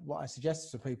what I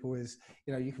suggest to people is,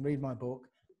 you can read my book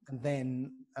and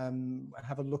then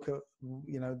have a look at,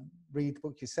 read the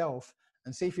book yourself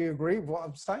and see if you agree with what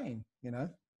I'm saying.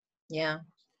 Yeah.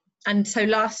 And so,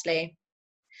 lastly,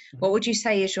 what would you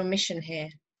say is your mission here?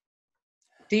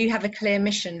 Do you have a clear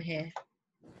mission here?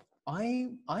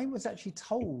 I was actually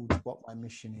told what my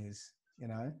mission is.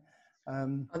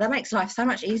 Well, that makes life so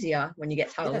much easier when you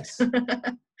get told. Yes.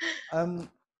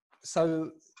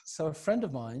 So a friend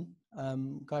of mine,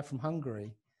 guy from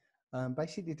Hungary,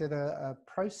 basically did a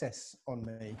process on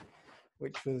me,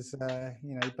 which was,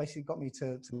 basically got me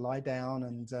to lie down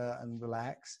and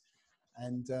relax,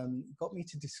 and got me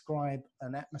to describe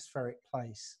an atmospheric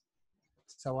place.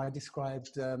 So I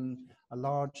described a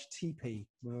large teepee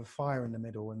with a fire in the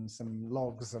middle and some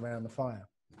logs around the fire.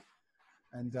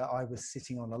 And I was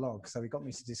sitting on a log. So he got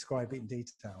me to describe it in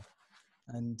detail.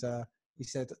 And he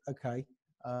said, okay,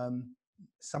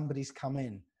 somebody's come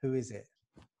in. Who is it?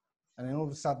 And then all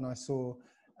of a sudden I saw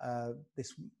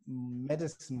this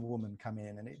medicine woman come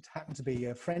in, and it happened to be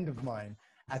a friend of mine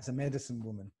as a medicine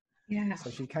woman. Yeah. So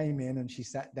she came in and she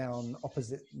sat down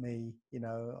opposite me,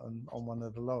 on one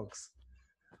of the logs.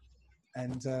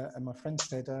 And my friend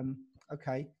said,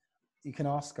 okay, you can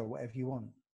ask her whatever you want.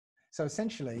 So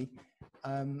essentially,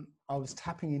 I was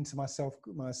tapping into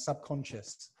my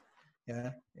subconscious.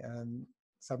 Yeah.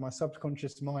 So my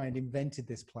subconscious mind invented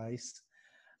this place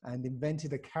and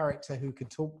invented a character who could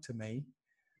talk to me.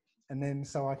 And then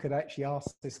so I could actually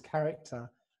ask this character,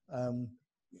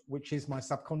 which is my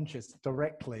subconscious,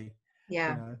 directly.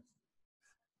 Yeah.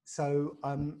 So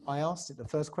I asked it, the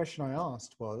first question I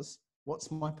asked was,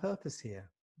 what's my purpose here?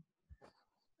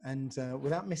 And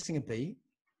without missing a beat,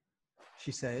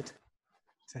 she said,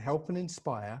 to help and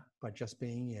inspire by just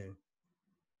being you.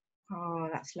 Oh,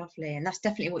 that's lovely. And that's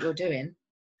definitely what you're doing.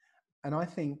 And I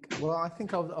think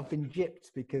I've been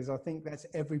gypped, because I think that's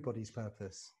everybody's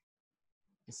purpose.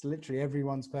 It's literally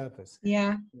everyone's purpose.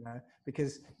 Yeah.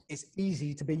 Because it's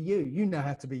easy to be you. You know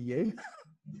how to be you.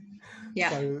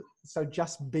 Yeah. So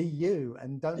just be you,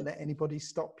 and don't let anybody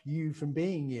stop you from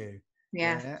being you.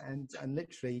 Yeah. And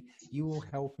literally you will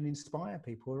help and inspire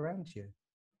people around you.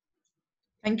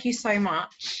 Thank you so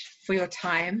much for your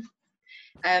time.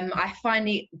 I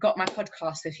finally got my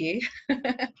podcast with you.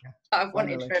 I've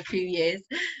wanted for a few years.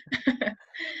 I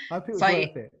hope it was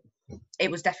worth it.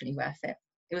 It was definitely worth it.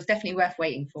 It was definitely worth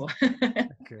waiting for.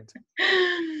 Good.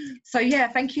 So yeah,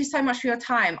 thank you so much for your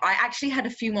time. I actually had a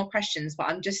few more questions, but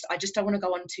I just don't want to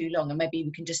go on too long, and maybe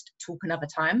we can just talk another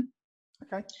time.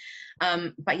 Okay.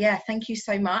 But yeah, thank you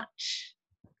so much.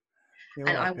 You're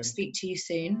and welcome. I will speak to you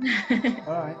soon.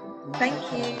 All right. Thank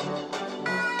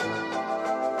you.